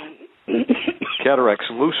 Be gone. Cataracts,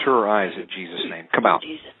 loose her eyes in Jesus' name. Come out.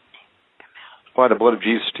 Apply the blood of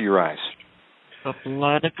Jesus to your eyes. The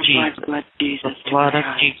blood of Jesus. The blood of Jesus. The blood of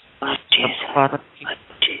Jesus. The blood of Jesus.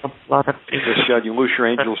 The blood of Jesus. Yes, God, you loose your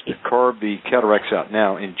angels to carve the cataracts out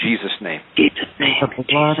now in Jesus' name. Jesus' name. The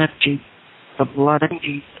blood of Jesus. The blood of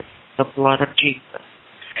Jesus. The blood of Jesus.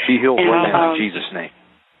 Be healed right now in Jesus' name.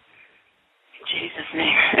 Jesus'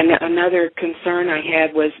 name. And another concern I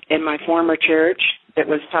had was in my former church that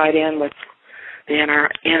was tied in with the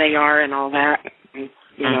NAR and all that.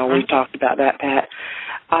 We talked about that, Pat.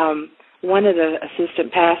 One of the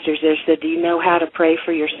assistant pastors there said, "Do you know how to pray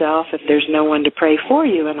for yourself if there's no one to pray for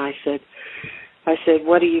you?" And I said,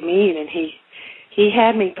 "What do you mean?" And he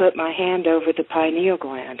had me put my hand over the pineal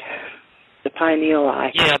gland, the pineal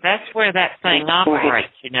eye. Yeah, that's where that thing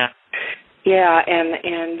operates, Yeah,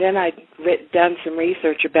 and then I'd done some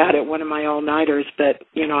research about it, one of my all-nighters, but,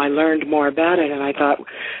 I learned more about it, and I told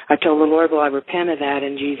the Lord, well, I repent of that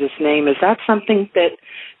in Jesus' name. Is that something that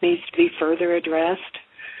needs to be further addressed?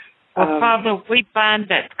 Well, Father, we bind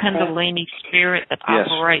that Kundalini spirit that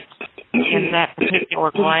operates in that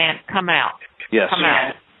particular gland. Come out. Yes. Come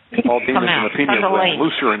out. All demons in the pineal gland,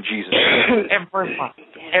 loose her in Jesus' name.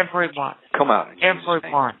 Everyone. Come out in Jesus' name.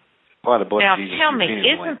 Everyone. Apply the blood Now, of Jesus tell me,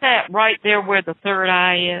 isn't that right there where the third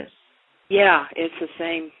eye is? Yeah, it's the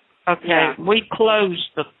same. Okay, yeah. We close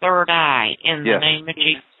the third eye in the name of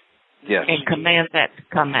Jesus. Yes. And command that to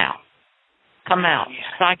come out. Come out.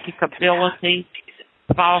 Psychic ability,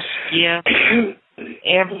 false gift,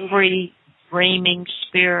 every dreaming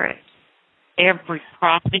spirit, every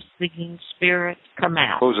prophesying spirit, come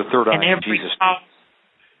out. Close the third eye and every in Jesus'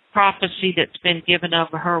 prophecy that's been given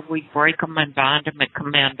over her, we break them and bind them and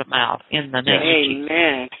command them out in the name of Jesus.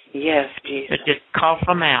 Amen. Yes, Jesus. But just cough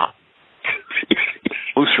them out.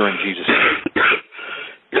 Loose her in Jesus'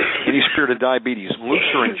 name. Any spirit of diabetes, loose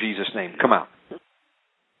her in Jesus' name. Come out.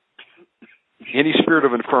 Any spirit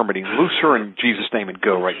of infirmity, loose her in Jesus' name and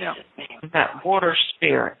go right now. That water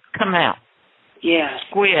spirit, come out. Yes.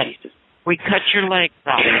 Squid, we cut your legs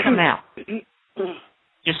off. Come out.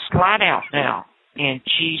 Just slide out now in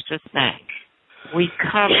Jesus' name. We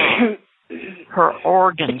cover her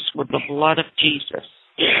organs with the blood of Jesus.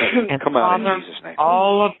 And come out Father, in Jesus' name.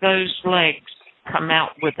 all of those legs come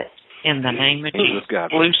out with it in the name of Jesus.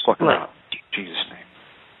 God, loose pluck them blood. out in Jesus'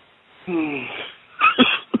 name.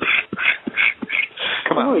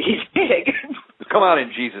 Come out. Oh, he's big. Come out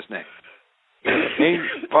in Jesus' name.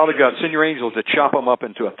 Father God, send your angels to chop them up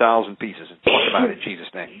into 1,000 pieces and pluck them out in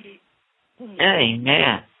Jesus' name.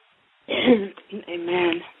 Amen.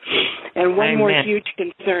 Amen. And one more huge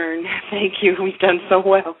concern. Thank you. We've done so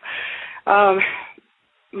well.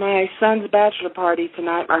 My son's bachelor party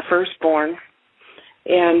tonight, my firstborn,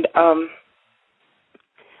 and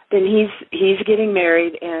then he's getting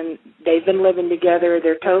married, and they've been living together.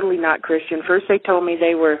 They're totally not Christian. First they told me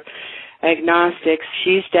they were agnostics.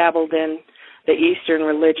 She's dabbled in the Eastern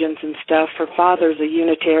religions and stuff. Her father's a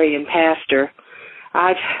Unitarian pastor.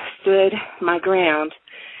 I've stood my ground,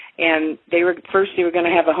 and they were going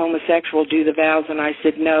to have a homosexual do the vows, and I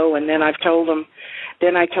said no. And then I told them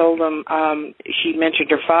she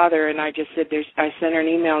mentioned her father, and I just said I sent her an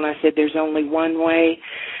email, and I said there's only one way,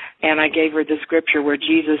 and I gave her the scripture where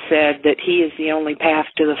Jesus said that He is the only path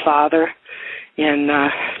to the Father in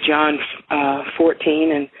John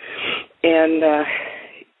 14, and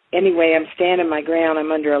anyway, I'm standing my ground.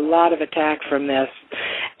 I'm under a lot of attack from this,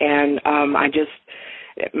 and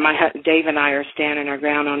Dave and I are standing our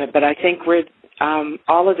ground on it. But I think we're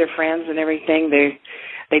all of their friends and everything.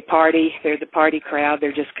 They party. They're the party crowd.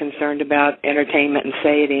 They're just concerned about entertainment and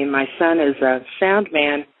satiety. And my son is a sound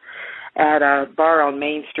man at a bar on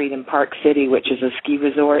Main Street in Park City, which is a ski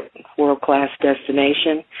resort, world-class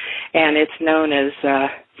destination, and it's known as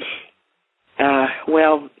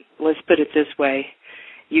well, let's put it this way.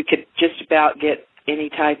 You could just about get any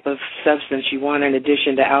type of substance you want in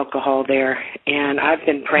addition to alcohol there. And I've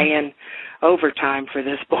been praying overtime for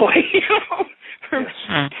this boy, for a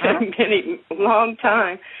long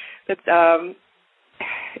time. But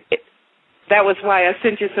that was why I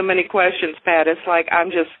sent you so many questions, Pat. It's like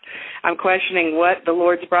I'm questioning what the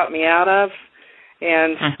Lord's brought me out of,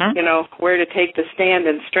 and where to take the stand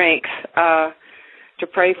and strength to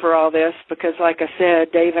pray for all this. Because, like I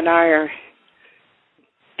said, Dave and I are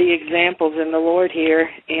the examples in the Lord here.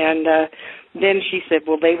 And then she said,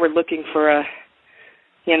 well, they were looking for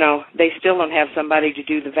they still don't have somebody to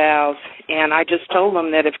do the vows. And I just told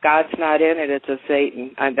them that if God's not in it, it's of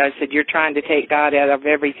Satan. I said, you're trying to take God out of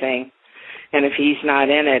everything. And if He's not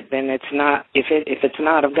in it, then it's not. If it's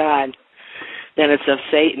not of God, then it's of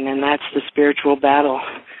Satan, and that's the spiritual battle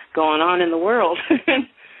going on in the world.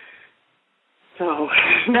 So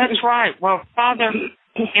that's right. Well, Father,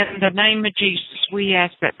 in the name of Jesus, we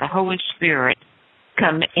ask that the Holy Spirit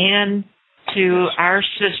come in to our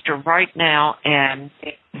sister right now and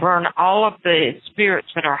burn all of the spirits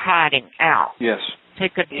that are hiding out. Yes.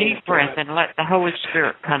 Take a deep breath and let the Holy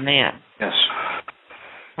Spirit come in. Yes.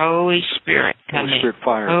 Holy Spirit, come Holy Spirit,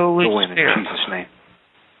 fire, Holy go in Spirit. Jesus' name.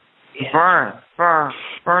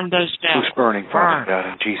 Burn those down. Who's burning, Father God,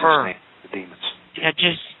 in Jesus' name, the demons. Yeah,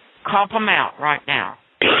 just cough them out right now.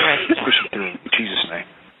 Push them through in Jesus' name.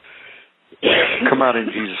 Come out in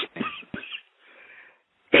Jesus' name.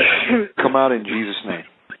 Come out in Jesus' name.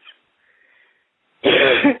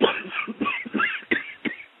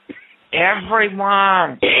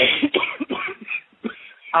 Everyone.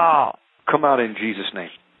 Oh. Come out in Jesus' name.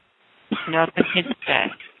 Nothing can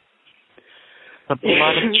say. The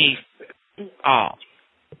blood of Jesus. Oh.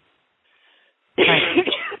 Thank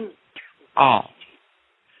you. Oh.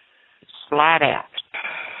 Slide out.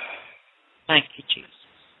 Thank you, Jesus.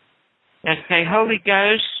 Okay, Holy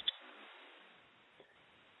Ghost.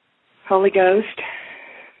 Holy Ghost.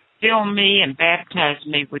 Fill me and baptize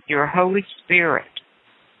me with your Holy Spirit.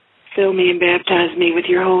 Fill me and baptize me with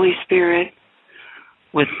your Holy Spirit.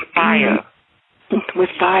 With fire. With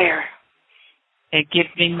fire. And give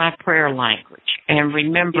me my prayer language. And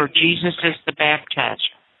remember, Jesus is the baptizer.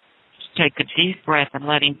 Just take a deep breath and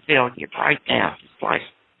let Him fill you right now. Just like,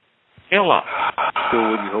 fill up.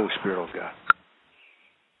 Fill with your Holy Spirit, oh God.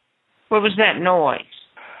 What was that noise?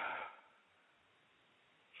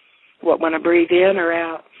 What, when I breathe in or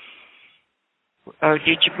out? Oh,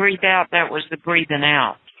 did you breathe out? That was the breathing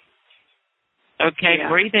out. Okay, yeah.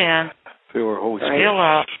 Breathe in. Fill our Holy Spirit. Fill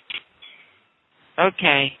up.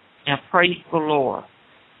 Okay, now praise the Lord.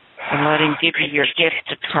 And let Him give you your gift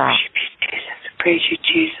to try. Praise you,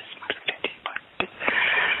 Jesus.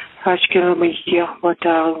 Praise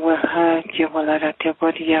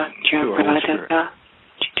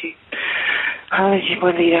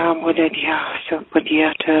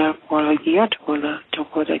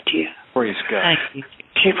God. Thank you.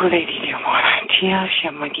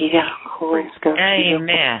 Praise God.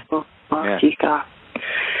 Amen. Yeah.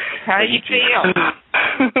 How do you feel?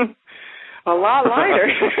 A lot lighter.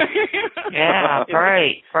 Yeah,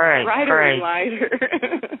 great. Lighter.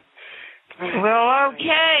 Well,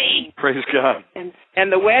 okay. Praise God.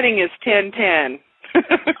 And the wedding is 10/10.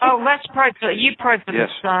 Oh, let's pray for you. Pray for the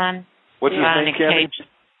son. What's his name, Kathy?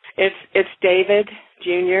 It's David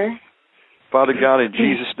Jr. Father God, in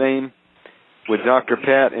Jesus' name, with Dr.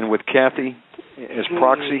 Pat and with Kathy as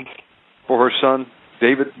proxy for her son,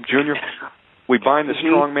 David Jr., We bind the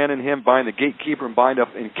strong man in him, bind the gatekeeper, and bind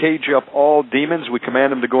up and cage up all demons. We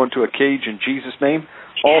command them to go into a cage in Jesus' name.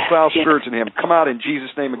 All foul spirits in him, come out in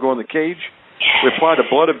Jesus' name and go in the cage. We apply the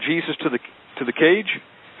blood of Jesus to the cage.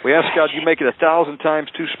 We ask God, you make it 1,000 times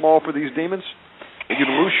too small for these demons. And you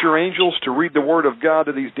loose your angels to read the word of God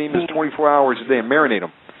to these demons 24 hours a day and marinate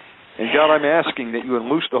them. And God, I'm asking that you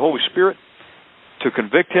unloose the Holy Spirit to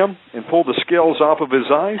convict him and pull the scales off of his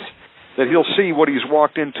eyes, that he'll see what he's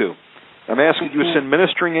walked into. I'm asking you to send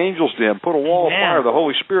ministering angels to him, put a wall of fire of the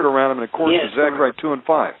Holy Spirit around him in accordance with Zechariah 2 and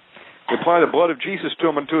 5. We apply the blood of Jesus to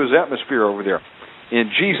him and to his atmosphere over there.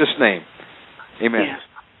 In Jesus' name, amen. Yes.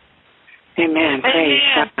 Amen. Praise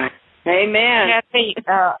God. Amen. Kathy,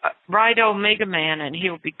 write Omegaman and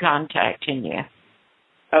he'll be contacting you.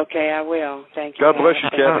 Okay, I will. Thank you. God bless you,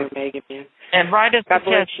 Kathy. And write us a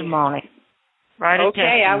testimony. Write a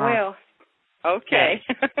testimony. I will. Okay.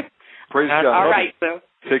 Praise God. All right, so.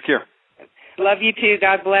 Take care. Love you too.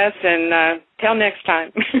 God bless, and till next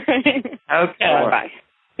time. Okay. Bye.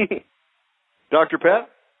 Dr. Pat?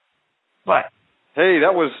 What? Hey,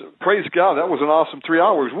 that was, praise God, that was an awesome 3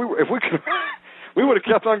 hours. We would have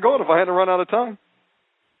kept on going if I hadn't run out of time.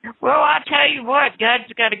 Well, I tell you what,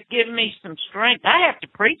 God's got to give me some strength. I have to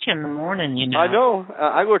preach in the morning, you know. I know.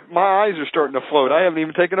 I look, my eyes are starting to float. I haven't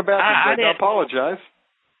even taken a bath. I apologize.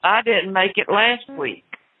 I didn't make it last week.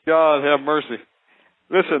 God have mercy.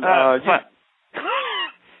 Listen,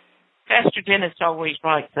 Pastor Dennis always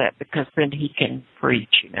likes that because then he can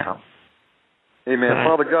preach, you know. Amen.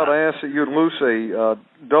 Father God, I ask that you would loose a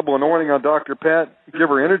double anointing on Dr. Pat, give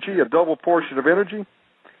her energy, a double portion of energy,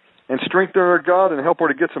 and strengthen her, God, and help her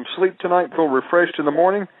to get some sleep tonight, feel refreshed in the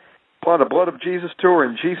morning. Apply the blood of Jesus to her.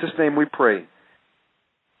 In Jesus' name we pray.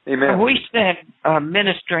 Amen. We sent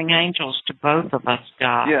ministering angels to both of us,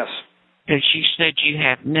 God. Yes. Because you said you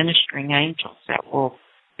have ministering angels that will,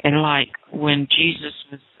 and like when Jesus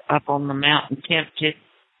was up on the mountain tempted,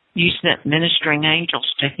 you sent ministering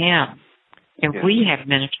angels to him. And we have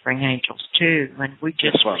ministering angels too, and we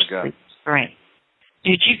just receive strength.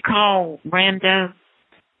 Did you call Rando?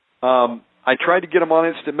 I tried to get him on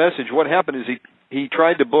instant message. What happened is he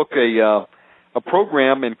tried to book a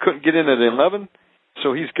program and couldn't get in at 11,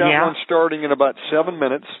 so he's got one starting in about 7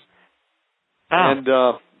 minutes. And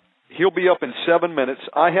he'll be up in 7 minutes.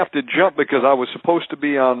 I have to jump because I was supposed to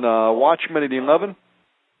be on Watchman at 11.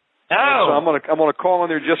 So I'm gonna call in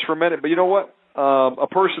there just for a minute. But you know what? A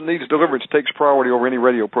person needs deliverance takes priority over any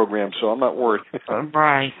radio program, so I'm not worried.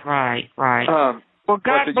 Right. Well,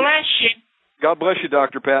 God bless you. God bless you,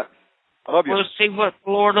 Dr. Pat. I love you. We'll see what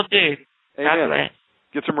the Lord will do. Amen. God bless.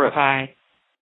 Get some rest. Bye.